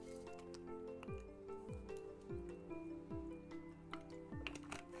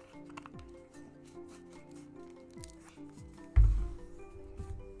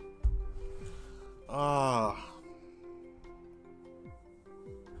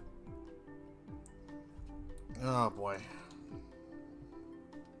 Oh boy.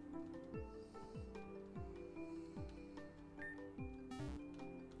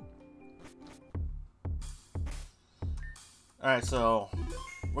 Alright, so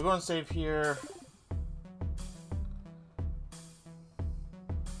we're going to save here.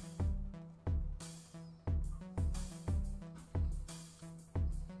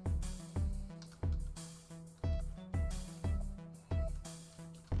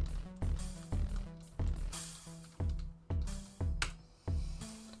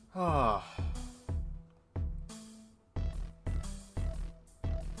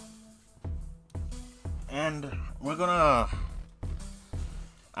 And we're gonna,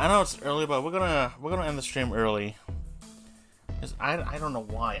 I know it's early, but we're gonna end the stream early. Cause I don't know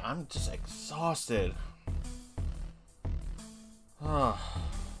why. I'm just exhausted. Alright,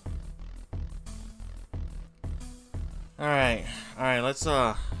 let's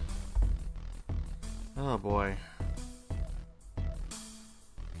oh boy.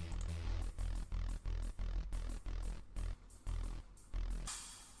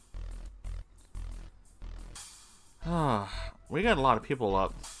 We got a lot of people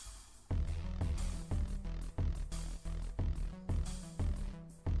up.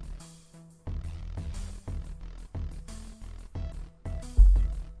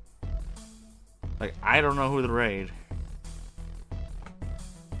 Like, I don't know who to raid.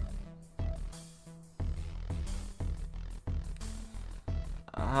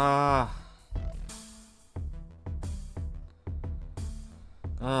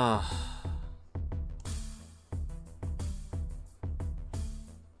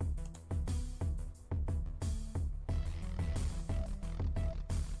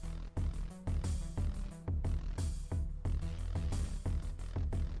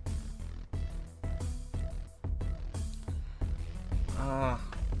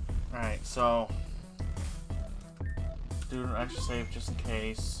 Alright, so do an extra save just in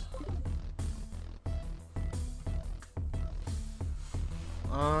case.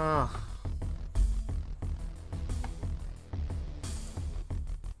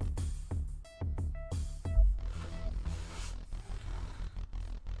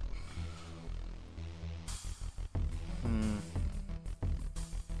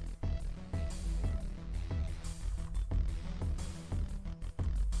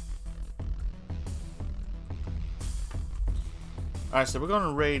 Alright, so we're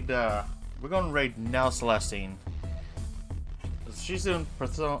gonna raid Nell Celestine. She's doing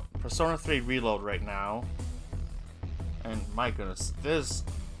Persona 3 Reload right now. And my goodness, there's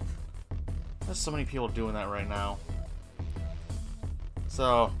so many people doing that right now.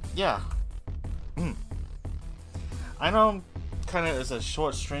 So, yeah. I know kinda it's a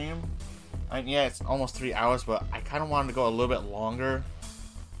short stream. Yeah, it's almost 3 hours, but I kinda wanted to go a little bit longer.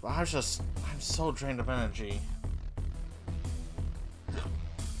 But I'm so drained of energy.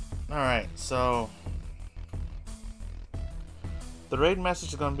 Alright, so the raid message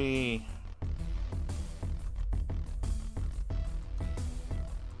is going to be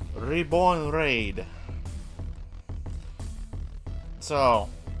Reborn raid. So,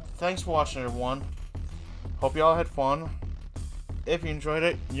 thanks for watching, everyone. Hope you all had fun. If you enjoyed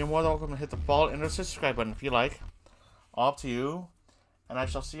it, you're more than welcome to hit the follow and the subscribe button if you like. All up to you. And I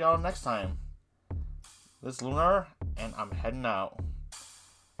shall see y'all next time. This is Lunar, and I'm heading out.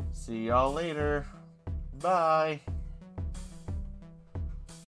 See y'all later. Bye.